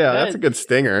cred. Yeah, that's a good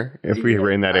stinger if we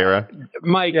were in that era.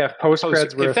 Mike, Yeah,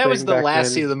 post-creds were a if that was thing the back last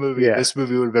then. scene of the movie, Yeah. this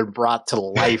movie would have been brought to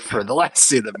life for the last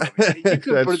scene of the movie. You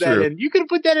could That's put that true. in. You could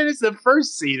put that in as the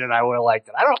first scene, and I would have liked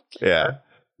it. I don't Yeah.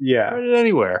 Yeah. put it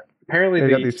anywhere. Apparently, They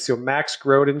got these- so Max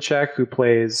Grodenchek, who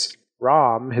plays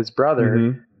Rom, his brother,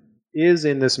 Mhm. is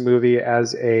in this movie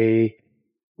as an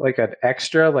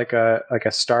extra, like a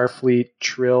Starfleet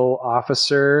Trill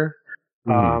officer.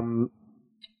 Mhm.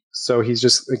 So he's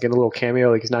just like in a little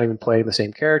cameo, like he's not even playing the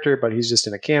same character, but he's just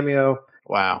in a cameo.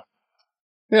 Wow.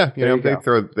 Yeah, There you they go.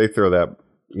 throw that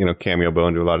cameo bow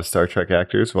into a lot of Star Trek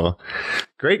actors. Well,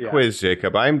 great Yeah. quiz,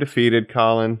 Jacob. I'm defeated,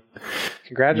 Colin.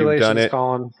 Congratulations, You've done it.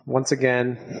 Colin, once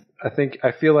again.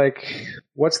 I feel like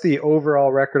what's the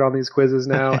overall record on these quizzes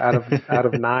now? out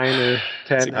of 9 or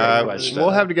 10? a great question. We'll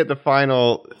have to get the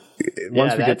final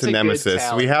once we get that's to a good Nemesis.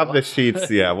 tally. We have the sheets.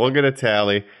 Yeah, we'll get a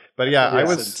tally. But yeah, I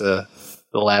was Listen to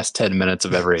the last 10 minutes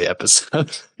of every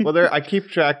episode. well. There, I keep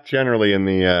track generally in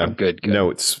the Good.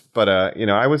 notes. But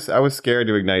I was scared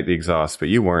to ignite the exhaust, but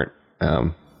you weren't.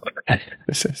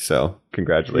 So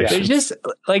congratulations. There's just,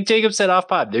 like Jacob said off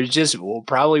pod,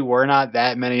 probably were not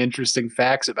that many interesting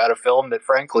facts about a film that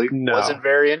frankly No. wasn't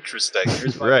very interesting.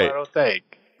 Here's my Right. final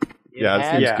take. It Yeah, it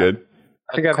had seems Yeah. good.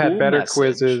 I think I've had cool better message.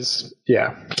 quizzes.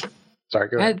 Yeah. Sorry,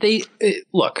 go ahead.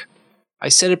 Look, I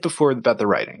said it before about the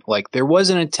writing. Like, there was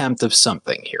an attempt of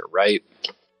something here, right?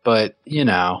 But,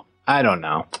 I don't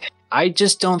know. I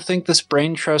just don't think this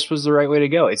brain trust was the right way to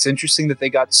go. It's interesting that they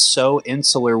got so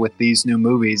insular with these new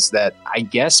movies that I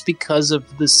guess because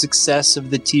of the success of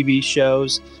the TV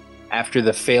shows, after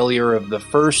the failure of the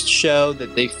first show,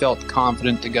 that they felt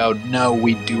confident to go, no,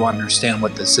 we do understand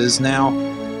what this is now,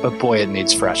 but boy, it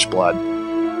needs fresh blood.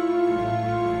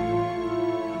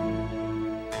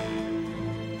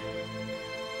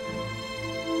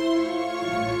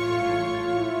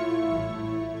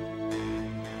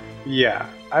 Yeah,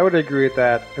 I would agree with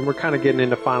that. And we're kind of getting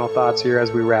into final thoughts here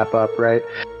as we wrap up, right?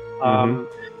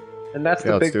 And that's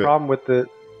Yeah, the let's big do it. problem with the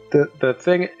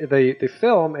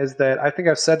film is that I think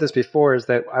I've said this before is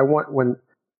that I want when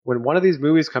one of these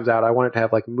movies comes out, I want it to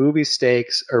have like movie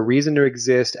stakes, a reason to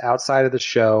exist outside of the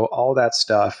show, all that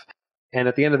stuff. And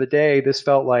at the end of the day, this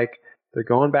felt like they're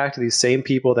going back to these same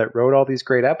people that wrote all these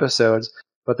great episodes,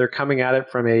 but they're coming at it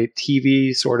from a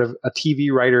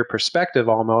TV writer perspective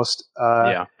almost.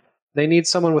 Yeah. They need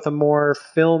someone with a more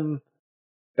film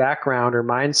background or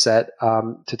mindset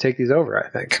to take these over, I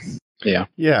think. Yeah.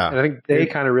 Yeah. And I think they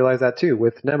kind of realize that too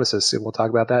with Nemesis, and we'll talk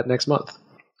about that next month.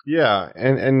 Yeah,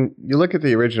 and you look at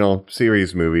the original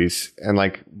series movies, and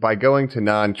like by going to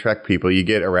non-Trek people, you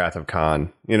get a Wrath of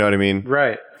Khan. You know what I mean?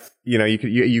 Right.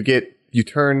 You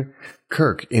turn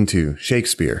Kirk into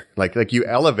Shakespeare. Like you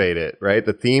elevate it, right?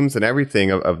 The themes and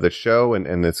everything of the show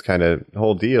and this kind of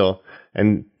whole deal.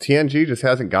 And TNG just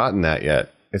hasn't gotten that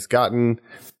yet. It's gotten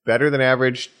better than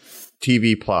average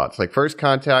TV plots. Like First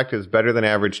Contact is better than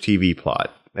average TV plot,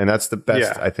 and that's the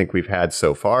best I think we've had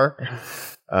so far.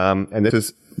 And this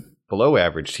is below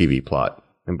average TV plot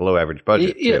and below average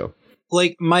budget too.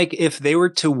 Like, Mike, if they were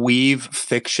to weave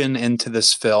fiction into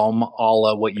this film, a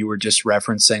la what you were just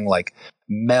referencing, like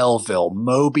Melville,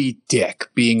 Moby Dick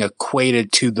being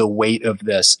equated to the weight of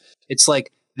this, it's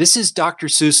like, this is Dr.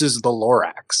 Seuss's The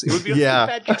Lorax. It would be Yeah.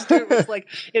 like Patrick Stewart was like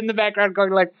in the background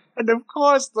going like, and of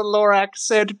course the Lorax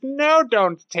said, no,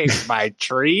 don't take my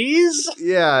trees.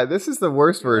 Yeah, this is the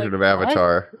worst version of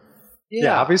Avatar.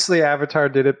 Yeah, obviously Avatar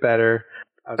did it better.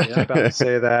 I was just about to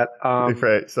say that.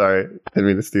 Right, sorry. Didn't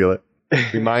mean to steal it.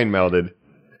 We mind melded.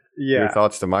 Your Yeah.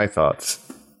 thoughts to my thoughts.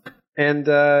 And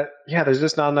there's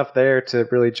just not enough there to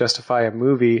really justify a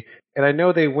movie. And I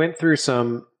know they went through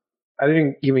some. I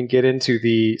didn't even get into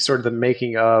the sort of the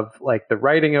making of like the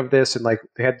writing of this, and like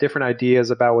they had different ideas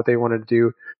about what they wanted to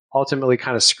do. Ultimately,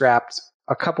 kind of scrapped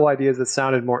a couple ideas that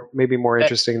sounded maybe more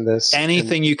interesting than this.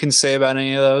 Anything you can say about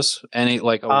any of those? Any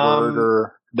like a word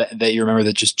or that you remember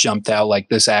that just jumped out? Like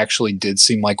this actually did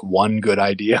seem like one good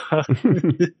idea.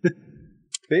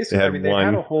 Basically, I mean, they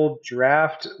had a whole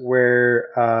draft where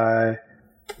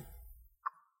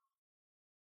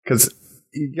because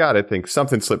you got to think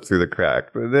something slipped through the crack.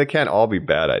 They can't all be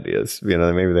bad ideas. You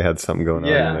know, maybe they had something going on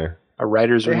in there. A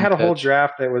writer's room. They had a whole pitch.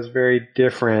 draft that was very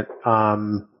different.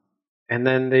 And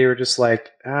then they were just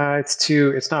like,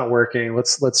 it's not working.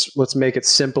 Let's make it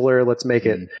simpler. Let's make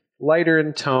it lighter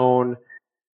in tone.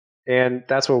 And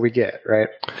that's what we get, right?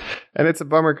 And it's a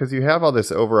bummer because you have all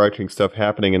this overarching stuff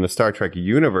happening in the Star Trek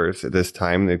universe at this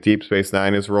time. The Deep Space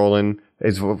Nine is rolling.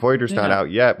 Voyager's not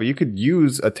out yet, but you could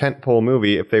use a tentpole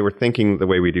movie if they were thinking the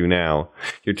way we do now.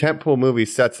 Your tentpole movie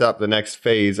sets up the next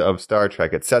phase of Star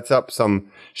Trek. It sets up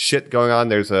some shit going on.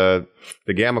 There's the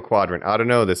Gamma Quadrant. I don't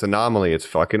know, this anomaly. It's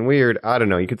fucking weird. I don't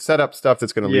know. You could set up stuff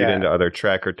that's going to lead into other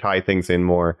Trek or tie things in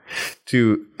more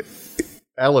to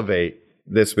elevate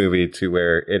this movie to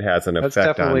where it has an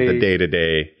effect on the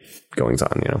day-to-day goings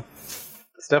on, you know.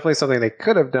 It's definitely something they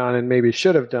could have done and maybe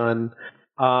should have done.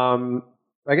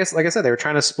 I guess, like I said, they were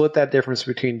trying to split that difference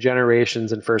between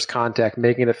Generations and First Contact,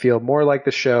 making it feel more like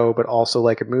the show, but also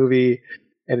like a movie,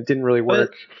 and it didn't really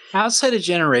work. But outside of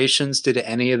Generations, did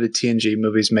any of the TNG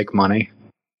movies make money?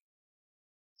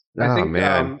 I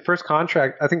think First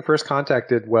Contact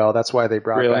did well. That's why they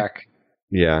brought back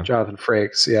Jonathan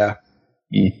Frakes. Yeah.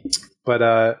 But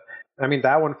I mean,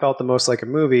 that one felt the most like a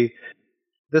movie.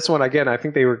 This one, again, I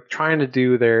think they were trying to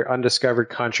do their Undiscovered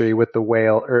Country with the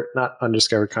whale, or not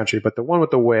Undiscovered Country, but the one with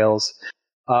the whales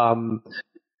from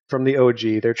the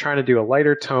OG. They're trying to do a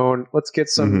lighter tone. Let's get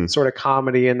some sort of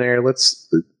comedy in there.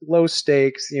 Low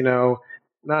stakes, you know,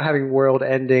 not having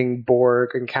world-ending Borg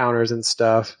encounters and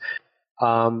stuff.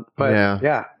 I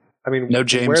mean, no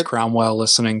James Cromwell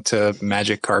listening to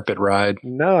Magic Carpet Ride.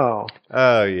 No.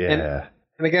 Oh yeah.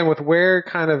 And again, with where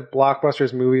kind of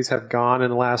blockbusters movies have gone in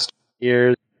the last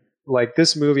years, like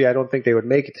this movie, I don't think they would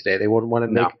make it today. They wouldn't want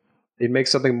to make. They'd make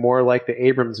something more like the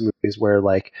Abrams movies, where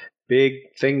like big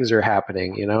things are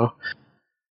happening. You know.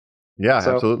 Yeah,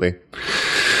 absolutely.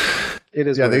 It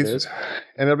is what it is.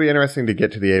 And it'll be interesting to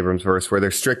get to the Abrams verse, where they're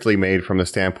strictly made from the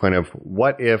standpoint of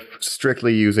what if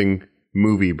strictly using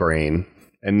movie brain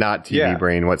and not TV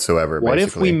brain whatsoever. What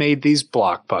if we made these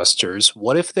blockbusters?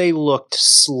 What if they looked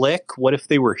slick? What if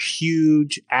they were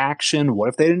huge action? What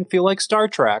if they didn't feel like Star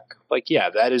Trek? Like,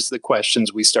 that is the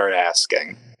questions we start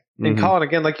asking. And Colin,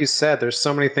 again, like you said, there's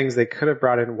so many things they could have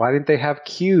brought in. Why didn't they have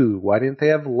Q? Why didn't they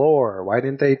have lore? Why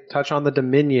didn't they touch on the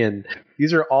Dominion?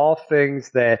 These are all things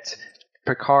that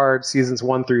Picard seasons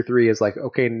 1 through 3 is like,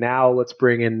 okay, now let's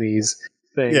bring in these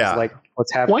things. Like,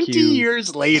 let's have 20 Q.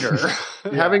 years later.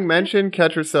 Having mentioned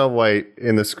Ketracel White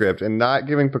in the script and not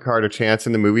giving Picard a chance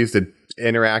in the movies to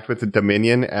interact with the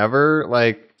Dominion ever,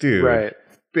 like, dude,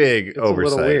 big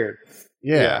oversight. A little weird.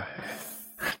 Yeah.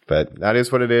 But that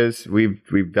is what it is. We've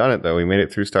done it, though. We made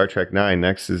it through Star Trek 9.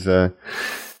 Next is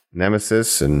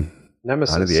Nemesis and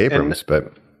out of the Abrams.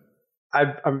 But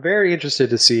I'm very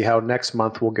interested to see how next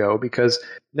month will go, because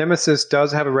Nemesis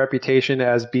does have a reputation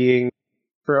as being,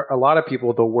 for a lot of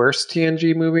people, the worst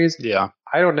TNG movies. Yeah.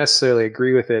 I don't necessarily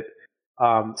agree with it.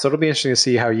 So it'll be interesting to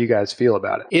see how you guys feel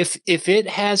about it. If it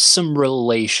has some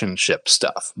relationship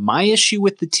stuff, my issue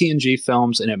with the TNG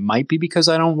films, and it might be because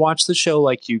I don't watch the show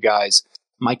like you guys,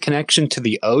 my connection to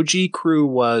the OG crew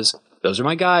was, those are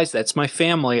my guys, that's my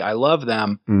family, I love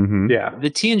them. Yeah. The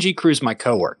TNG crew's my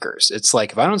coworkers. It's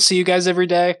like, if I don't see you guys every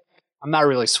day, I'm not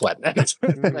really sweating it.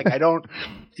 Like, I don't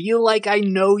feel like I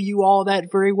know you all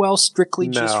that very well, strictly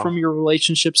just from your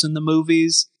relationships in the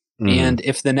movies. And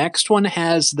if the next one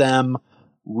has them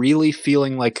really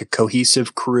feeling like a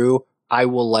cohesive crew, I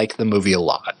will like the movie a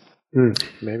lot.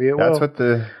 Maybe it will. That's what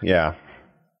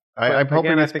I'm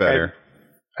hoping it's better.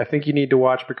 I think you need to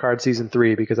watch Picard season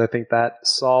 3 because I think that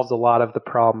solves a lot of the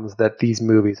problems that these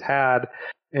movies had,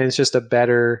 and it's just a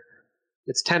better.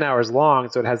 It's 10 hours long,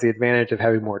 so it has the advantage of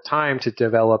having more time to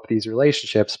develop these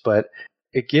relationships, but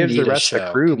it gives the rest of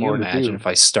the crew more to do. Imagine if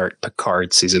I start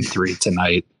Picard season 3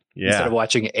 tonight instead of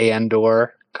watching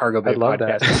Andor. Cargo Bay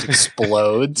podcast just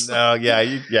explodes. No,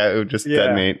 it would just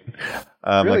detonate.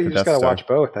 Really, like you just got to watch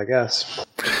both, I guess.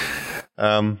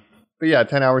 But yeah,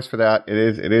 10 hours for that.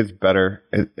 It is better.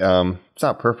 It's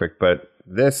not perfect, but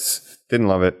this didn't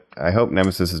love it. I hope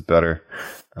Nemesis is better.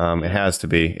 It has to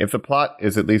be. If the plot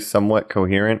is at least somewhat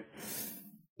coherent,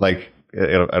 like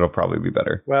it'll probably be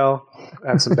better. Well, I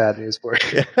have some bad news for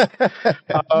you.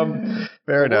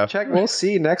 Fair enough. We'll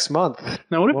see next month.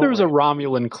 Now, what if there was a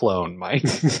Romulan clone, Mike?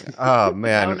 Oh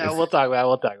man, I don't know. We'll talk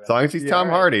about it. As long as he's Tom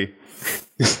Hardy.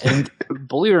 And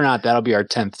believe it or not, that'll be our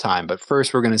 10th time. But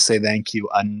first, we're going to say thank you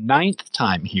a 9th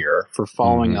time here for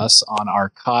following us on our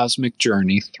cosmic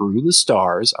journey through the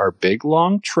stars, our big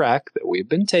long trek that we've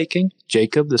been taking.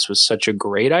 Jacob, this was such a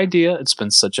great idea. It's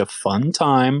been such a fun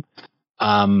time.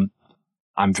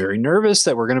 I'm very nervous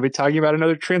that we're going to be talking about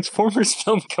another Transformers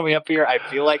film coming up here. I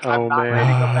feel like I'm not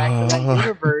ready to go back to that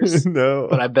universe. No.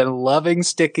 But I've been loving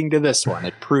sticking to this one.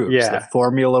 It proves the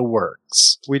formula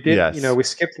works. We did, we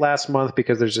skipped last month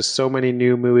because there's just so many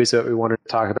new movies that we wanted to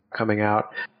talk about coming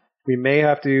out. We may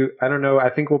have to, I don't know, I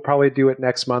think we'll probably do it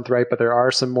next month, right? But there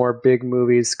are some more big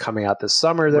movies coming out this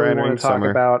summer that we want to talk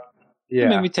about. Yeah.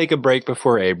 Maybe take a break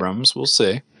before Abrams. We'll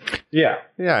see. Yeah.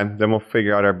 Yeah, and then we'll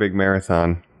figure out our big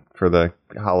marathon for the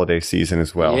holiday season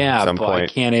as well. Yeah, at some but point.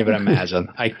 I can't even imagine.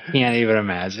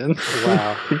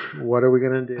 Wow. What are we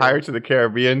going to do? Pirates of the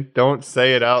Caribbean. Don't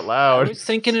say it out loud. I was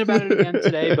thinking about it again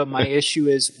today, but my issue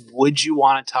is, would you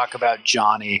want to talk about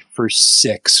Johnny for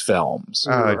 6 films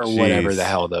or whatever the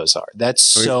hell those are? That's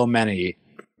so many.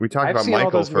 We talked about seen Michael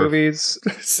all those for movies.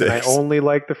 6. I only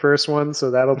like the first one, so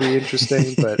that'll be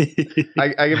interesting. But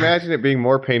I imagine it being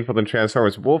more painful than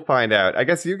Transformers. We'll find out. I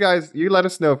guess you let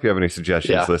us know if you have any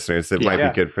suggestions, listeners, that might be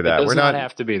good for that. It does We're not not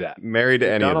have to be that. married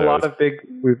to any of those.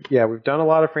 We've done a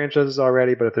lot of franchises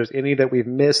already, but if there's any that we've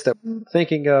missed that we're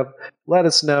thinking of, let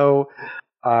us know.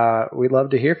 We'd love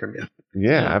to hear from you.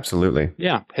 Yeah, absolutely.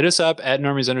 Yeah. Hit us up at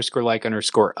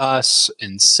normies_like_us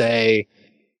and say,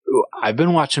 I've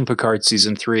been watching Picard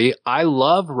season 3. I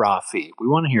love Rafi. We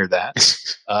want to hear that.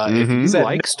 If you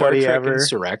like Star Trek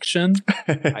Insurrection,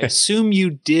 I assume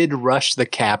you did rush the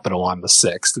Capitol on the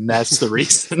 6th, and that's the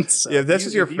reason. So if this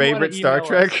is your favorite Star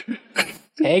Trek,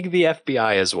 tag the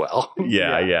FBI as well.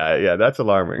 Yeah. That's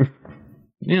alarming.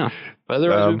 Yeah. But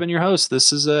otherwise, we've been your host.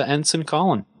 This is Ensign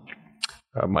Colin.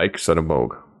 Mike, son of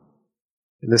Moog.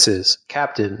 And this is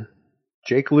Captain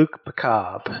Jake Luke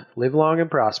Picab. Live long and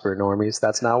prosper, normies.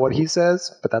 That's not what he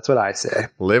says, but that's what I say.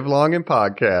 Live long and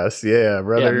podcast. Yeah,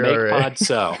 brother. Yeah, make pod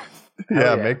so.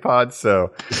 Make pod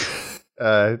so.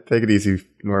 Take it easy,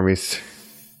 normies.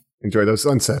 Enjoy those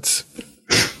sunsets.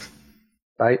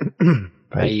 Bye.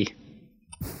 Bye.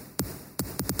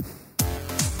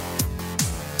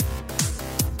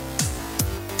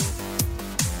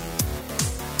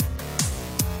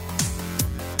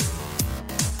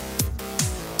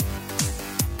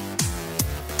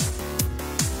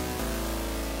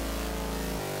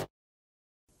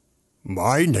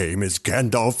 My name is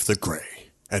Gandalf the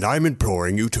Grey, and I'm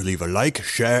imploring you to leave a like,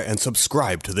 share, and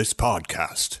subscribe to this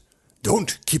podcast.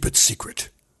 Don't keep it secret.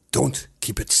 Don't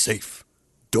keep it safe.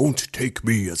 Don't take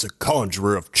me as a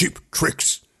conjurer of cheap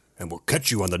tricks, and we'll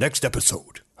catch you on the next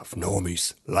episode of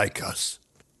Normies Like Us.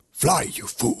 Fly, you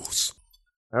fools.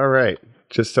 All right.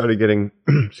 Just started getting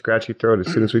scratchy throat as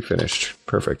soon as we finished.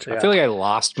 Perfect. I feel like I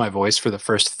lost my voice for the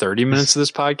first 30 minutes of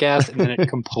this podcast, and then it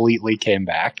completely came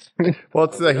back. Well,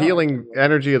 it's the healing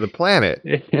energy of the planet.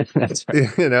 That's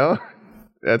right.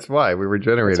 That's why we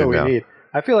regenerated. That's what now. we need.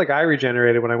 I feel like I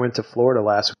regenerated when I went to Florida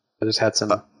last week. I just had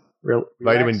some real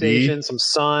vitamin D, some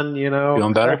sun.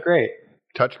 Feeling better. Great.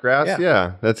 Touch grass.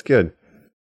 Yeah, that's good.